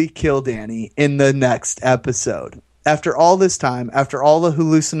immediately kill Danny in the next episode. After all this time, after all the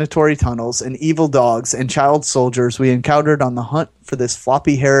hallucinatory tunnels and evil dogs and child soldiers we encountered on the hunt for this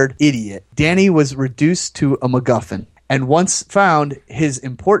floppy-haired idiot, Danny was reduced to a MacGuffin. And once found, his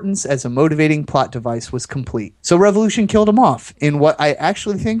importance as a motivating plot device was complete. So Revolution killed him off in what I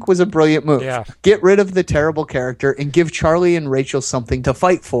actually think was a brilliant move. Yeah. Get rid of the terrible character and give Charlie and Rachel something to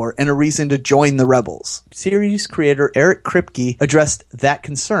fight for and a reason to join the rebels. Series creator Eric Kripke addressed that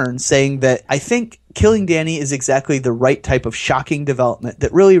concern, saying that, I think killing Danny is exactly the right type of shocking development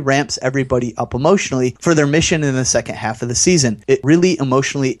that really ramps everybody up emotionally for their mission in the second half of the season. It really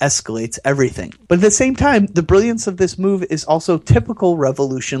emotionally escalates everything. But at the same time, the brilliance of this move is also typical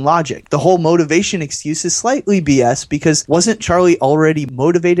Revolution logic. The whole motivation excuse is slightly BS because wasn't Charlie already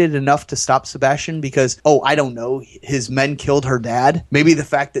motivated enough to stop Sebastian because, I don't know, his men killed her dad? Maybe the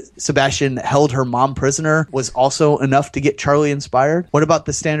fact that Sebastian held her mom prisoner was also enough to get Charlie inspired? What about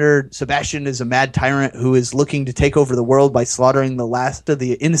the standard Sebastian is a mad tyrant who is looking to take over the world by slaughtering the last of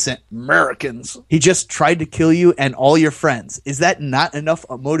the innocent Americans? He just tried to kill you and all your friends. Is that not enough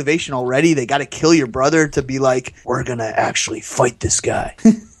motivation already? They got to kill your brother to be like, we're going to actually fight this guy.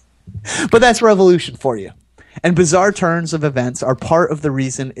 But that's Revolution for you. And bizarre turns of events are part of the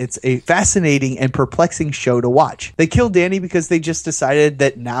reason it's a fascinating and perplexing show to watch. They killed Danny because they just decided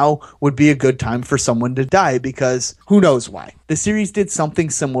that now would be a good time for someone to die because who knows why. The series did something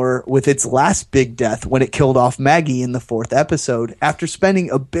similar with its last big death when it killed off Maggie in the 4th episode after spending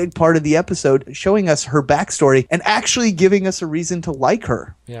a big part of the episode showing us her backstory and actually giving us a reason to like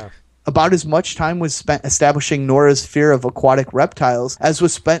her. Yeah. About as much time was spent establishing Nora's fear of aquatic reptiles as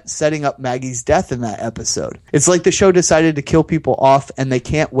was spent setting up Maggie's death in that episode. It's like the show decided to kill people off and they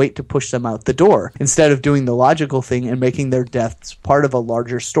can't wait to push them out the door, instead of doing the logical thing and making their deaths part of a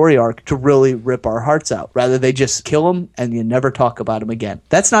larger story arc to really rip our hearts out. Rather, they just kill them and you never talk about them again.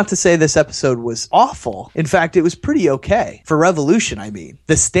 That's not to say this episode was awful. In fact, it was pretty okay. For Revolution, I mean.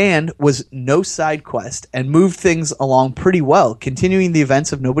 The Stand was no side quest and moved things along pretty well, continuing the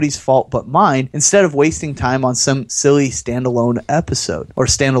events of Nobody's Fault but mine, instead of wasting time on some silly standalone episode or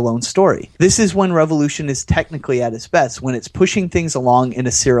standalone story. This is when Revolution is technically at its best, when it's pushing things along in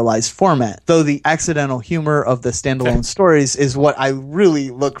a serialized format, though the accidental humor of the standalone stories is what I really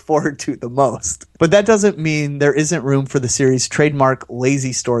look forward to the most. But that doesn't mean there isn't room for the series' trademark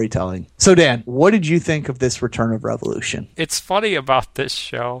lazy storytelling. So Dan, what did you think of this return of Revolution? It's funny about this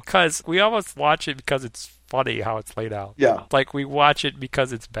show because we almost watch it because it's funny how it's laid out. Yeah. Like, we watch it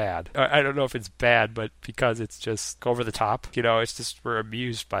because it's bad. I don't know if it's bad, but because it's just over the top. It's just we're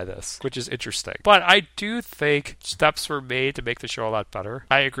amused by this, which is interesting. But I do think steps were made to make the show a lot better.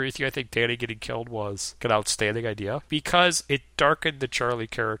 I agree with you. I think Danny getting killed was an outstanding idea because it darkened the Charlie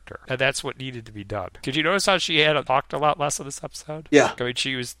character, and that's what needed to be done. Did you notice how she had talked a lot less in this episode? Yeah. I mean,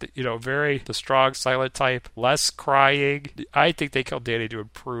 she was, very the strong, silent type, less crying. I think they killed Danny to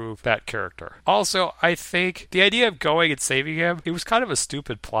improve that character. Also, I think the idea of going and saving him, it was kind of a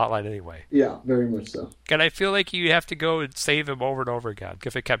stupid plotline anyway. Yeah, very much so. And I feel like you have to go and save him over and over again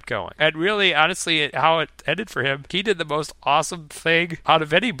if it kept going. And really, honestly, how it ended for him, he did the most awesome thing out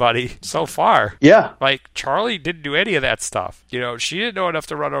of anybody so far. Yeah. Like, Charlie didn't do any of that stuff. She didn't know enough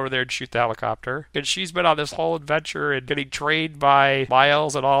to run over there and shoot the helicopter. And she's been on this whole adventure and getting trained by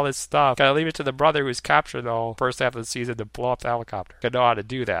Miles and all this stuff. Gotta leave it to the brother who's captured the whole first half of the season to blow up the helicopter. Gotta know how to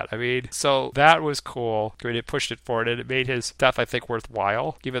do that. I mean, so that was cool. I mean, it pushed it forward and it made his death, I think,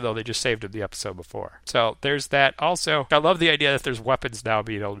 worthwhile, even though they just saved him the episode before. So there's that. Also, I love the idea that there's weapons now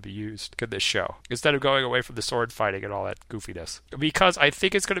being able to be used in this show, instead of going away from the sword fighting and all that goofiness. Because I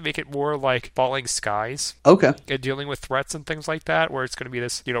think it's going to make it more like Falling Skies. Okay. And dealing with threats and things like that, where it's going to be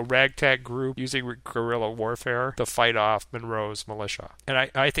this, ragtag group using guerrilla warfare to fight off Monroe's militia. And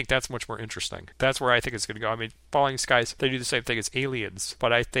I think that's much more interesting. That's where I think it's going to go. I mean, Falling Skies, they do the same thing as Aliens,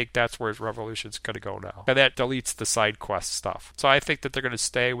 but I think that's where Revolution's going to go now. And that deletes the side quest stuff. So I think that they're going to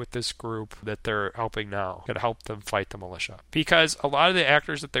stay with this group that they're helping now and help them fight the militia. Because a lot of the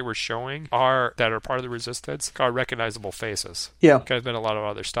actors that they were showing that are part of the resistance are recognizable faces. Yeah. There's been a lot of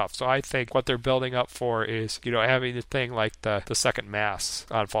other stuff. So I think what they're building up for is, having the thing like the second mass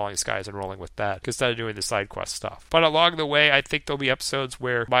on Falling Skies and rolling with that instead of doing the side quest stuff. But along the way, I think there'll be episodes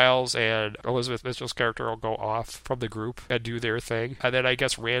where Miles and Elizabeth Mitchell's character will go off from the group and do their thing. And then I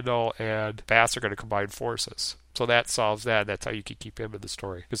guess Randall and Bass are going to combine forces. So that solves that. That's how you can keep him in the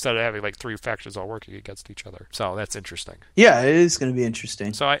story instead of having like three factions all working against each other. So that's interesting. Yeah, it is going to be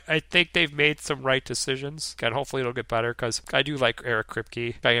interesting. So I think they've made some right decisions, and hopefully it'll get better because I do like Eric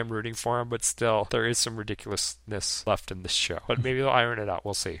Kripke. I am rooting for him, but still there is some ridiculousness left in this show. But maybe they'll iron it out.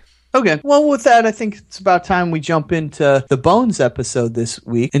 We'll see. Okay, well, with that, I think it's about time we jump into the Bones episode this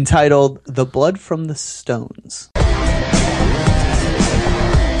week, entitled The Blood from the Stones.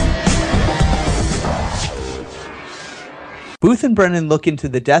 Booth and Brennan look into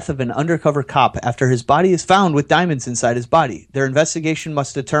the death of an undercover cop after his body is found with diamonds inside his body. Their investigation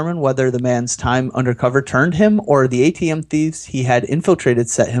must determine whether the man's time undercover turned him or the ATM thieves he had infiltrated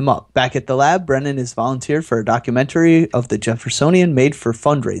set him up. Back at the lab, Brennan is volunteered for a documentary of the Jeffersonian made for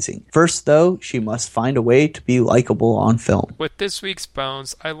fundraising. First, though, she must find a way to be likable on film. With this week's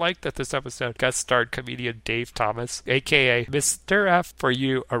Bones, I like that this episode guest starred comedian Dave Thomas, aka Mr. F for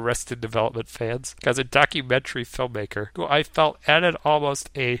you Arrested Development fans, as a documentary filmmaker who I felt added almost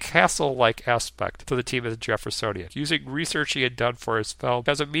a castle-like aspect to the team of the Jeffersonian, using research he had done for his film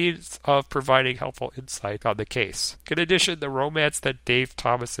as a means of providing helpful insight on the case. In addition, the romance that Dave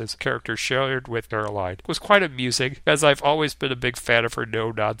Thomas's character shared with Caroline was quite amusing, as I've always been a big fan of her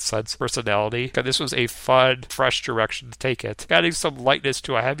no-nonsense personality, and this was a fun, fresh direction to take it, adding some lightness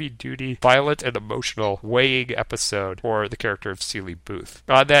to a heavy-duty, violent, and emotional weighing episode for the character of Celie Booth.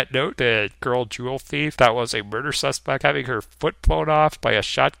 On that note, the girl jewel thief that was a murder suspect having her foot blown off by a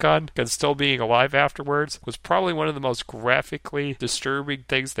shotgun and still being alive afterwards was probably one of the most graphically disturbing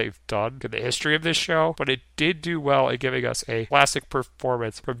things they've done in the history of this show, but it did do well in giving us a classic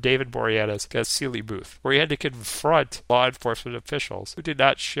performance from David Boreanaz as Celie Booth, where he had to confront law enforcement officials who did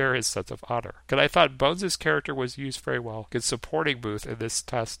not share his sense of honor. And I thought Bones' character was used very well in supporting Booth in this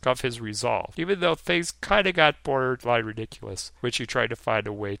test of his resolve, even though things kind of got borderline ridiculous, which he tried to find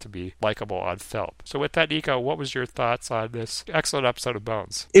a way to be likable on film. So with that, Nico, what was your thoughts on this excellent episode of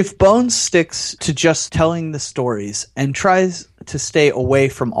Bones? If Bones sticks to just telling the stories and tries to stay away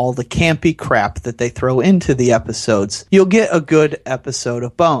from all the campy crap that they throw into the episodes, you'll get a good episode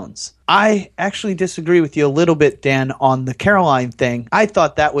of Bones. I actually disagree with you a little bit, Dan, on the Caroline thing. I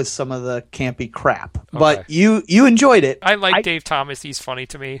thought that was some of the campy crap, but you enjoyed it. I like Dave Thomas. He's funny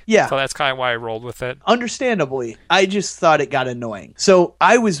to me. Yeah. So that's kind of why I rolled with it. Understandably. I just thought it got annoying. So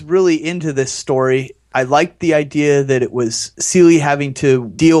I was really into this story. I liked the idea that it was Celie having to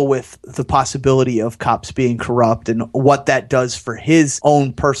deal with the possibility of cops being corrupt and what that does for his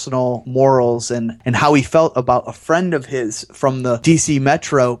own personal morals and how he felt about a friend of his from the DC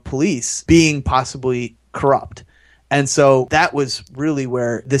Metro Police being possibly corrupt. And so that was really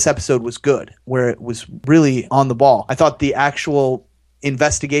where this episode was good, where it was really on the ball. I thought the actual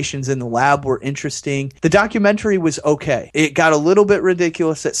investigations in the lab were interesting. The documentary was okay. It got a little bit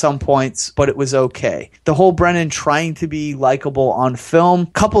ridiculous at some points, but it was okay. The whole Brennan trying to be likable on film,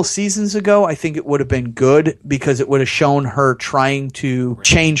 couple seasons ago, I think it would have been good because it would have shown her trying to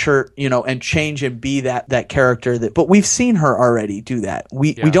change her, and change and be that character but we've seen her already do that.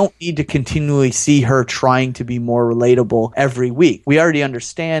 We don't need to continually see her trying to be more relatable every week. We already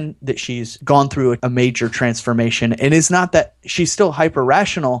understand that she's gone through a major transformation, and it's not that she's still hyper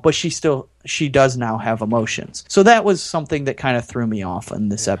rational, but she does now have emotions. So that was something that kind of threw me off in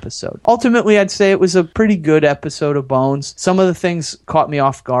this episode. Ultimately, I'd say it was a pretty good episode of Bones. Some of the things caught me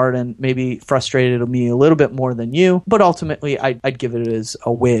off guard and maybe frustrated me a little bit more than you, but ultimately I'd give it as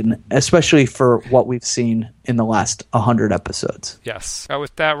a win, especially for what we've seen in the last 100 episodes. Yes. Now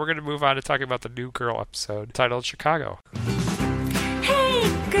with that, we're going to move on to talking about the New Girl episode titled Chicago. Hey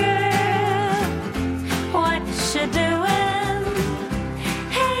girl, what you doing?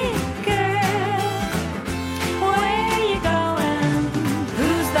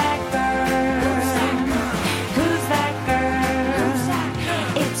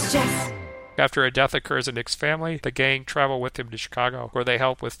 After a death occurs in Nick's family, the gang travel with him to Chicago, where they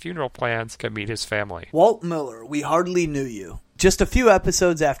help with funeral plans and meet his family. Walt Miller, we hardly knew you. Just a few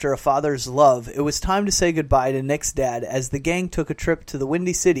episodes after A Father's Love, it was time to say goodbye to Nick's dad as the gang took a trip to the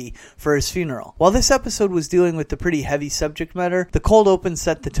Windy City for his funeral. While this episode was dealing with the pretty heavy subject matter, the cold open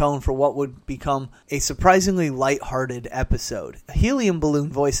set the tone for what would become a surprisingly light-hearted episode. Helium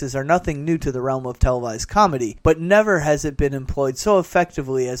balloon voices are nothing new to the realm of televised comedy, but never has it been employed so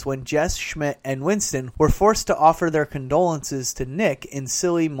effectively as when Jess, Schmidt, and Winston were forced to offer their condolences to Nick in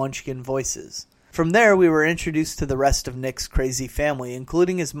silly Munchkin voices. From there, we were introduced to the rest of Nick's crazy family,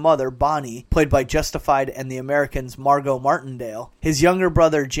 including his mother, Bonnie, played by Justified and the Americans' Margot Martindale, his younger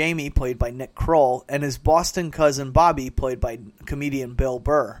brother, Jamie, played by Nick Kroll, and his Boston cousin, Bobby, played by comedian Bill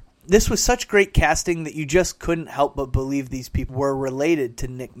Burr. This was such great casting that you just couldn't help but believe these people were related to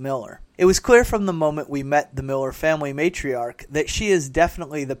Nick Miller. It was clear from the moment we met the Miller family matriarch that she is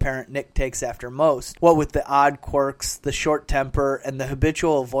definitely the parent Nick takes after most, what with the odd quirks, the short temper, and the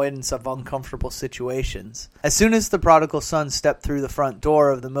habitual avoidance of uncomfortable situations. As soon as the prodigal son stepped through the front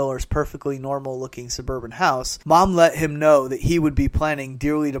door of the Millers' perfectly normal-looking suburban house, Mom let him know that he would be planning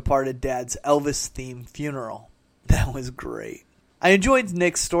dearly departed Dad's Elvis-themed funeral. That was great. I enjoyed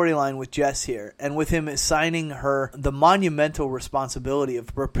Nick's storyline with Jess here, and with him assigning her the monumental responsibility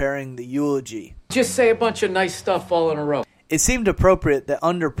of preparing the eulogy. Just say a bunch of nice stuff all in a row. It seemed appropriate that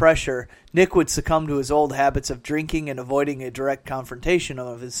under pressure, Nick would succumb to his old habits of drinking and avoiding a direct confrontation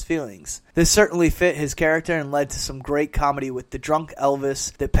of his feelings. This certainly fit his character and led to some great comedy with the drunk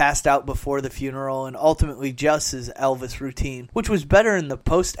Elvis that passed out before the funeral and ultimately Jess's Elvis routine, which was better in the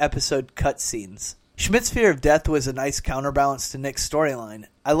post-episode cutscenes. Schmidt's fear of death was a nice counterbalance to Nick's storyline.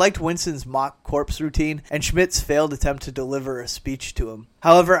 I liked Winston's mock corpse routine and Schmidt's failed attempt to deliver a speech to him.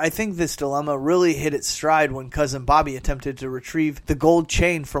 However, I think this dilemma really hit its stride when Cousin Bobby attempted to retrieve the gold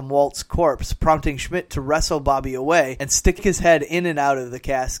chain from Walt's corpse, prompting Schmidt to wrestle Bobby away and stick his head in and out of the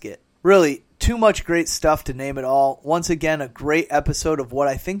casket. Really, too much great stuff to name it all. Once again, a great episode of what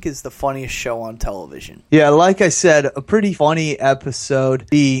I think is the funniest show on television. Yeah, like I said, a pretty funny episode.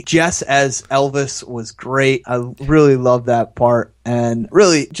 The Jess as Elvis was great. I really love that part. And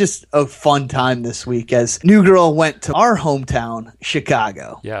really just a fun time this week as New Girl went to our hometown,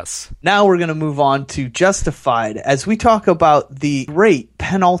 Chicago. Yes. Now we're going to move on to Justified as we talk about the great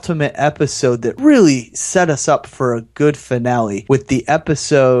penultimate episode that really set us up for a good finale with the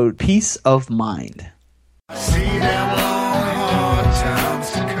episode Peace of Mind. See them long, hard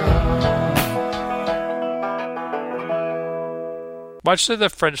times to come. Much to the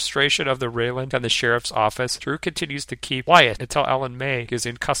frustration of the Raylan and the sheriff's office, Drew continues to keep quiet until Ellen May is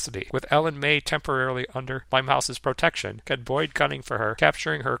in custody. With Ellen May temporarily under Limehouse's protection, and Boyd gunning for her,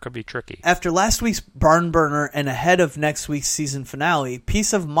 capturing her could be tricky. After last week's barn burner and ahead of next week's season finale,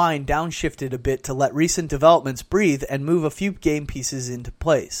 Peace of Mind downshifted a bit to let recent developments breathe and move a few game pieces into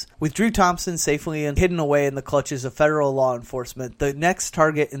place. With Drew Thompson safely hidden away in the clutches of federal law enforcement, the next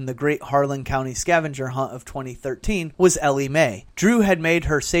target in the Great Harlan County scavenger hunt of 2013 was Ellie Mae. Drew had made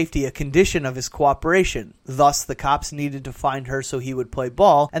her safety a condition of his cooperation. Thus, the cops needed to find her so he would play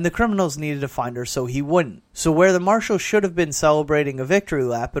ball, and the criminals needed to find her so he wouldn't. So where the marshals should have been celebrating a victory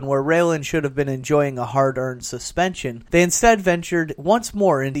lap and where Raylan should have been enjoying a hard-earned suspension, they instead ventured once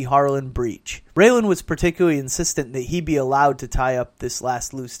more into the Harlan breach. Raylan was particularly insistent that he be allowed to tie up this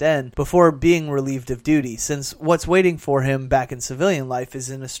last loose end before being relieved of duty, since what's waiting for him back in civilian life is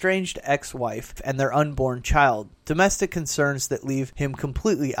an estranged ex-wife and their unborn child, domestic concerns that leave him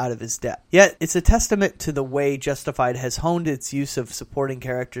completely out of his depth. Yet, it's a testament to the way Justified has honed its use of supporting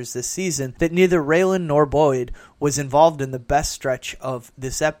characters this season that neither Raylan nor Boyd was involved in the best stretch of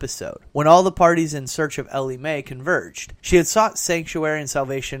this episode, when all the parties in search of Ellie Mae converged. She had sought sanctuary and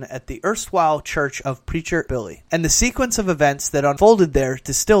salvation at the erstwhile church of Preacher Billy, and the sequence of events that unfolded there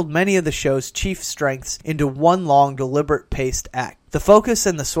distilled many of the show's chief strengths into one long, deliberate paced act. The focus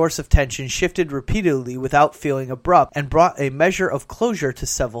and the source of tension shifted repeatedly without feeling abrupt and brought a measure of closure to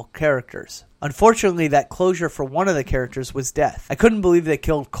several characters. Unfortunately, that closure for one of the characters was death. I couldn't believe they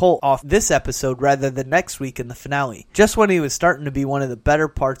killed Colt off this episode rather than next week in the finale, just when he was starting to be one of the better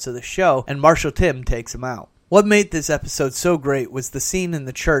parts of the show, and Marshall Tim takes him out. What made this episode so great was the scene in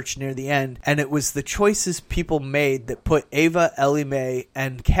the church near the end, and it was the choices people made that put Ava, Ellie Mae,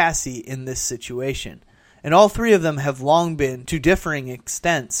 and Cassie in this situation. And all three of them have long been, to differing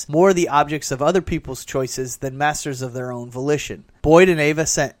extents, more the objects of other people's choices than masters of their own volition. Boyd and Ava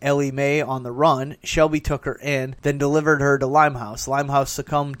sent Ellie Mae on the run, Shelby took her in, then delivered her to Limehouse. Limehouse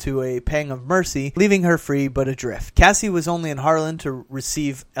succumbed to a pang of mercy, leaving her free but adrift. Cassie was only in Harlan to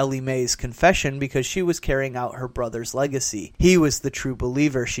receive Ellie Mae's confession because she was carrying out her brother's legacy. He was the true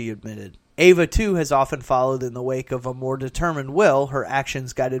believer, she admitted. Ava, too, has often followed in the wake of a more determined will, her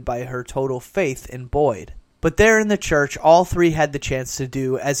actions guided by her total faith in Boyd. But there in the church, all three had the chance to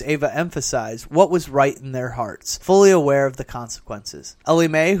do, as Ava emphasized, what was right in their hearts, fully aware of the consequences. Ellie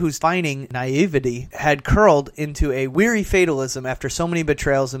Mae, whose fighting naivety had curled into a weary fatalism after so many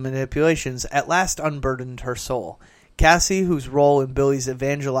betrayals and manipulations, at last unburdened her soul. Cassie, whose role in Billy's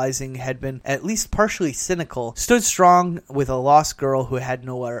evangelizing had been at least partially cynical, stood strong with a lost girl who had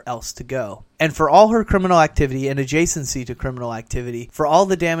nowhere else to go. And for all her criminal activity and adjacency to criminal activity, for all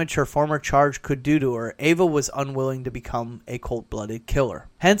the damage her former charge could do to her, Ava was unwilling to become a cold-blooded killer.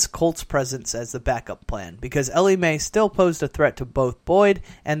 Hence Colt's presence as the backup plan, because Ellie Mae still posed a threat to both Boyd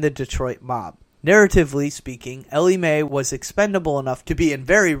and the Detroit mob. Narratively speaking, Ellie Mae was expendable enough to be in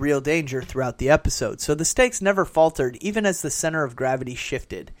very real danger throughout the episode, so the stakes never faltered even as the center of gravity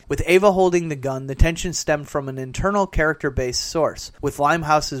shifted. With Ava holding the gun, the tension stemmed from an internal character-based source. With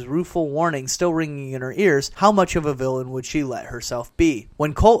Limehouse's rueful warning still ringing in her ears, how much of a villain would she let herself be?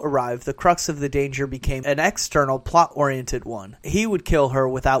 When Colt arrived, the crux of the danger became an external, plot-oriented one. He would kill her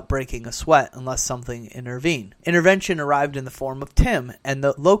without breaking a sweat unless something intervened. Intervention arrived in the form of Tim, and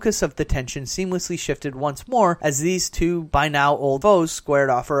the locus of the tension seemed seamlessly shifted once more as these two by now old foes squared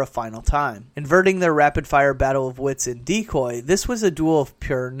off for a final time. Inverting their rapid-fire battle of wits in Decoy, this was a duel of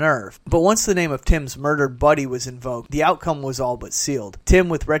pure nerve. But once the name of Tim's murdered buddy was invoked, the outcome was all but sealed. Tim,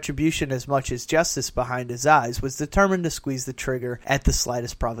 with retribution as much as justice behind his eyes, was determined to squeeze the trigger at the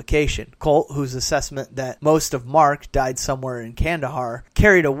slightest provocation. Colt, whose assessment that most of Mark died somewhere in Kandahar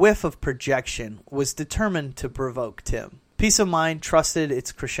carried a whiff of projection, was determined to provoke Tim. Peace of Mind trusted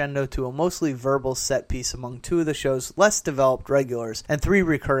its crescendo to a mostly verbal set piece among two of the show's less developed regulars and three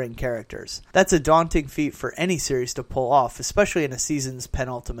recurring characters. That's a daunting feat for any series to pull off, especially in a season's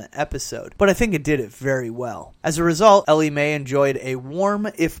penultimate episode, but I think it did it very well. As a result, Ellie Mae enjoyed a warm,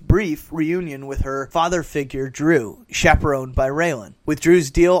 if brief, reunion with her father figure Drew, chaperoned by Raylan. With Drew's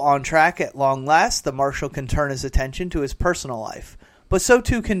deal on track at long last, the Marshal can turn his attention to his personal life. But so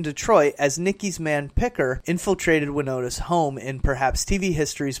too can Detroit, as Nikki's man Picker infiltrated Winota's home in perhaps TV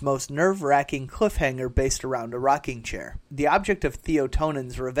history's most nerve-wracking cliffhanger based around a rocking chair. The object of Theo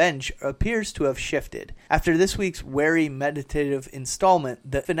Tonan's revenge appears to have shifted. After this week's wary, meditative installment,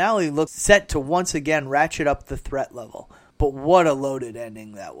 the finale looks set to once again ratchet up the threat level. But what a loaded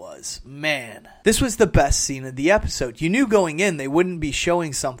ending that was. Man. This was the best scene of the episode. You knew going in they wouldn't be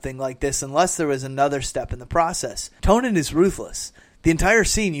showing something like this unless there was another step in the process. Tonan is ruthless. The entire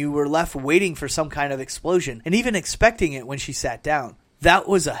scene, you were left waiting for some kind of explosion, and even expecting it when she sat down. That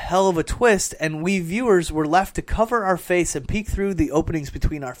was a hell of a twist, and we viewers were left to cover our face and peek through the openings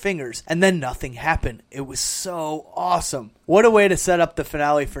between our fingers, and then nothing happened. It was so awesome. What a way to set up the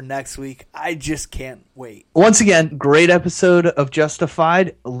finale for next week. I just can't wait. Once again, great episode of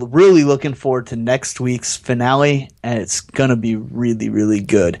Justified. Really looking forward to next week's finale, and it's going to be really, really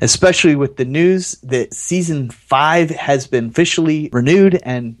good, especially with the news that Season 5 has been officially renewed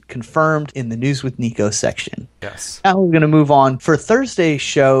and confirmed in the News with Nico section. Yes. Now we're going to move on for Thursday's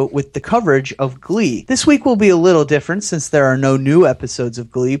show with the coverage of Glee. This week will be a little different since there are no new episodes of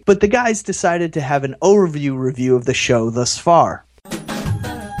Glee, but the guys decided to have an overview review of the show thus far.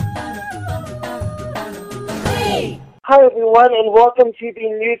 Hi everyone, and welcome to the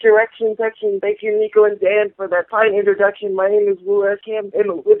New Direction section. Thank you, Nico and Dan, for that fine introduction. My name is Wu Kim,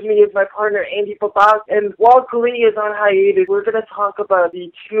 and with me is my partner, Andy Babak. And while Glee is on hiatus, we're going to talk about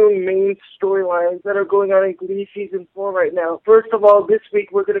the two main storylines that are going on in Glee Season 4 right now. First of all, this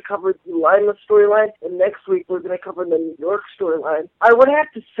week we're going to cover the Lima storyline, and next week we're going to cover the New York storyline. I would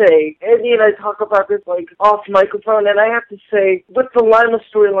have to say, Andy and I talk about this off microphone, and I have to say, with the Lima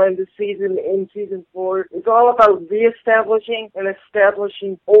storyline this season in Season 4, it's all about establishing and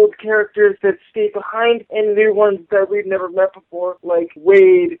establishing old characters that stay behind and new ones that we've never met before, like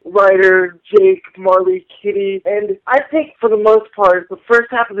Wade, Ryder, Jake, Marley, Kitty. And I think for the most part, the first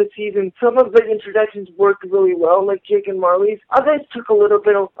half of the season, some of the introductions worked really well, like Jake and Marley's. Others took a little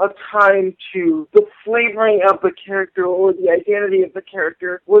bit of time to the flavoring of the character or the identity of the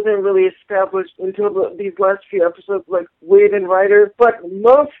character wasn't really established until these last few episodes, like Wade and Ryder. But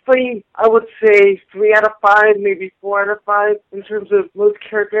mostly, I would say 3 out of 5, maybe 4 out of 5 in terms of most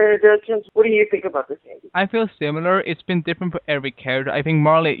character introductions. What do you think about this, Andy? I feel similar. It's been different for every character. I think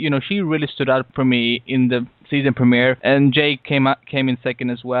Marley, she really stood out for me in the season premiere, and Jake came in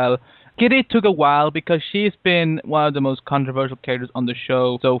second as well. Kitty took a while because she's been one of the most controversial characters on the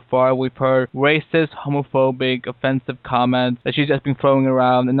show so far. We've heard racist, homophobic, offensive comments that she's just been throwing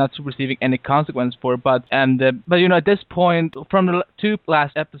around and not receiving any consequence for. But at this point, from the 2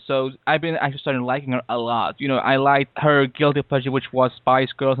 last episodes, I've been actually starting liking her a lot. I liked her guilty pleasure, which was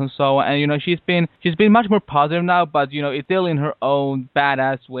Spice Girls and so on. And she's been much more positive now, but it's still in her own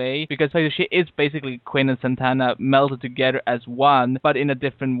badass way because she is basically Quinn and Santana melted together as one, but in a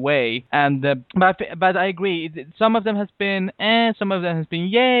different way. And but I agree. Some of them has been some of them has been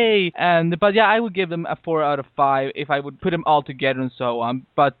yay. But I would give them a 4 out of 5 if I would put them all together and so on.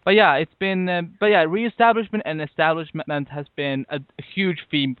 But it's been reestablishment and establishment has been a huge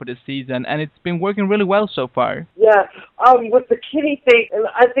theme for this season, and it's been working really well so far. Yeah. With the Kitty thing, and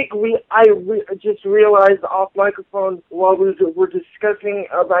I think I just realized off microphone while we were discussing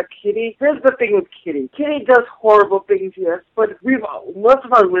about Kitty. Here's the thing with Kitty. Kitty does horrible things, yes, but most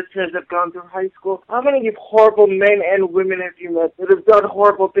of our listeners have gone through high school. How many horrible men and women have you met that have done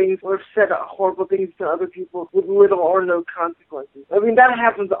horrible things or have said horrible things to other people with little or no consequences? I mean, that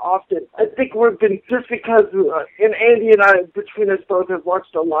happens often. I think just because, and Andy and I, between us both, have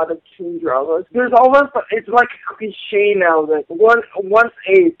watched a lot of teen dramas, there's almost, it's like a cliche now that once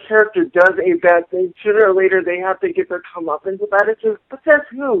a character does a bad thing, sooner or later they have to get their comeuppance about it. But that's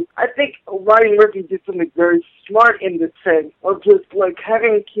who? I think Ryan Murphy did something very smart in the sense of just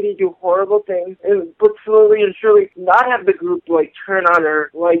having Kitty do horrible things, but slowly and surely not have the group like turn on her,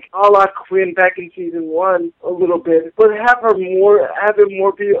 like a la Quinn back in season 1 a little bit, but have it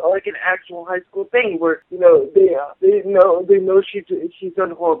more be like an actual high school thing where they know she's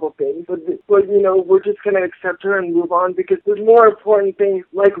done horrible things, but we're just gonna accept her and move on because there's more important things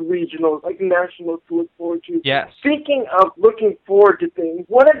like regionals, like nationals to look forward to. Yes. Speaking of looking forward to things,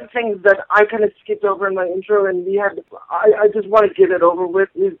 one of the things that I kind of skipped over in my intro, and I just want to get it over with,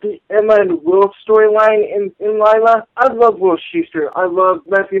 is the Emma and Will storyline in Lila. I love Will Schuester, I love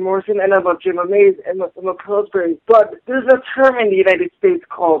Matthew Morrison, and I love Gemma Mays and Emma Pillsbury, but there's a term in the United States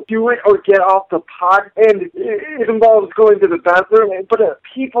called do it or get off the pot, and it involves going to the bathroom, but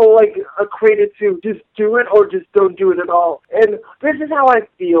people equate it to just do it or just don't do it at all. And this is how I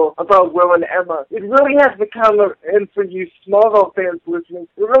feel about Will and Emma. It really has become, and for you Smallville fans listening,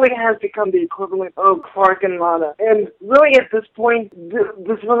 it really has become the equivalent of Clark and Lana. And really at this point,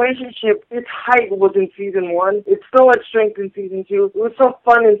 this relationship, its height was in season 1. It's still at strength in season 2. It was so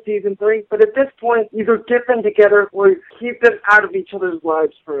fun in season 3. But at this point, either get them together or keep them out of each other's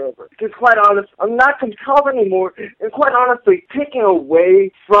lives forever. Because quite honest, I'm not compelled anymore. And quite honestly, taking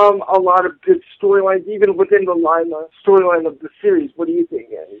away from a lot of good storylines, even within the storyline of the series. What do you think,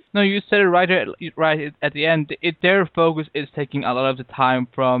 Andy? No, you said it right at the end. Their focus is taking a lot of the time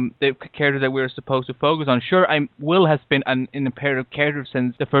from the character that we're supposed to focus on. Sure, Will has been an imperative character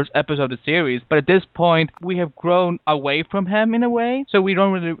since the first episode of the series, but at this point, we have grown away from him in a way, so we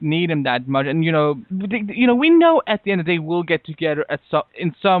don't really need him that much. And we know at the end that they will get together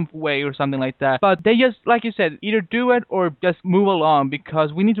in some way or something like that. But they just, like you said, either do it or just move along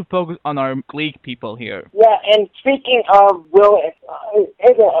because we need to focus on our Gleek people here. Yeah, and speaking of Will,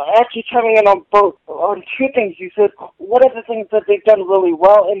 actually coming in on two things you said. One of the things that they've done really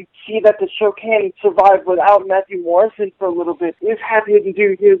well and see that the show can survive without Matthew Morrison for a little bit is have him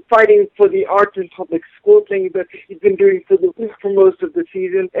do his fighting for the arts and public school thing that he's been doing for most of the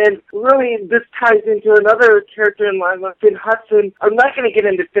season. And really, this ties into another character in Lila, Finn Hudson. I'm not going to get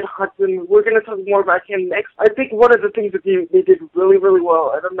into Finn Hudson. We're going to talk more about him next. I think one of the things that they did really, really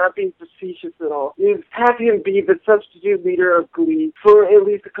well, and I'm not being facetious at all, is have him be the substitute leader of Glee for at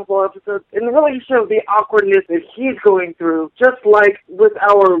least a couple episodes and really show the awkwardness that he's going through, just like with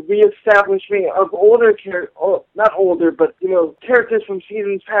our reestablishment of older characters, not older, but, characters from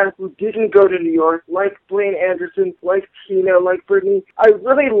seasons past who didn't go to New York, like Blaine Anderson, like Tina, like Brittany. I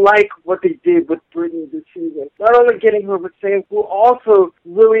really like what they did with Brittany this season. Not only getting her with Sam, who also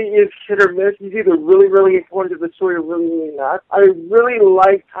really is hit or miss. He's either really, really important to the story or really, really not. I really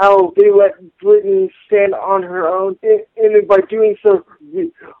like how they let Brittany stand on her own, and by doing so,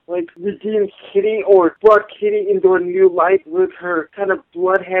 redeemed Kitty or brought Kitty into a new light with her kind of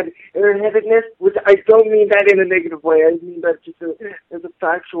airheadedness, which I don't mean that in a negative way. I mean that just as a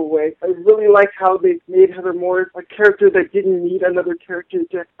factual way. I really like how they made Heather Morris a character that didn't need another character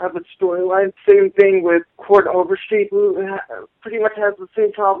to have a storyline. Same thing with Court Overstreet, who pretty much has the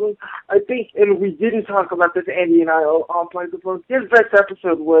same problem. I think, and we didn't talk about this, Andy and I, off microphone, his best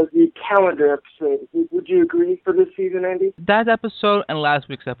episode was the calendar episode. Would you agree for this season, Andy? That episode and last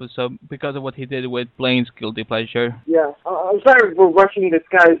week's episode, because of what he did with Blaine's Guilty Pleasure. Yeah. I'm sorry we're rushing this,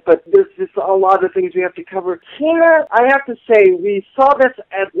 guys, but there's just a lot of things we have to cover. Tina, I have to say, we saw this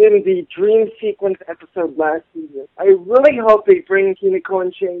in the Dream Sequence episode last season. I really hope they bring Tina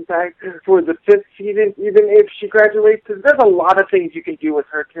Cohen-Chang back for the 5th season, even if she graduates, because there's a lot of things you can do with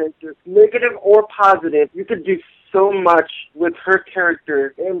her character, negative or positive. You could do so much with her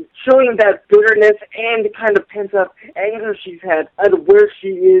character and showing that bitterness and kind of pent-up anger she's had at where she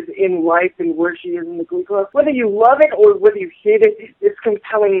is in life and where she is in the Glee Club. Whether you love it or whether you hate it, it's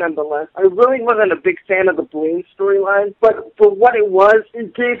compelling nonetheless. I really wasn't a big fan of the Blaine storyline, but for what it was,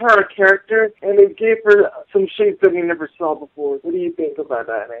 it gave her a character and it gave her some shapes that we never saw before. What do you think about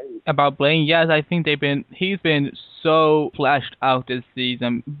that, Andy? About Blaine, yes, I think he's been so fleshed out this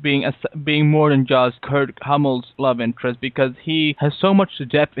season, being more than just Kurt Hummel's love interest, because he has so much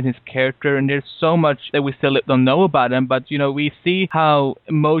depth in his character and there's so much that we still don't know about him, but we see how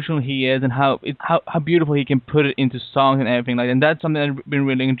emotional he is and how beautiful he can put it into songs and everything like that, and that's something I've been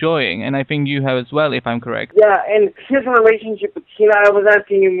really enjoying, and I think you have as well, if I'm correct. Yeah, and his relationship with Tina, I was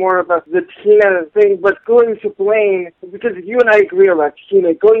asking you more about the Tina thing, but going to Blaine, because you and I agree about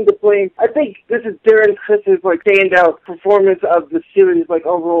Tina, going to Blaine, I think this is Darren Chris's standout performance of the series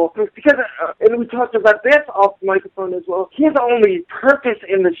overall, because and we talked about this off microphone as well. His only purpose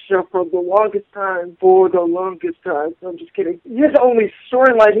in the show for the longest time, no, I'm just kidding. His only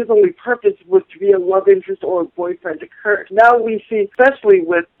storyline, his only purpose was to be a love interest or a boyfriend to Kurt. Now we see, especially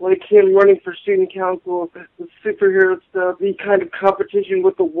with him running for student council, the superhero stuff, the kind of competition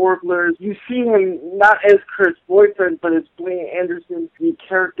with the Warblers. You see him not as Kurt's boyfriend, but as Blaine Anderson, the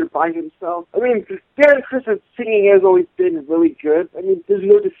character by himself. I mean, Darren Chris's singing has always been really good. I mean, there's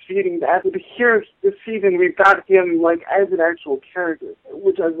no disputing that. But here, this season, we've got him, like, as an actual character,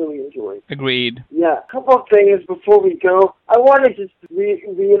 which I really enjoyed. Agreed. Yeah. A couple of things before we go. I want to just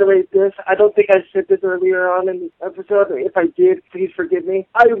reiterate this. I don't think I said this earlier on in the episode. If I did, please forgive me.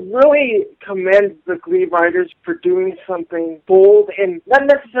 I really commend the Glee writers for doing something bold and not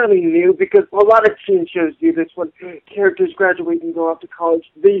necessarily new, because a lot of teen shows do this when characters graduate and go off to college.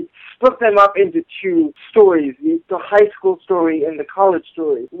 They split them up into two stories, the high school story and the college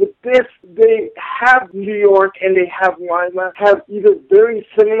story. With this, they have New York and they have Lima have either very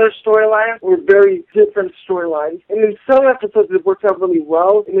similar storylines or very different storylines. And in some episodes it works out really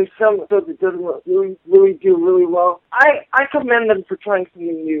well, and in some episodes it doesn't really do really well. I commend them for trying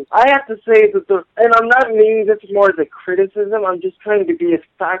something new. I have to say that and I'm not meaning this more as a criticism, I'm just trying to be as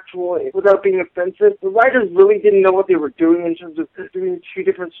factual without being offensive. The writers really didn't know what they were doing in terms of doing two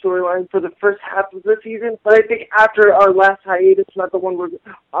different storylines for the first half of the season. But I think after our last hiatus, not the one we're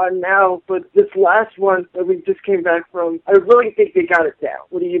on now, but this last one that we just came back from, I really think they got it down.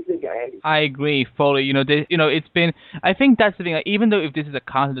 What do you think, Andy? I agree fully. It's been. I think that's the thing. Like, even though if this is a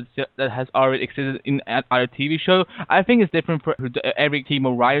concept that has already existed in other TV show, I think it's different for every team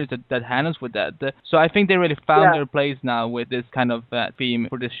of writers that handles with that. So I think they really found their place now with this kind of theme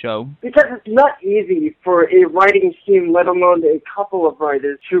for this show. Because it's not easy for a writing team, let alone a couple of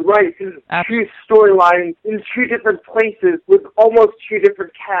writers, to write two storylines in two different places with almost two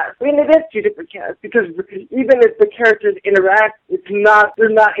different casts. I mean, it is two different casts, because even if the characters interact, they're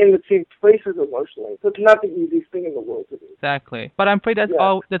not in the same places emotionally. So it's not the easiest thing in the world to do. Exactly. But I'm afraid that's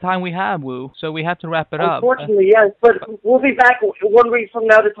all the time we have, Woo. So we have to wrap it up. Unfortunately, yes. But we'll be back 1 week from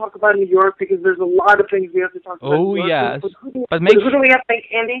now to talk about New York, because there's a lot of things we have to talk about. Oh, yes. Who do we have to thank,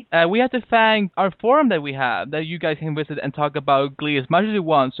 Andy? We have to thank our forum that we have, that you guys can visit and talk about Glee as much as you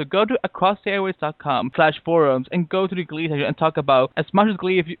want. So go to acrosstheairways.com/forums and go to the Glee section and talk about as much as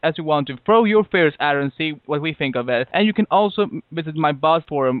Glee as you want to. Throw your fears at us and see what we think of it. And you can also visit my boss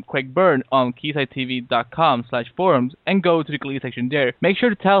forum, Craig Byrne, on keysidetv.com/forums and go to the Glee section there. Make sure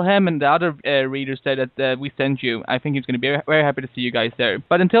to tell him and the other readers that we sent you. I think he's going to be very happy to see you guys there.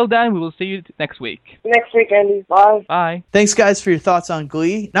 But until then, we will see you next week. Next week, Andy. Bye. Bye. Thanks, guys, for your thoughts on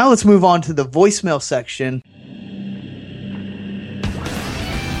Glee. Now let's move on to the voicemail section.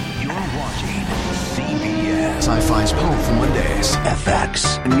 You're watching CBS Sci-Fi's Hope for Mondays.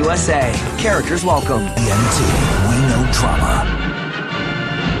 FX and USA. Characters welcome. ENT. We know drama.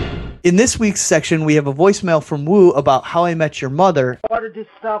 In this week's section, we have a voicemail from Woo about How I Met Your Mother. I wanted to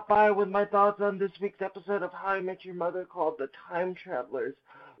stop by with my thoughts on this week's episode of How I Met Your Mother called The Time Travelers.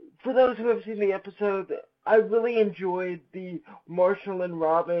 For those who have seen the episode, I really enjoyed the Marshall and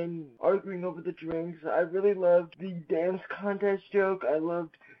Robin arguing over the drinks. I really loved the dance contest joke. I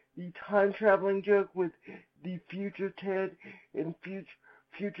loved the time traveling joke with the future Ted and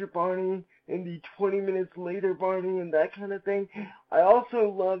future Barney and the 20 minutes later Barney and that kind of thing. I also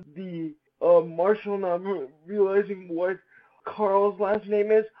loved the Marshall not realizing what Carl's last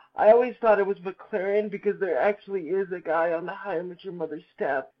name is. I always thought it was McLaren because there actually is a guy on the How I Met Your Mother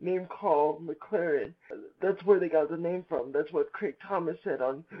staff named Carl McLaren. That's where they got the name from. That's what Craig Thomas said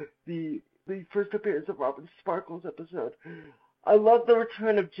on the first appearance of Robin Sparkles episode. I love the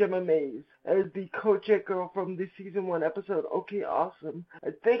return of Gemma Mays as the co-check girl from the season 1 episode, Okay Awesome.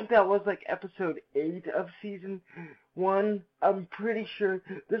 I think that was like episode 8 of season 1. I'm pretty sure.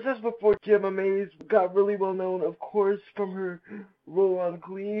 This is before Gemma Mays got really well known, of course, from her role on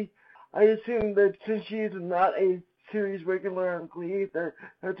Glee. I assume that since she is not a series regular on Glee,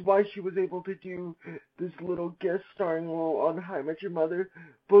 that's why she was able to do this little guest starring role on How I Met Your Mother.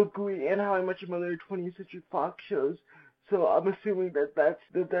 Both Glee and How I Met Your Mother are 20th Century Fox shows. So I'm assuming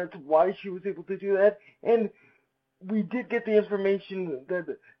that's why she was able to do that. And we did get the information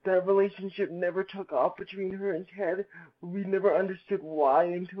that that relationship never took off between her and Ted. We never understood why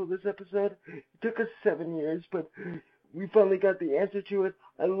until this episode. It took us 7 years, but we finally got the answer to it.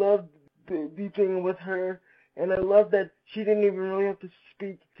 I loved the thing with her, and I love that she didn't even really have to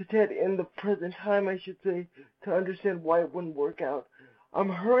speak to Ted in the present time, I should say, to understand why it wouldn't work out. I'm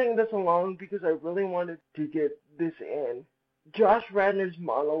hurrying this along because I really wanted to get this in. Josh Radnor's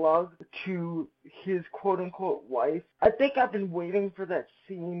monologue to his quote-unquote wife. I think I've been waiting for that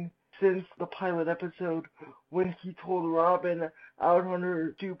scene since the pilot episode when he told Robin out on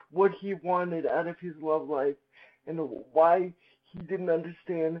her stoop what he wanted out of his love life and why he didn't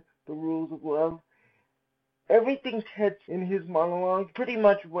understand the rules of love. everything Ted in his monologue, pretty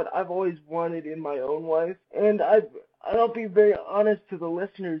much what I've always wanted in my own wife. And I'll be very honest to the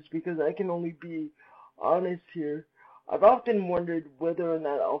listeners because I can only be honest here. I've often wondered whether or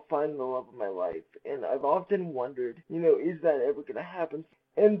not I'll find the love of my life, and I've often wondered, is that ever going to happen?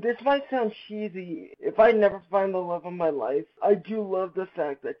 And this might sound cheesy. If I never find the love of my life, I do love the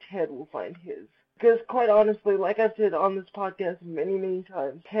fact that Ted will find his. Because quite honestly, like I've said on this podcast many, many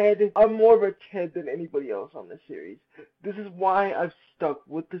times, I'm more of a Ted than anybody else on this series. This is why I've stuck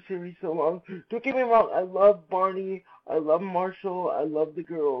with the series so long. Don't get me wrong, I love Barney, I love Marshall, I love the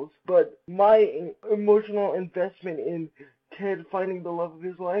girls, but my emotional investment in Ted finding the love of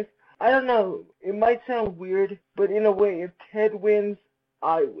his life, I don't know, it might sound weird, but in a way, if Ted wins,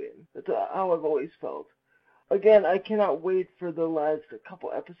 I win. That's how I've always felt. Again, I cannot wait for the last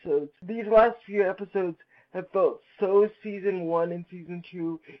couple episodes. These last few episodes have felt so season 1 and season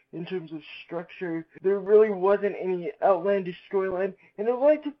 2 in terms of structure. There really wasn't any outlandish storyline, and it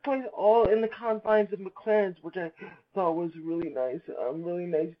really took place all in the confines of McLaren's, which I thought was really nice. Really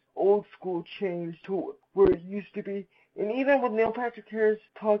nice old school change to where it used to be. And even with Neil Patrick Harris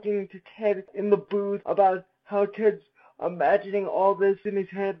talking to Ted in the booth about how Ted's imagining all this in his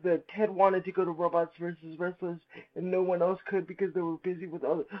head, that Ted wanted to go to Robots vs. Wrestlers and no one else could because they were busy with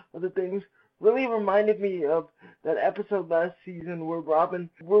other things, really reminded me of that episode last season where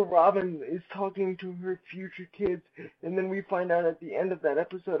Robin is talking to her future kids, and then we find out at the end of that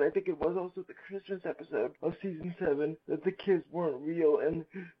episode, I think it was also the Christmas episode of season 7, that the kids weren't real and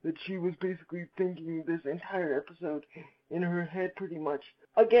that she was basically thinking this entire episode in her head pretty much.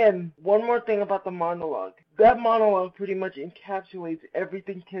 Again, one more thing about the monologue. That monologue pretty much encapsulates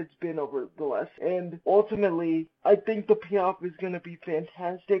everything Ted's been over the last, and ultimately, I think the payoff is going to be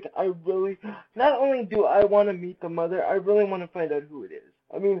fantastic. Not only do I want to meet the mother, I really want to find out who it is.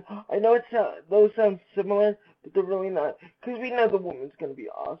 I mean, I know those sound similar, but they're really not, because we know the woman's going to be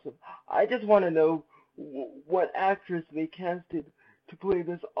awesome. I just want to know what actress they casted to play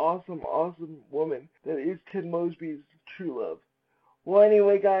this awesome, awesome woman that is Ted Mosby's true love. Well,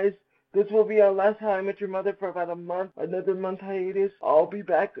 anyway, guys, this will be our last How I Met Your Mother for about a month. Another month hiatus. I'll be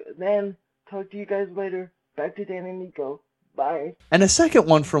back then. Talk to you guys later. Back to Dan and Nico. Bye. And a second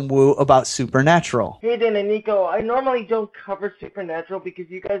one from Woo about Supernatural. Hey, Dan and Nico. I normally don't cover Supernatural because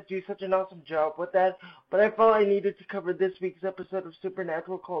you guys do such an awesome job with that, but I felt I needed to cover this week's episode of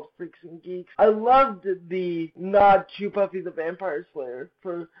Supernatural called Freaks and Geeks. I loved the nod to Buffy the Vampire Slayer.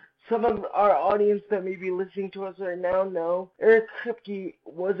 For some of our audience that may be listening to us right now know, Eric Kripke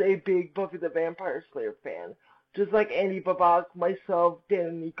was a big Buffy the Vampire Slayer fan. Just like Andy Babak, myself, Dan,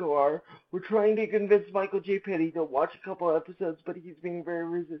 and Nico are. We're trying to convince Michael J. Petty to watch a couple episodes, but he's being very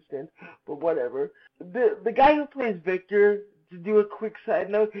resistant. But whatever. The guy who plays Victor, to do a quick side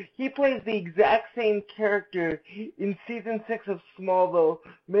note, he plays the exact same character in Season 6 of Smallville,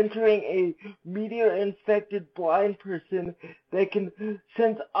 mentoring a meteor-infected blind person that can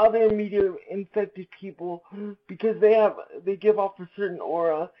sense other meteor-infected people because they give off a certain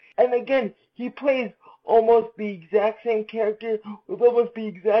aura. And again, he plays almost the exact same character with almost the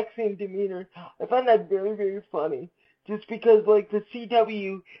exact same demeanor. I find that very, very funny. Just because, like, the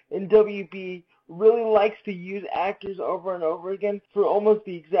CW and WB really likes to use actors over and over again for almost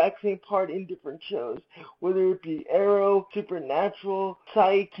the exact same part in different shows. Whether it be Arrow, Supernatural,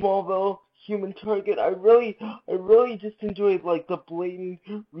 Psych, Smallville, Human Target. I really just enjoyed, like, the blatant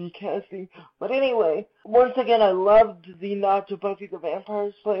recasting. But anyway, once again, I loved the nod to Buffy the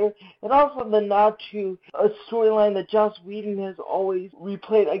Vampire Slayer, and also the nod to a storyline that Joss Whedon has always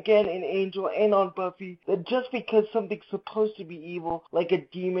replayed again in Angel and on Buffy, that just because something's supposed to be evil, like a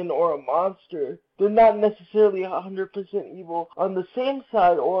demon or a monster, they're not necessarily 100% evil on the same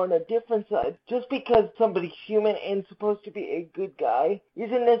side or on a different side. Just because somebody's human and supposed to be a good guy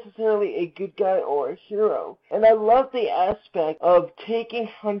isn't necessarily a good guy or a hero. And I love the aspect of taking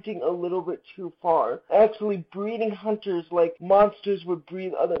hunting a little bit too far. Actually breeding hunters like monsters would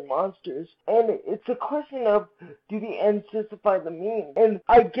breed other monsters. And it's a question of, do the ends justify the means? And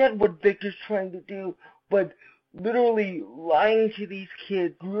I get what Victor's trying to do, but literally lying to these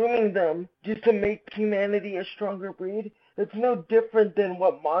kids, grooming them just to make humanity a stronger breed, that's no different than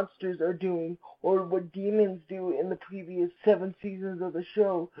what monsters are doing or what demons do in the previous 7 seasons of the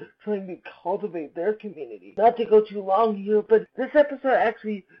show, trying to cultivate their community. Not to go too long here, but this episode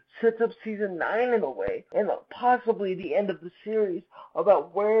actually sets up season 9 in a way, and possibly the end of the series,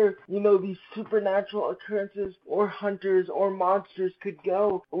 about where, these supernatural occurrences or hunters or monsters could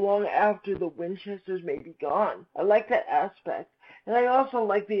go long after the Winchesters may be gone. I like that aspect. And I also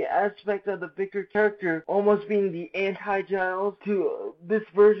like the aspect of the Victor character almost being the anti-Giles to this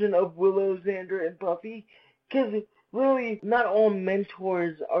version of Willow, Xander, and Buffy. Because really, not all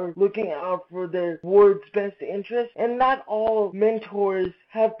mentors are looking out for their ward's best interest, and not all mentors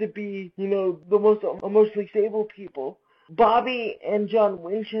have to be, the most emotionally stable people. Bobby and John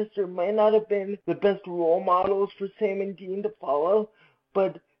Winchester might not have been the best role models for Sam and Dean to follow,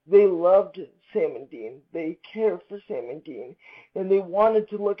 but they loved Sam and Dean. They cared for Sam and Dean, and they wanted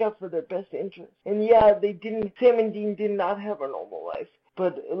to look out for their best interests. And yeah, Sam and Dean did not have a normal life,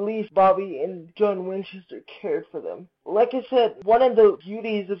 but at least Bobby and John Winchester cared for them. Like I said, one of the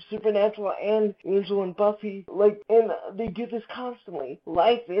beauties of Supernatural and Angel and Buffy, and they do this constantly,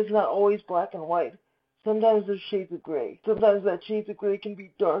 life is not always black and white. Sometimes there's shades of gray. Sometimes that shades of gray can be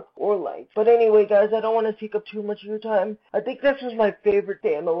dark or light. But anyway, guys, I don't want to take up too much of your time. I think this was my favorite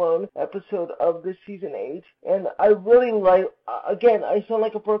standalone episode of this season 8. And I really again, I sound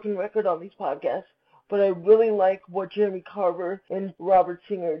like a broken record on these podcasts, but I really like what Jeremy Carver and Robert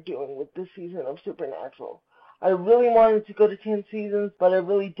Singer are doing with this season of Supernatural. I really wanted to go to 10 seasons, but I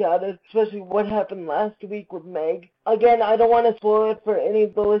really doubt it, especially what happened last week with Meg. Again, I don't want to spoil it for any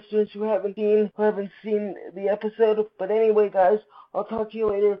of the listeners who haven't seen the episode, but anyway, guys, I'll talk to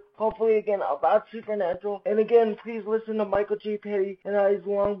you later, hopefully again about Supernatural. And again, please listen to Michael J. Petty and I's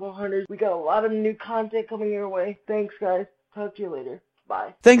Longbow Hunters. We got a lot of new content coming your way. Thanks, guys. Talk to you later.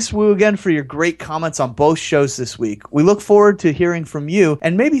 Bye. Thanks, Woo, again for your great comments on both shows this week. We look forward to hearing from you,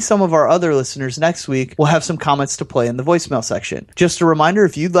 and maybe some of our other listeners next week will have some comments to play in the voicemail section. Just a reminder,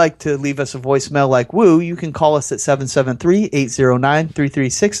 if you'd like to leave us a voicemail like Woo, you can call us at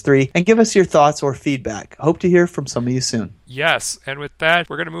 773-809-3363 and give us your thoughts or feedback. Hope to hear from some of you soon. Yes, and with that,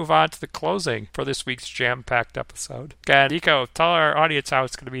 we're going to move on to the closing for this week's jam-packed episode. And Nico, tell our audience how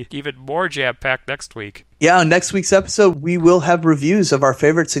it's going to be even more jam-packed next week. Yeah, on next week's episode, we will have reviews of our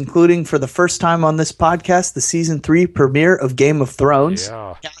favorites, including, for the first time on this podcast, the Season 3 premiere of Game of Thrones.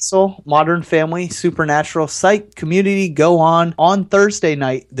 Yeah. Castle, Modern Family, Supernatural, Psych, Community, Go on Thursday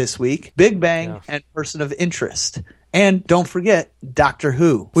night this week, Big Bang, and Person of Interest. And don't forget, Doctor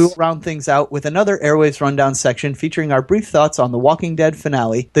Who. We will round things out with another Airwaves Rundown section featuring our brief thoughts on The Walking Dead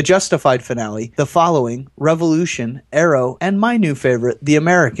finale, The Justified finale, The Following, Revolution, Arrow, and my new favorite, The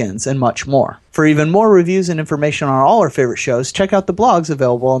Americans, and much more. For even more reviews and information on all our favorite shows, check out the blogs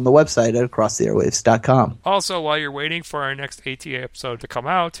available on the website at acrosstheairwaves.com. Also, while you're waiting for our next ATA episode to come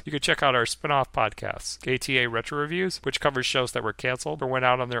out, you can check out our spin-off podcasts, ATA Retro Reviews, which covers shows that were canceled or went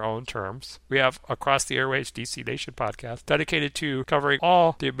out on their own terms. We have Across the Airwaves DC Nation podcast, dedicated to covering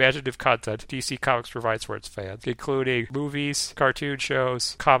all the imaginative content DC Comics provides for its fans, including movies, cartoon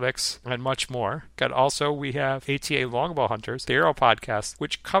shows, comics, and much more. And also, we have ATA Longbow Hunters, the Arrow podcast,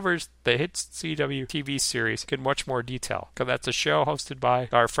 which covers the hits CW TV series in much more detail. That's a show hosted by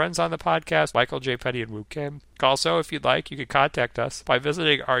our friends on the podcast, Michael J. Petty and Woo Kim. Also, if you'd like, you can contact us by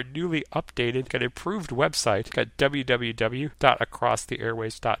visiting our newly updated and improved website at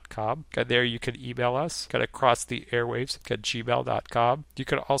www.acrosstheairwaves.com. And there you can email us at acrosstheairwaves@gmail.com. You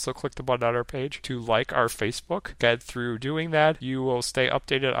can also click the button on our page to like our Facebook. And through doing that, you will stay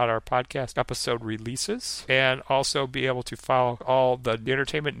updated on our podcast episode releases and also be able to follow all the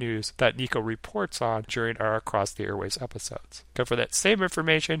entertainment news that Nico reports on during our Across the Airwaves episodes. And for that same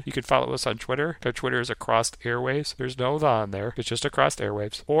information, you can follow us on Twitter. Our Twitter is Across Airwaves. There's no the on there. It's just Across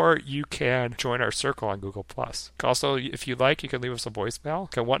Airwaves. Or you can join our circle on Google+. Also, if you like, you can leave us a voicemail.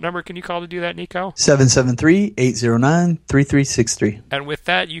 Okay, what number can you call to do that, Nico? 773-809-3363. And with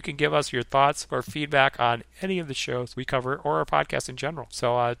that, you can give us your thoughts or feedback on any of the shows we cover or our podcast in general.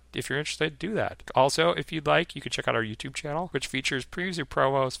 So if you're interested, do that. Also, if you'd like, you can check out our YouTube channel, which features previews and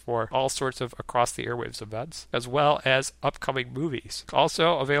promos for all sorts of Across the Airwaves events, as well as upcoming movies.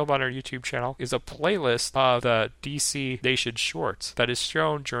 Also available on our YouTube channel is a playlist of the DC Nation shorts that is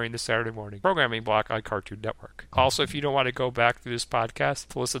shown during the Saturday morning programming block on Cartoon Network. Also, if you don't want to go back through this podcast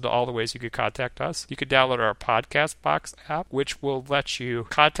to listen to all the ways you could contact us, you can download our Podcast Box app, which will let you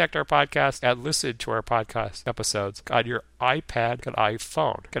contact our podcast and listen to our podcast episodes on your iPad and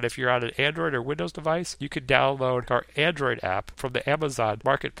iPhone. And if you're on an Android or Windows device, you can download our Android app from the Amazon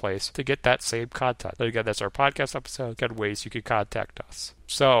Marketplace to get that same content. And again, that's our podcast episode and ways you can contact us.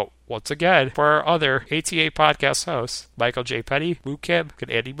 So, once again, for our other ATA podcast hosts, Michael J. Petty, Woo Kim,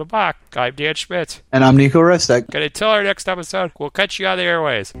 and Andy Babak, I'm Dan Schmidt. And I'm Nico Restek. And until our next episode, we'll catch you on the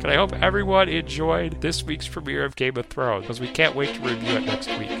airways. And I hope everyone enjoyed this week's premiere of Game of Thrones, because we can't wait to review it next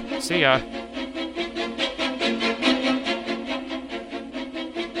week. See ya!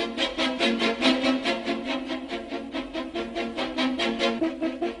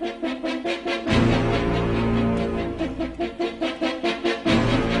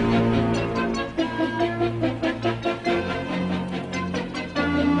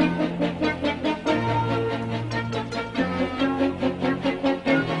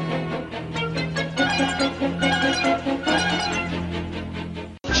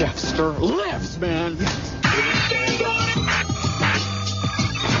 Jeffster lives, man!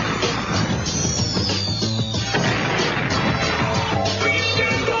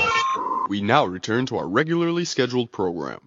 We now return to our regularly scheduled program.